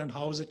traveled and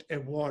how has it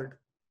evolved?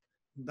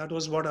 That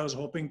was what I was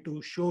hoping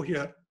to show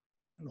here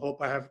and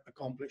hope I have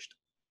accomplished.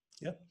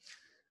 Yeah.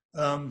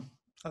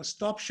 I'll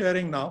stop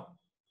sharing now.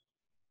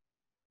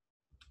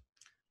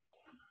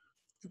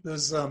 If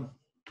there's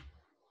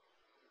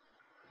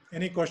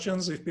any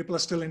questions, if people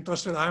are still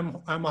interested,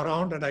 I'm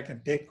around and I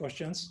can take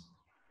questions.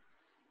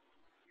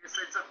 Yes,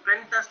 it's a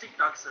fantastic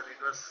talk, sir. It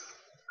was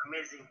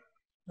amazing.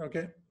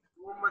 Okay.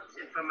 So much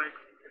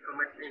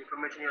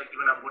information you have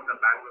given about the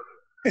Bangalore.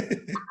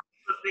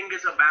 The thing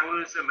is,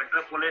 Bangalore is a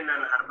metropolitan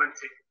and urban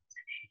city,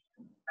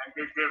 and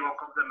they walk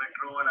up the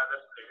metro and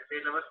other places. They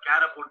never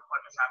care about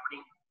what is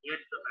happening near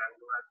to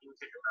Bangalore or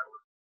inside the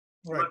Bangalore.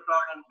 Right. We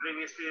talked and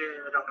previously,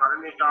 Dr.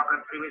 Arami talked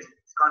and previous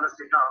scholars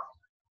they talk.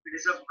 It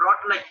is a broad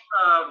like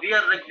we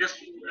are like just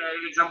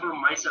example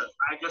myself.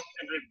 I just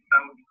entered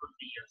Bangalore for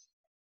 3 years.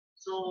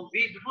 So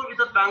before we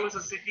thought Bangalore is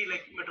a city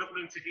like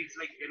metropolitan city. It's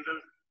like general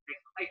like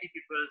IT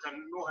people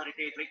and no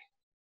heritage, like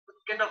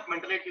kind of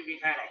mentality we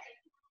had actually.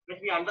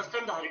 When we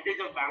understand the heritage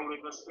of Bangalore,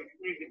 it was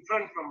very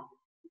different from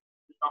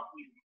the talk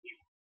we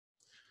did.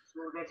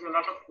 So there's a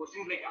lot of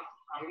questions like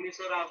Aruni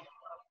sir have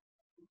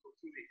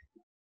questions like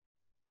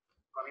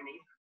Aruni.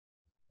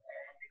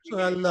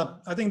 So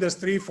I think there's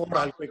 3, 4.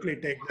 I'll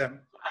quickly take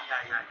them.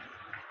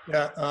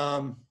 Yeah.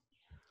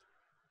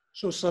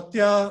 So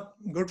Satya,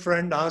 good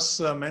friend, asks,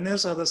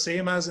 menace are the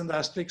same as in the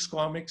Asterix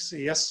comics?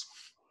 Yes,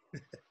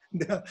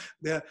 they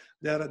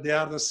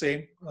are the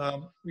same.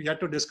 We had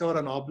to discover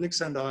an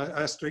Obelix and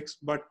Asterix,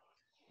 but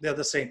they are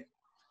the same.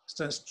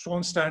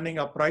 Stones standing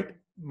upright,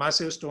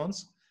 massive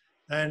stones.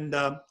 And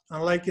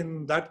unlike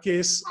in that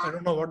case, I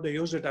don't know what they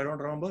used it, I don't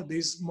remember.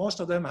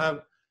 Most of them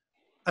have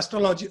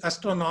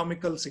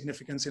astronomical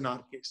significance in our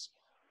case.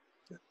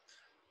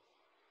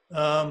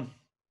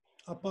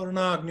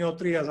 Aparna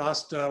Agnihotri has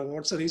asked,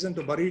 what's the reason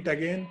to bury it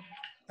again?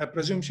 I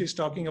presume she's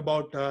talking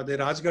about the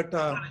Rajghat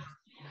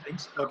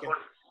things. Okay.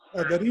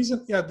 The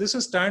reason, this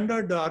is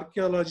standard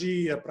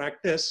archaeology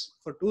practice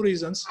for 2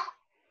 reasons.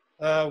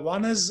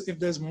 One is if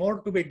there's more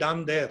to be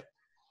done there,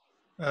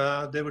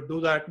 they would do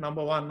that,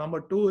 number 1.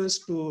 Number 2 is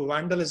to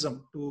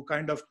vandalism, to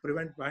kind of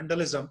prevent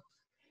vandalism.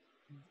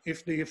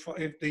 Typically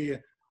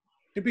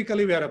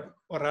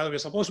we're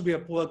supposed to be a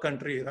poor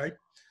country, right?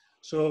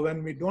 So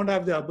when we don't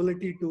have the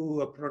ability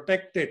to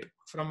protect it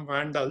from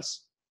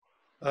vandals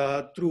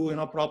through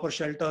proper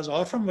shelters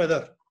or from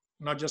weather,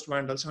 not just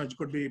vandals, it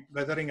could be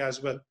weathering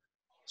as well.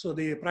 So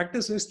the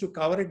practice is to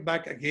cover it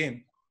back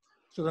again.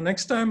 So the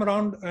next time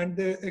around, and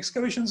the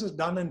excavations is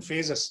done in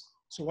phases.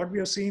 So what we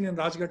have seen in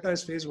Rajghatta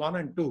is phase 1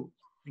 and 2.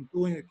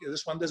 In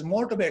this one, there's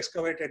more to be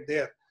excavated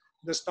there.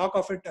 There's talk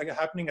of it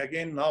happening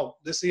again now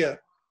this year.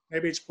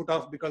 Maybe it's put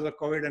off because of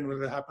COVID and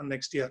will happen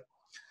next year.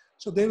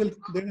 So they will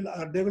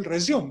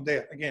resume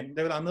there again.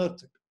 They will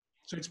unearth it.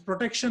 So it's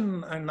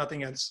protection and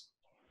nothing else.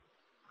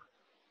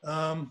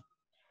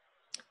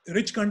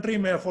 Rich country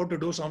may afford to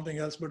do something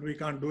else, but we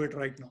can't do it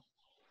right now.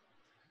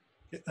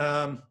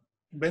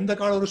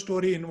 Bengaluru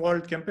story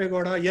involved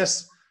Kempegoda.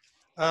 Yes,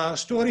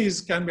 stories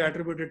can be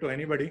attributed to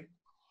anybody.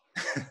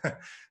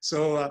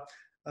 So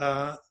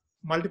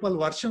multiple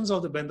versions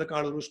of the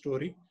Bengaluru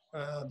story.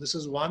 This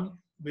is one.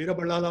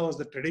 Veeraballala was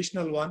the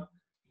traditional one.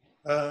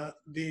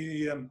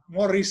 The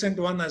more recent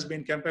one has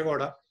been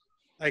Kempegoda.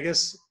 I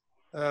guess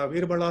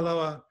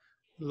Veeraballala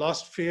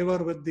lost favor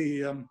with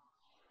the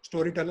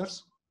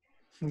storytellers.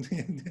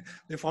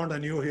 They found a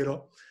new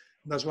hero.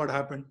 That's what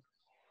happened.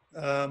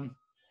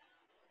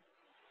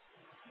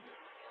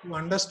 To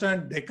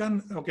understand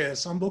Deccan, okay,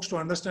 some books to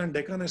understand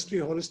Deccan history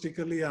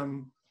holistically,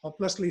 I'm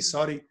hopelessly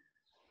sorry.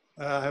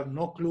 I have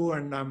no clue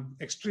and I'm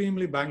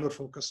extremely Bangalore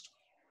focused.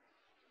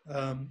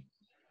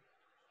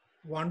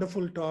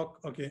 Wonderful talk.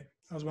 Okay.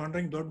 I was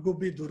wondering,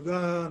 Dodgubbi,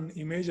 Durga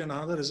image and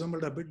another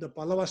resembled a bit the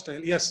Pallava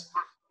style. Yes.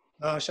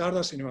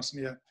 Sharda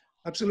Srinivasan. Yeah,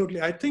 absolutely.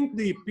 I think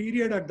the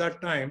period at that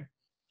time,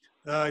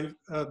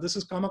 this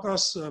has come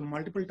across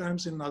multiple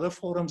times in other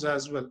forums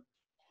as well.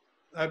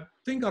 I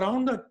think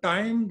around the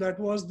time that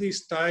was the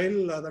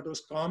style that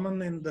was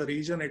common in the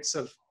region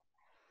itself.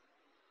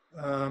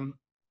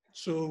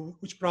 So,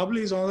 which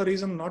probably is another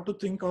reason not to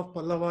think of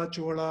Pallava,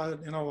 Chola,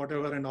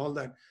 whatever and all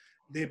that.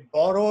 They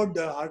borrowed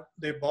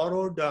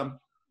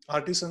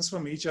artisans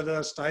from each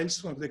other,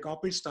 they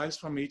copied styles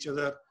from each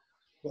other.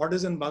 What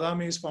is in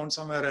Badami is found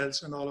somewhere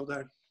else and all of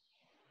that.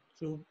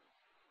 So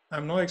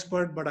I'm no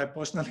expert, but I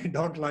personally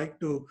don't like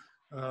to,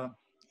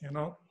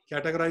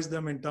 categorize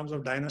them in terms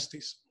of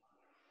dynasties.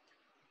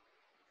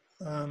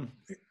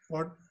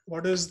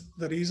 What is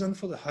the reason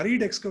for the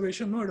hurried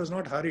excavation? No, it was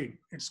not hurried.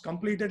 It's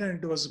completed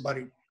and it was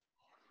buried.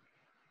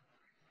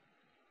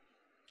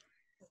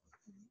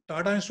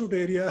 Tata Institute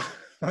area,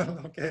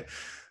 okay.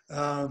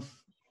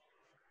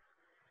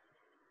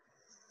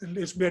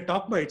 It's be a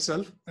talk by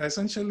itself.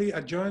 Essentially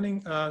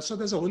adjoining, so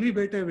there's a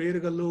Ulibete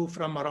Veergallu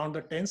from around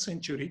the 10th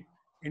century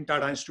in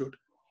Tata Institute,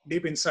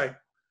 deep inside.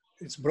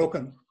 It's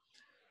broken.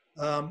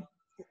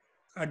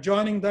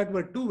 Adjoining that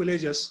were two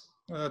villages,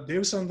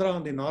 Devsandra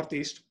on the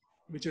northeast,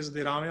 which is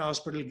the Ramaya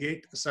Hospital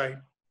gate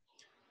side.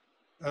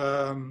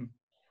 And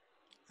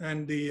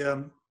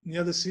the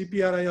near the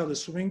CPRI or the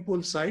swimming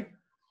pool side,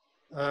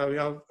 we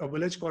have a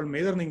village called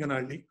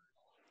Medarninganalli.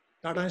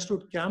 Tata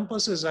Institute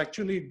campus is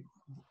actually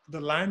the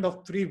land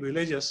of three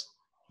villages,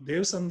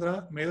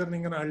 Devsandra,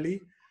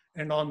 Medarninganalli,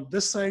 and on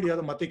this side, you have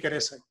the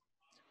Matikere side.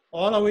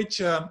 All of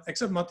which,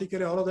 except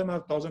Matikere, all of them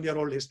have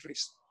 1,000-year-old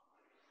histories.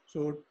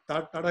 So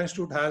Tata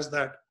Institute has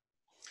that.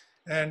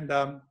 And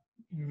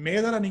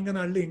Medara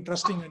Ninganalli,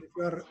 interesting, and if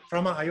you're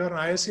an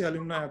ISC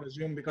alumni, I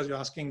presume, because you're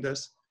asking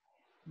this,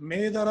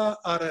 Medara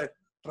are a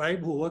tribe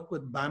who work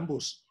with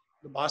bamboos,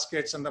 the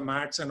baskets and the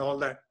mats and all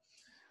that.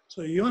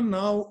 So even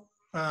now,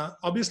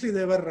 obviously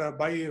they were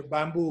by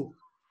bamboo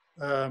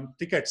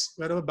thickets.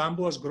 Wherever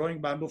bamboo was growing,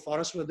 bamboo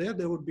forests were there,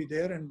 they would be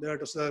there, and that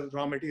was the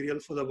raw material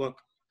for the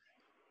work.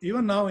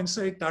 Even now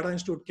inside Tata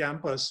Institute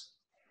campus,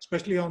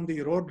 especially on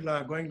the road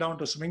going down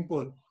to swimming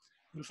pool,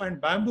 you'll find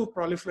bamboo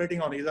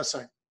proliferating on either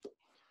side.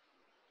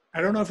 I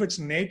don't know if it's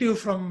native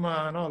from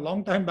a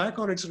long time back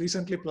or it's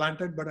recently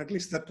planted, but at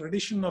least the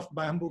tradition of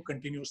bamboo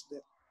continues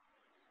there.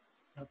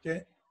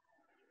 Okay.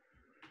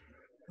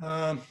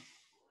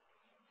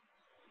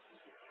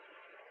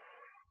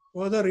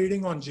 Further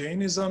reading on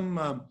Jainism,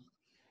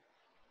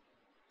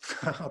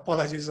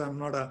 apologies, I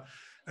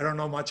don't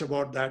know much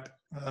about that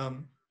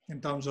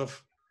in terms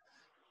of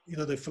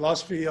either the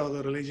philosophy or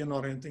the religion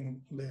or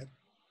anything there.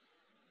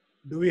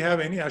 Do we have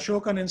any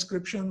Ashokan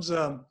inscriptions?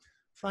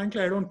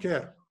 Frankly, I don't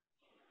care.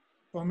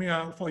 For me,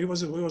 he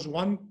was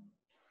one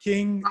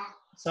king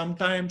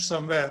sometime,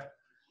 somewhere.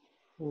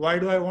 Why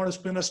do I want to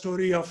spin a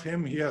story of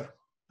him here?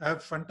 I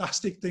have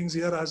fantastic things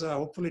here as I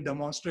hopefully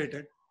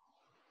demonstrated.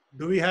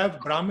 Do we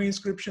have Brahmi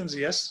inscriptions?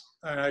 Yes.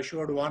 I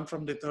showed one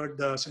from the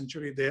 3rd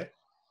century there.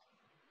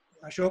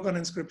 Ashokan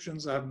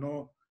inscriptions, I have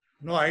no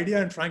idea,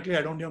 and frankly,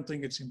 I don't even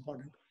think it's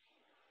important.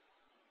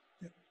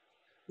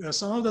 Yeah.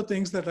 Some of the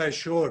things that I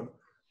showed,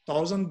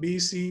 1000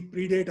 BC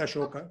predate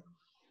Ashoka.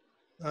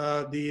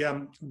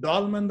 The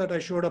dolmen that I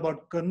showed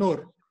about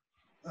Kannur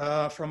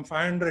from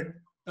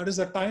 500, that is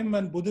the time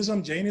when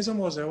Buddhism, Jainism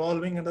was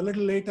evolving, and a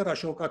little later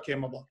Ashoka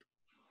came about.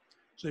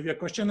 So if your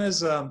question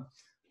is,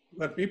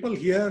 were people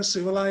here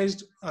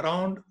civilized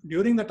around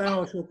during the time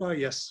of Ashoka?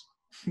 Yes,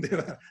 they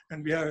were,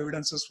 and we have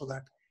evidences for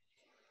that.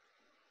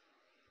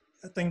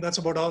 I think that's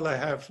about all I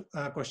have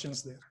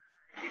questions there.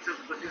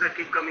 Questions that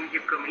keep coming.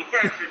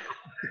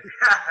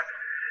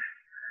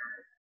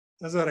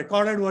 There's a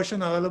recorded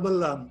version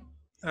available.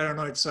 I don't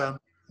know, it's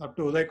up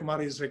to Udaya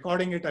Kumar. Is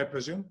recording it, I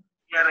presume.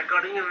 Yeah,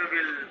 recording we will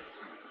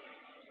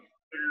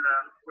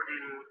put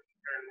in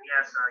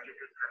NIAS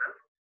YouTube channel,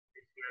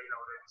 which we are in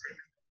our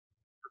website,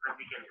 so that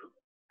we can do.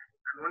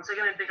 And once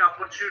again, I take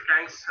opportunity.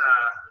 Thanks,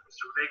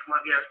 Mr. Udaya Kumar.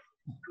 We have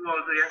two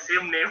also, yeah,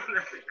 same name.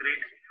 That's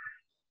great.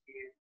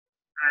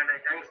 And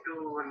thanks to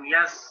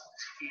NIAS,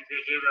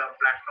 they gave a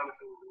platform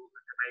to do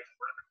the nice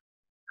work.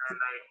 And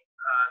I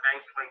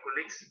thank my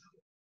colleagues,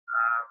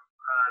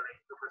 like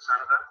Dr.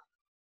 Sarada,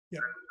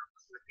 Yeah. and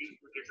the team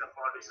who gives up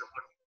all the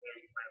support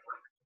in my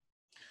work.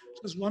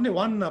 There's only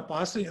one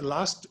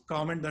last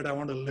comment that I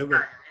want to leave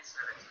with.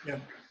 Yeah.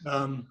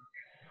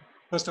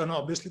 First,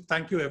 obviously,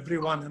 thank you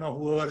everyone,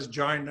 whoever has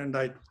joined, and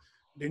I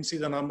didn't see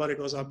the number. It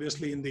was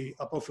obviously in the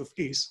upper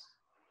 50s.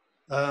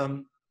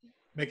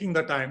 Making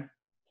the time.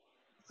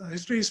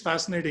 History is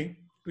fascinating.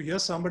 To hear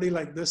somebody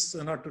like this,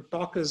 to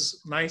talk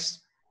is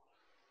nice.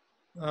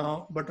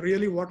 But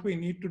really what we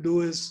need to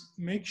do is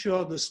make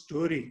sure the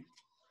story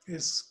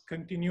is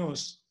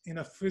continuous in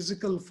a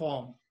physical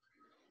form.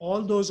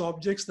 All those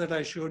objects that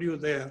I showed you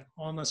there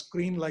on a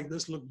screen like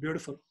this look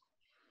beautiful.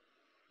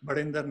 But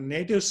in the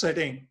native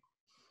setting,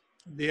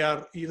 they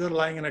are either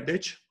lying in a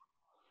ditch.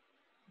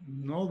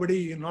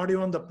 Nobody, not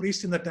even the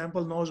priest in the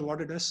temple knows what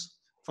it is.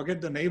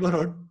 Forget the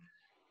neighborhood.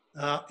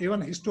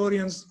 Even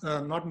historians,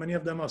 not many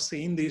of them have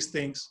seen these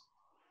things.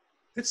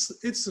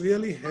 It's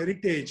really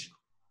heritage,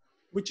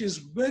 which is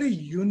very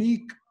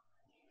unique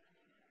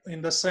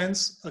in the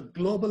sense a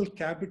global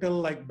capital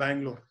like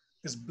Bangalore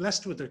is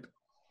blessed with it.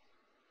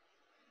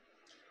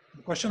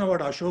 The question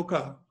about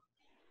Ashoka,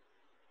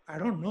 I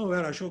don't know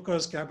where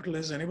Ashoka's capital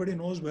is. Anybody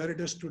knows where it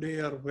is today,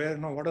 or where,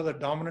 what are the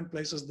dominant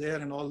places there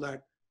and all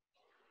that?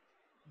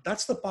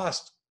 That's the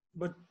past.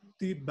 But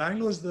the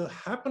Bangalore is the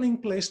happening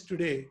place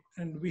today,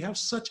 and we have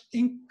such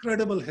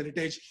incredible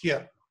heritage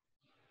here.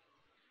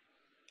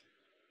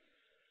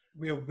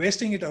 We are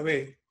wasting it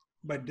away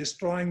by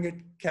destroying it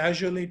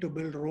casually to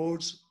build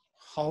roads,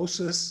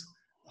 houses,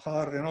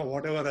 or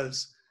whatever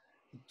else.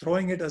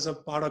 Throwing it as a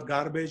part of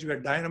garbage, we are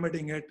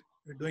dynamiting it,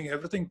 we're doing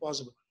everything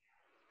possible.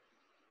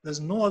 There's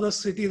no other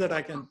city that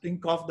I can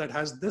think of that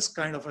has this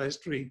kind of a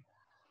history.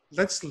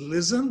 Let's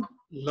listen,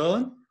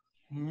 learn.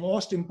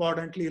 Most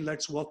importantly,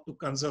 let's work to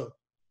conserve.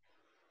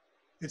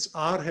 It's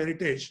our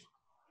heritage.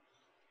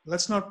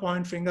 Let's not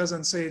point fingers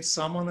and say it's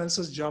someone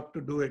else's job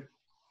to do it.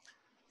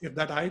 If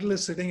that idol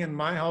is sitting in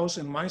my house,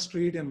 in my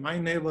street, in my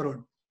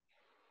neighborhood,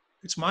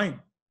 it's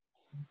mine.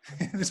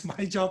 It's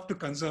my job to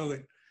conserve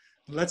it.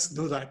 Let's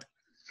do that.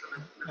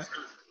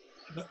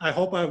 I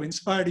hope I've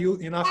inspired you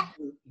enough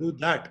to do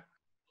that.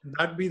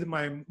 That'd be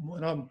my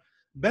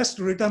best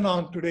return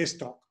on today's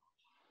talk.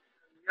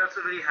 We are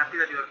also very happy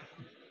that your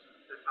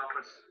talk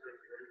was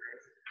very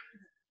nice.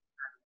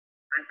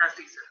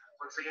 Fantastic, sir.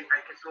 Once again,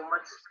 thank you so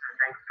much, and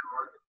thanks to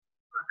all.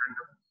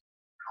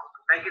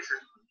 Thank you, sir.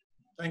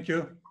 Thank you.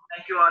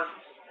 Thank you all.